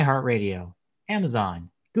 iHeartRadio, Amazon,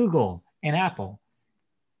 Google, and Apple.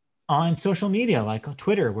 On social media like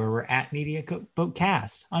Twitter, where we're at Media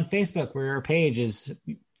Boatcast. On Facebook, where our page is,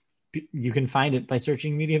 you can find it by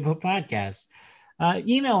searching Media Boat Podcast.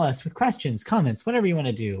 Email us with questions, comments, whatever you want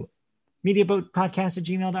to do.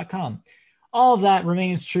 MediaBoatPodcast@gmail.com. All of that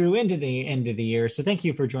remains true into the end of the year. So thank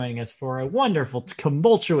you for joining us for a wonderful,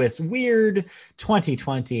 tumultuous, weird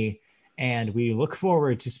 2020. And we look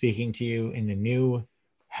forward to speaking to you in the new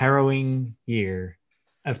harrowing year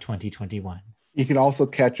of 2021. You can also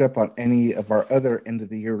catch up on any of our other end of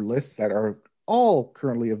the year lists that are all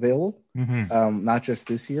currently available. Mm-hmm. Not just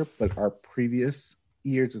this year, but our previous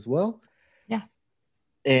years as well. Yeah.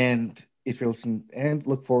 And if you're listening, and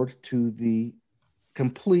look forward to the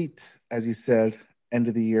complete, as you said, end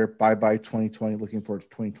of the year, bye 2020, looking forward to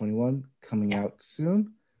 2021 coming out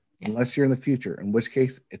soon, unless you're in the future, in which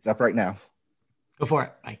case it's up right now. Go for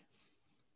it. Bye.